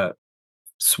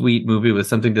sweet movie with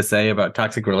something to say about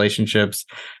toxic relationships,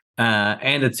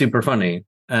 and it's super funny.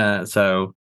 And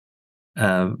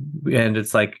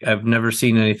it's like, I've never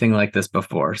seen anything like this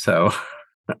before. So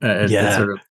it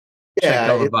sort of checked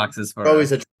all the boxes for us.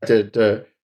 Always attracted to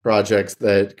projects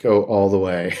that go all the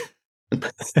way.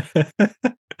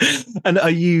 And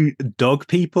are you dog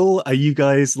people? Are you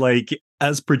guys, like,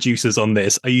 as producers on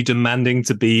this, are you demanding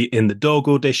to be in the dog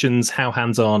auditions? How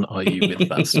hands-on are you with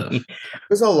that stuff?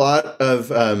 There's a lot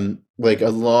of like a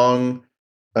long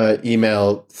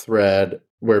email thread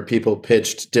where people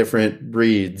pitched different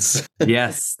breeds.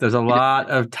 Yes, there's a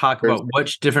lot of talk about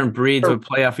which different breeds would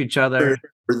play off each other.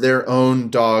 For their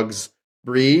own dog's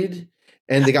breed,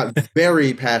 and they got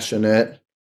very passionate.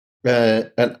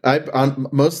 And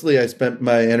mostly I spent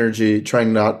my energy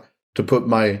trying not to put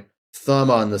my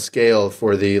thumb on the scale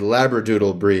for the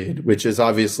Labradoodle breed, which is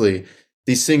obviously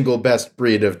the single best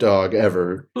breed of dog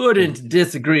ever. Couldn't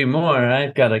disagree more.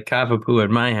 I've got a Cavapoo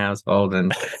in my household,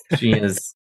 and she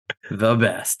is the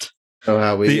best. I don't know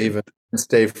how we even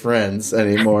stay friends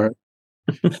anymore.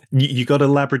 You got a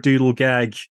Labradoodle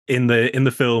gag in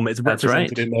the film. It's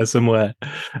represented in there somewhere.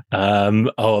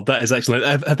 That is excellent.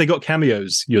 Have they got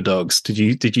cameos, your dogs? Did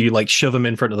you like shove them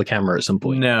in front of the camera at some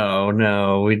point?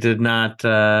 No, we did not.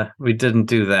 We didn't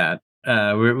do that.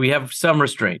 We have some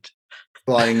restraint.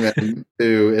 Flying them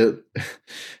to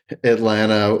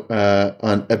Atlanta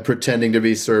on pretending to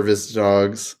be service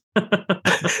dogs.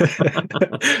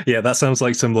 Yeah, that sounds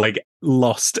like some like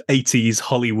lost 80s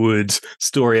Hollywood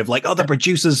story of like, the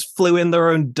producers flew in their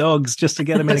own dogs just to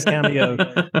get them in a cameo.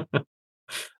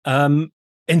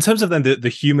 In terms of then the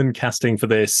human casting for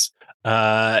this,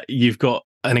 you've got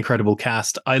an incredible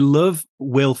cast. I love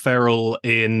Will Ferrell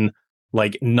in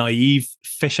like naive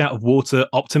fish out of water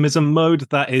optimism mode.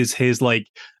 That is his like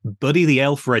Buddy the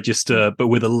Elf register, but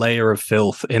with a layer of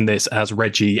filth in this as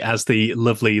Reggie, as the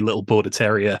lovely little border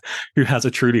terrier who has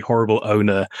a truly horrible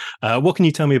owner. What can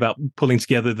you tell me about pulling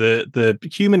together the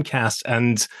human cast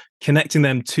and connecting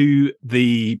them to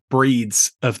the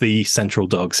breeds of the central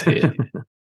dogs here?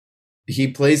 He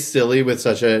plays silly with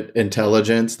such an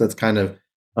intelligence that's kind of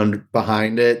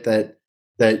behind it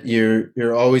that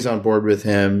you're always on board with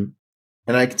him.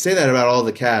 And I can say that about all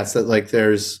the cast, that like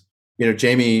there's,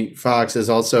 Jamie Foxx is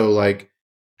also like,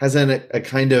 has a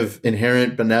kind of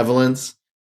inherent benevolence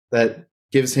that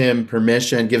gives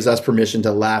us permission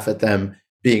to laugh at them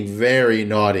being very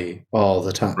naughty all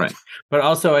the time. Right. But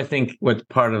also I think what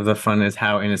part of the fun is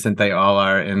how innocent they all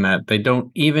are, in that they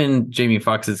don't, even Jamie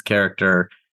Foxx's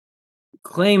character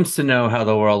claims to know how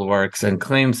the world works and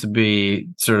claims to be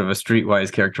sort of a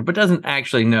streetwise character, but doesn't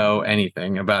actually know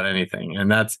anything about anything.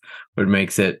 And that's what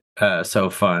makes it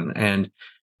so fun. And,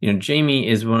 Jamie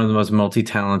is one of the most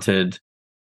multi-talented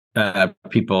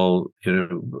people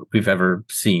we've ever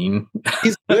seen.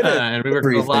 He's good at and we worked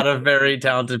with a lot of very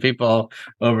talented people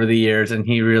over the years, and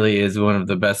he really is one of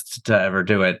the best to ever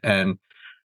do it. And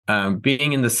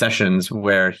being in the sessions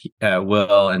where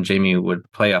Will and Jamie would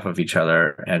play off of each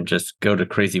other and just go to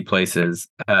crazy places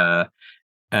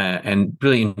and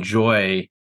really enjoy,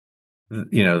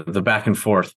 the back and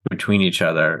forth between each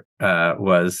other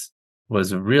was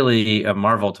really a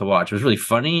marvel to watch. It was really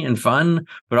funny and fun,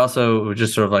 but also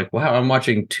just sort of like, wow, I'm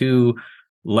watching two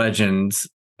legends,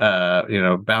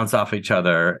 bounce off each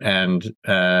other, and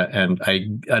I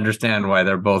understand why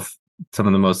they're both some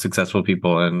of the most successful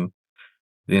people in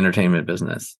the entertainment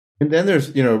business. And then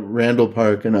there's, Randall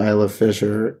Park and Isla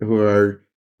Fisher, who are,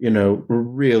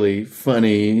 really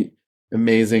funny,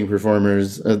 amazing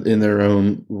performers in their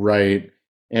own right,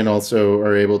 and also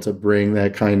are able to bring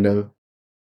that kind of,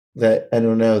 that, I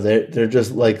don't know, they're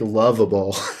just like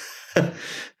lovable,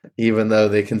 even though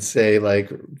they can say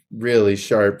like really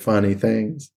sharp, funny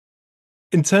things.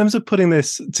 In terms of putting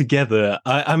this together,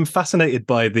 I'm fascinated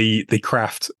by the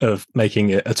craft of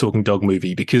making a talking dog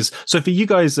movie, because so for you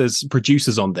guys as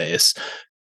producers on this,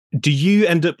 do you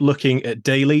end up looking at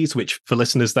dailies, which for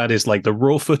listeners, that is like the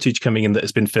raw footage coming in that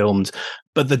has been filmed,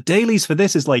 but the dailies for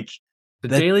this is like,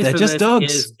 dailies they're for just this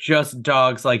dogs. is just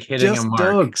dogs like hitting Just a mark.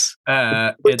 dogs.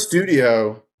 It's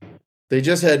studio. They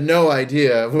just had no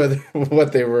idea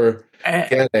what they were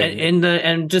getting.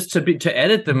 And just to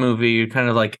edit the movie, you kind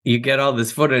of like, you get all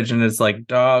this footage and it's like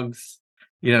dogs,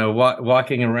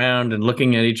 walking around and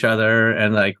looking at each other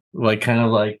and like kind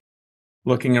of like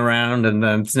looking around and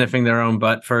then sniffing their own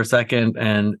butt for a second,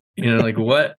 and like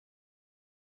what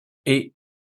and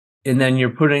then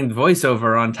you're putting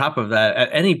voiceover on top of that at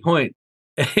any point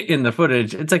in the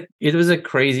footage. It's like, it was a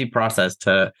crazy process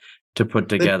to put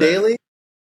together. The dailies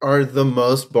are the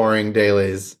most boring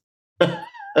dailies. There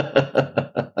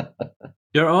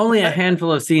are only a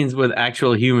handful of scenes with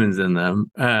actual humans in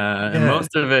them, and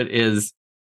most of it is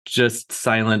just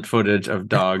silent footage of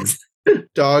dogs.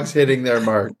 Dogs hitting their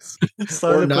marks.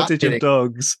 Silent footage of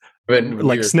dogs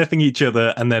like sniffing each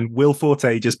other, and then Will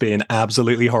Forte just being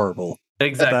absolutely horrible.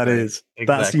 Exactly.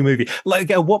 That's your movie.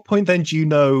 Like, at what point then do you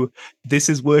know this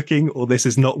is working or this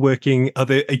is not working?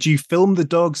 Do you film the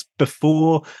dogs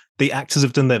before the actors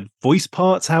have done their voice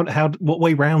parts? What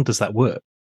way round does that work?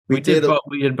 We did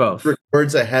both.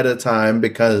 Records ahead of time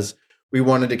because we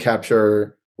wanted to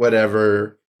capture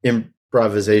whatever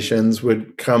improvisations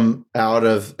would come out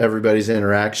of everybody's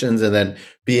interactions and then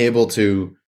be able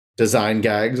to design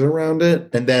gags around it.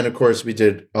 And then, of course, we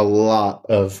did a lot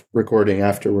of recording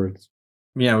afterwards.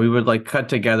 Yeah, we would like cut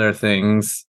together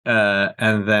things,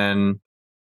 and then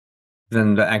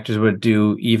the actors would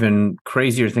do even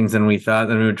crazier things than we thought.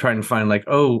 Then we would try and find like,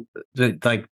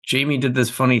 like Jamie did this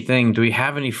funny thing. Do we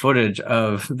have any footage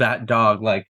of that dog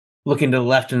like looking to the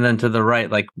left and then to the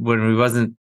right, like when we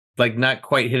wasn't like not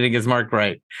quite hitting his mark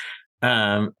right?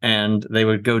 And they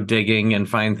would go digging and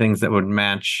find things that would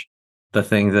match the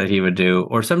things that he would do.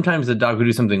 Or sometimes the dog would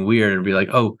do something weird and be like,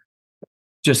 oh,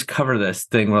 just cover this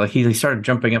thing, where like he started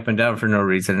jumping up and down for no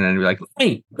reason, and then be like,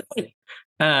 hey.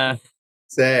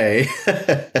 Say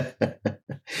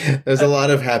there's a lot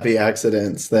of happy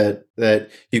accidents that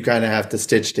you kind of have to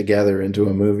stitch together into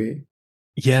a movie.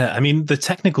 Yeah, I mean, the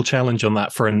technical challenge on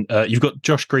that front, you've got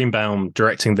Josh Greenbaum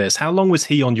directing this. How long was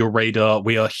he on your radar?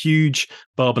 We are huge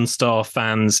Barb and Star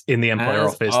fans in the Empire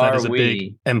office. That is a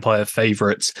big Empire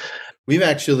favorite.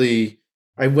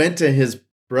 I went to his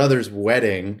brother's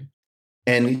wedding,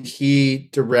 and he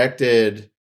directed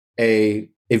a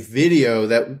video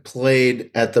that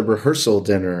played at the rehearsal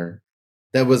dinner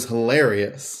that was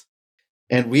hilarious.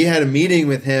 And we had a meeting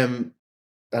with him,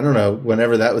 I don't know,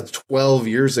 whenever that was, 12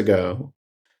 years ago,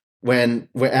 from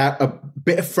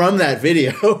that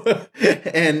video.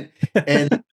 and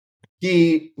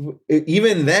he,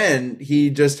 even then, he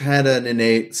just had an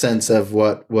innate sense of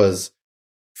what was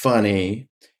funny.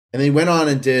 And then he went on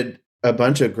and did a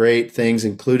bunch of great things,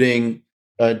 including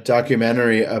a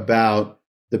documentary about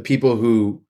the people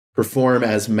who perform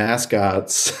as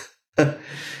mascots,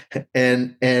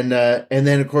 and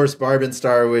then of course Barb and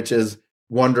Star, which is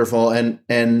wonderful, and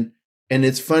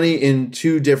it's funny in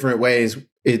two different ways.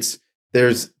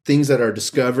 There's things that are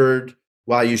discovered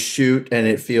while you shoot, and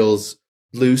it feels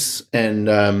loose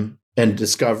and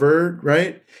discovered,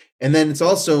 right? And then it's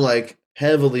also like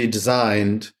heavily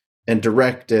designed and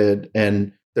directed,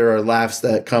 and there are laughs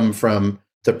that come from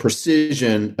the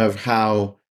precision of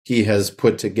how he has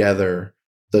put together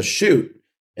the shoot.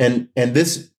 And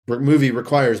this movie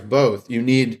requires both. You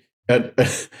need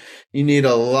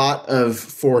a lot of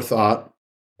forethought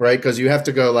right? Because you have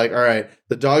to go like, all right,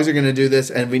 the dogs are going to do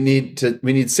this, and we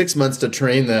need 6 months to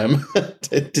train them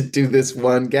to do this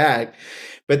one gag.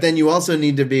 But then you also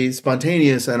need to be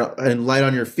spontaneous and light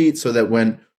on your feet, so that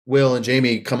when Will and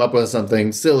Jamie come up with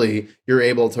something silly, you're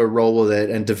able to roll with it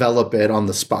and develop it on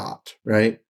the spot,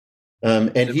 right?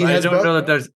 And I don't know that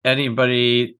there's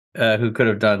anybody who could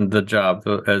have done the job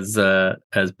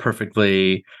as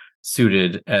perfectly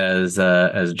suited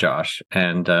as Josh,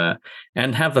 and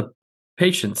have the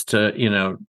patience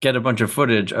to get a bunch of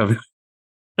footage of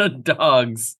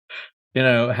dogs,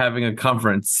 having a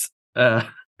conference. I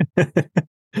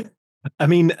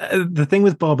mean, the thing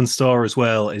with Bob and Star as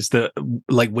well is that,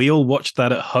 like, we all watched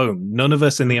that at home. None of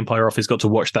us in the Empire office got to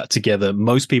watch that together.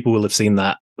 Most people will have seen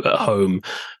that at home.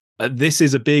 This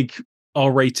is a big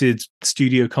R-rated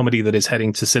studio comedy that is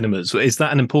heading to cinemas. Is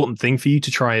that an important thing for you to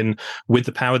try and, with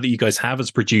the power that you guys have as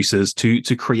producers, to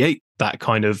create that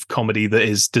kind of comedy that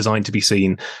is designed to be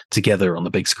seen together on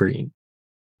the big screen?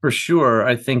 For sure.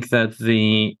 I think that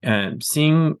the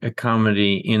seeing a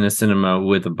comedy in a cinema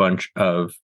with a bunch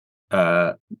of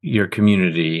your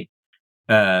community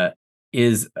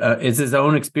is its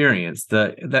own experience.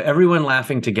 The everyone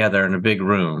laughing together in a big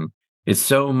room is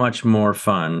so much more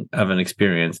fun of an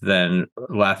experience than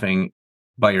laughing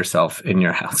by yourself in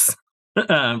your house,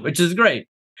 which is great.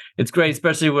 It's great,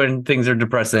 especially when things are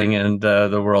depressing and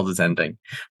the world is ending.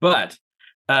 But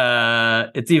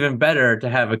it's even better to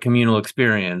have a communal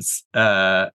experience.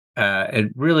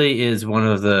 It really is one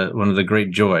of the great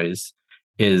joys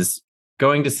is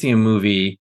going to see a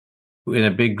movie in a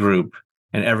big group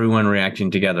and everyone reacting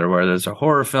together, whether there's a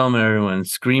horror film and everyone's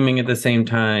screaming at the same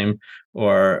time,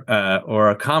 or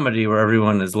a comedy where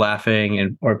everyone is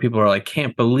laughing or people are like,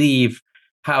 can't believe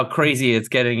how crazy it's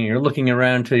getting, and you're looking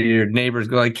around to your neighbors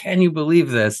going, can you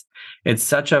believe this? It's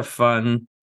such a fun,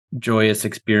 joyous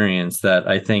experience that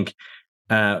I think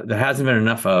there hasn't been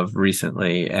enough of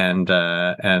recently, and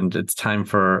it's time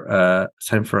for a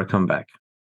comeback.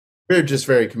 We're just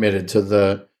very committed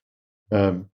to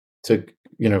to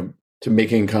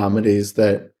making comedies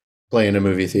that play in a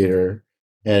movie theater,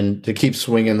 and to keep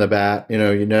swinging the bat.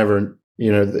 You never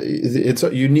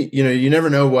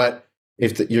know what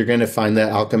you're going to find that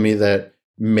alchemy that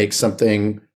makes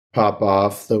something pop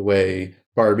off the way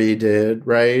Barbie did,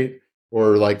 right?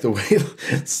 Or like the way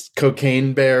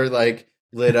Cocaine Bear like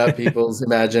lit up people's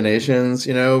imaginations,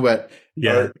 But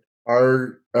yeah,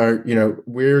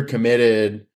 we're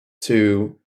committed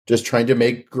to just trying to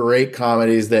make great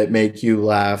comedies that make you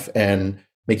laugh and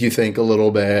make you think a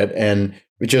little bit, and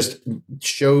just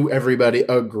show everybody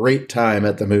a great time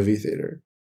at the movie theater.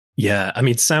 Yeah, I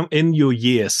mean, in your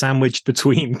year, sandwiched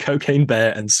between Cocaine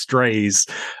Bear and Strays,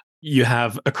 you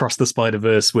have Across the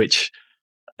Spider-Verse, which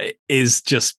is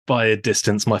just by a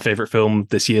distance my favorite film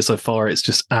this year so far. It's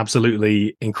just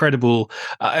absolutely incredible.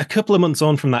 A couple of months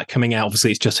on from that coming out, obviously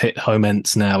it's just hit home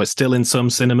ends now. It's still in some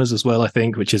cinemas as well, I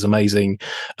think, which is amazing.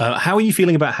 How are you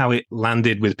feeling about how it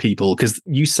landed with people? Because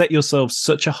you set yourself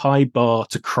such a high bar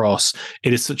to cross.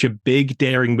 It is such a big,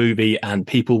 daring movie, and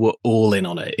people were all in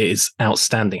on it. It is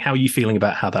outstanding. How are you feeling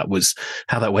about how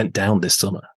that went down this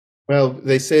summer? Well,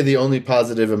 they say the only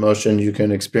positive emotion you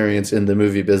can experience in the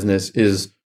movie business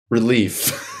is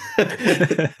relief.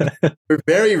 We're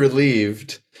very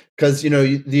relieved because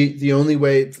the only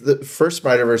way, the first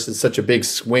Spider-Verse is such a big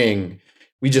swing.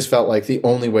 We just felt like the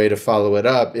only way to follow it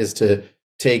up is to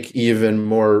take even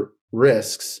more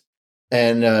risks,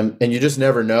 and you just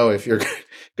never know if you're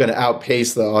going to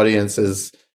outpace the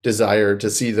audience's desire to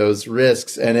see those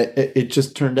risks. And it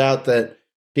just turned out that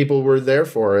people were there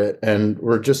for it, and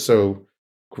we're just so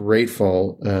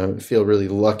grateful. Feel really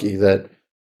lucky that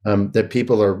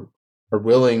people are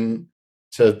willing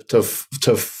to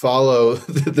follow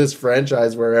this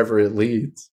franchise wherever it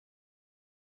leads.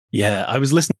 Yeah, I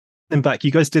was listening back. You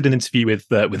guys did an interview with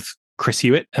Chris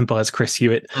Hewitt, Empire's Chris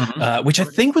Hewitt, which I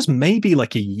think was maybe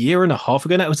like a year and a half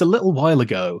ago now. It was a little while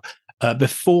ago.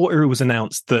 Before it was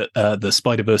announced that the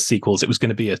Spider-Verse sequels, it was going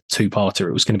to be a two-parter.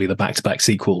 It was going to be the back-to-back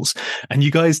sequels. And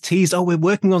you guys teased, we're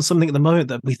working on something at the moment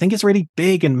that we think is really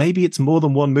big, and maybe it's more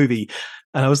than one movie.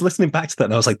 And I was listening back to that,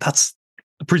 and I was like,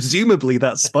 presumably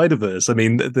that's Spider-Verse. I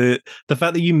mean, the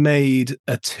fact that you made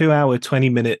a 2-hour,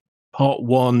 20-minute part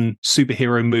one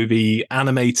superhero movie,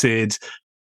 animated,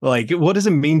 like, what does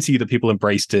it mean to you that people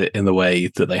embraced it in the way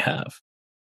that they have?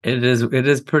 It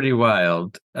is pretty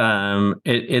wild.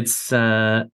 It's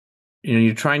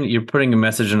you're putting a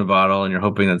message in a bottle, and you're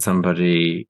hoping that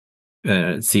somebody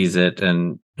sees it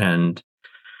and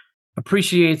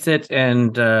appreciates it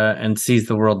and sees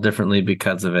the world differently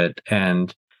because of it.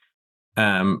 And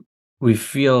we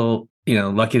feel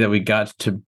lucky that we got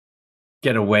to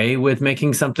get away with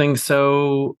making something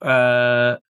so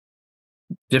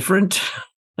different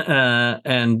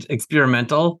and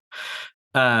experimental,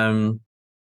 seeing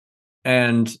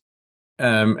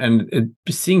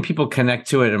people connect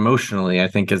to it emotionally, I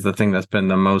think, is the thing that's been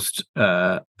the most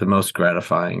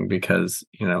gratifying, because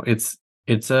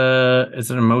it's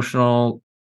an emotional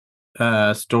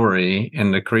story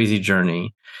and a crazy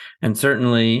journey, and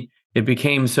certainly it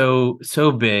became so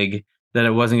big that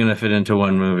it wasn't going to fit into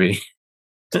one movie.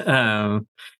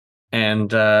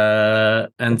 And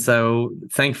so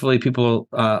thankfully people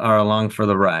are along for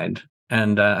the ride,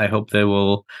 and I hope they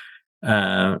will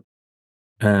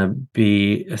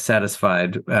be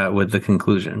satisfied with the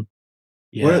conclusion.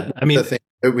 Yeah, the thing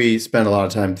that we spent a lot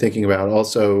of time thinking about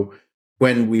also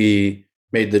when we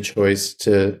made the choice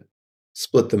to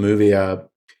split the movie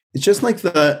up, it's just like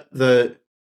the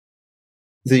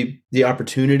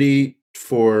opportunity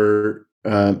for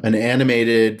an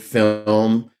animated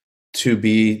film to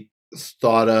be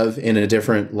thought of in a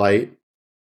different light.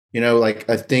 Like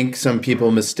I think some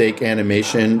people mistake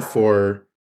animation for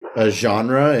a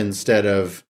genre instead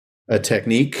of a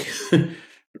technique,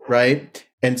 right?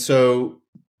 And so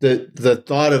the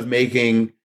thought of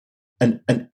making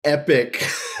an epic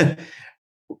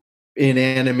in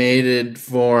animated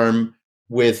form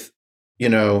with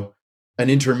an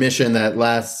intermission that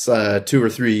lasts 2 or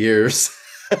 3 years.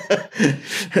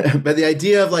 But the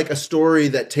idea of like a story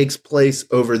that takes place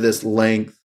over this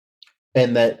length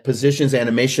and that positions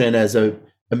animation as a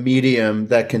medium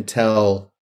that can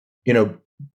tell,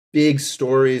 big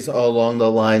stories along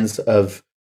the lines of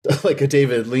like a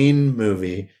David Lean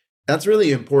movie, that's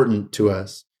really important to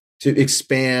us, to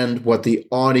expand what the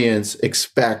audience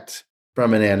expect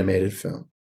from an animated film.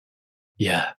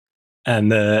 Yeah. And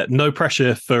no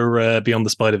pressure for Beyond the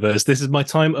Spider-Verse. This is my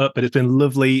time up, but it's been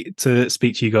lovely to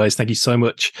speak to you guys. Thank you so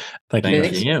much. Thank you.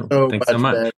 Thanks so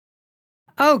much. Ben.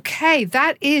 Okay,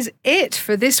 that is it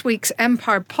for this week's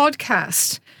Empire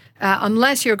podcast.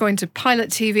 Unless you're going to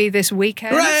Pilot TV this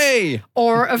weekend. Hooray!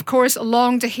 Or, of course,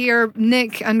 long to hear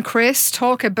Nick and Chris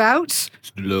talk about...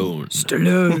 Stallone.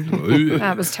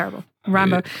 That was terrible.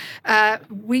 Rambo.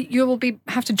 You will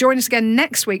have to join us again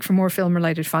next week for more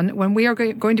film-related fun, when we are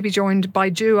going to be joined by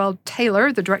Jewel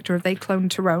Taylor, the director of They Clone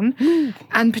Tyrone,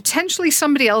 and potentially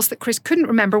somebody else that Chris couldn't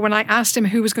remember when I asked him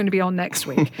who was going to be on next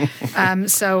week.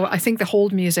 So I think the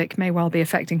hold music may well be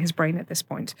affecting his brain at this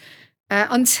point.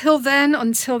 Until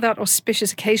that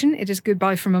auspicious occasion, it is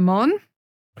goodbye from Amon.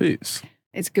 Peace.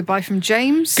 It's goodbye from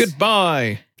James.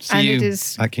 Goodbye. See you it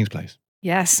is, at King's Place.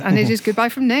 Yes, and it is goodbye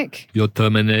from Nick. You're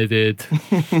terminated.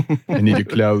 I need your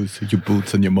clothes, your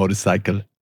boots, and your motorcycle.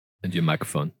 And your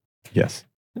microphone. Yes.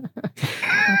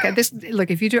 Okay,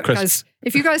 if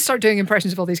you guys start doing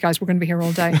impressions of all these guys, we're going to be here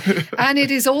all day. And it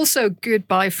is also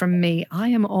goodbye from me. I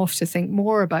am off to think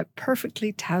more about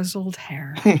perfectly tousled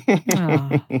hair.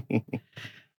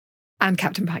 And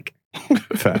Captain Pike.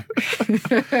 Fair.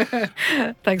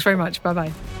 Thanks very much.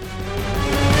 Bye-bye.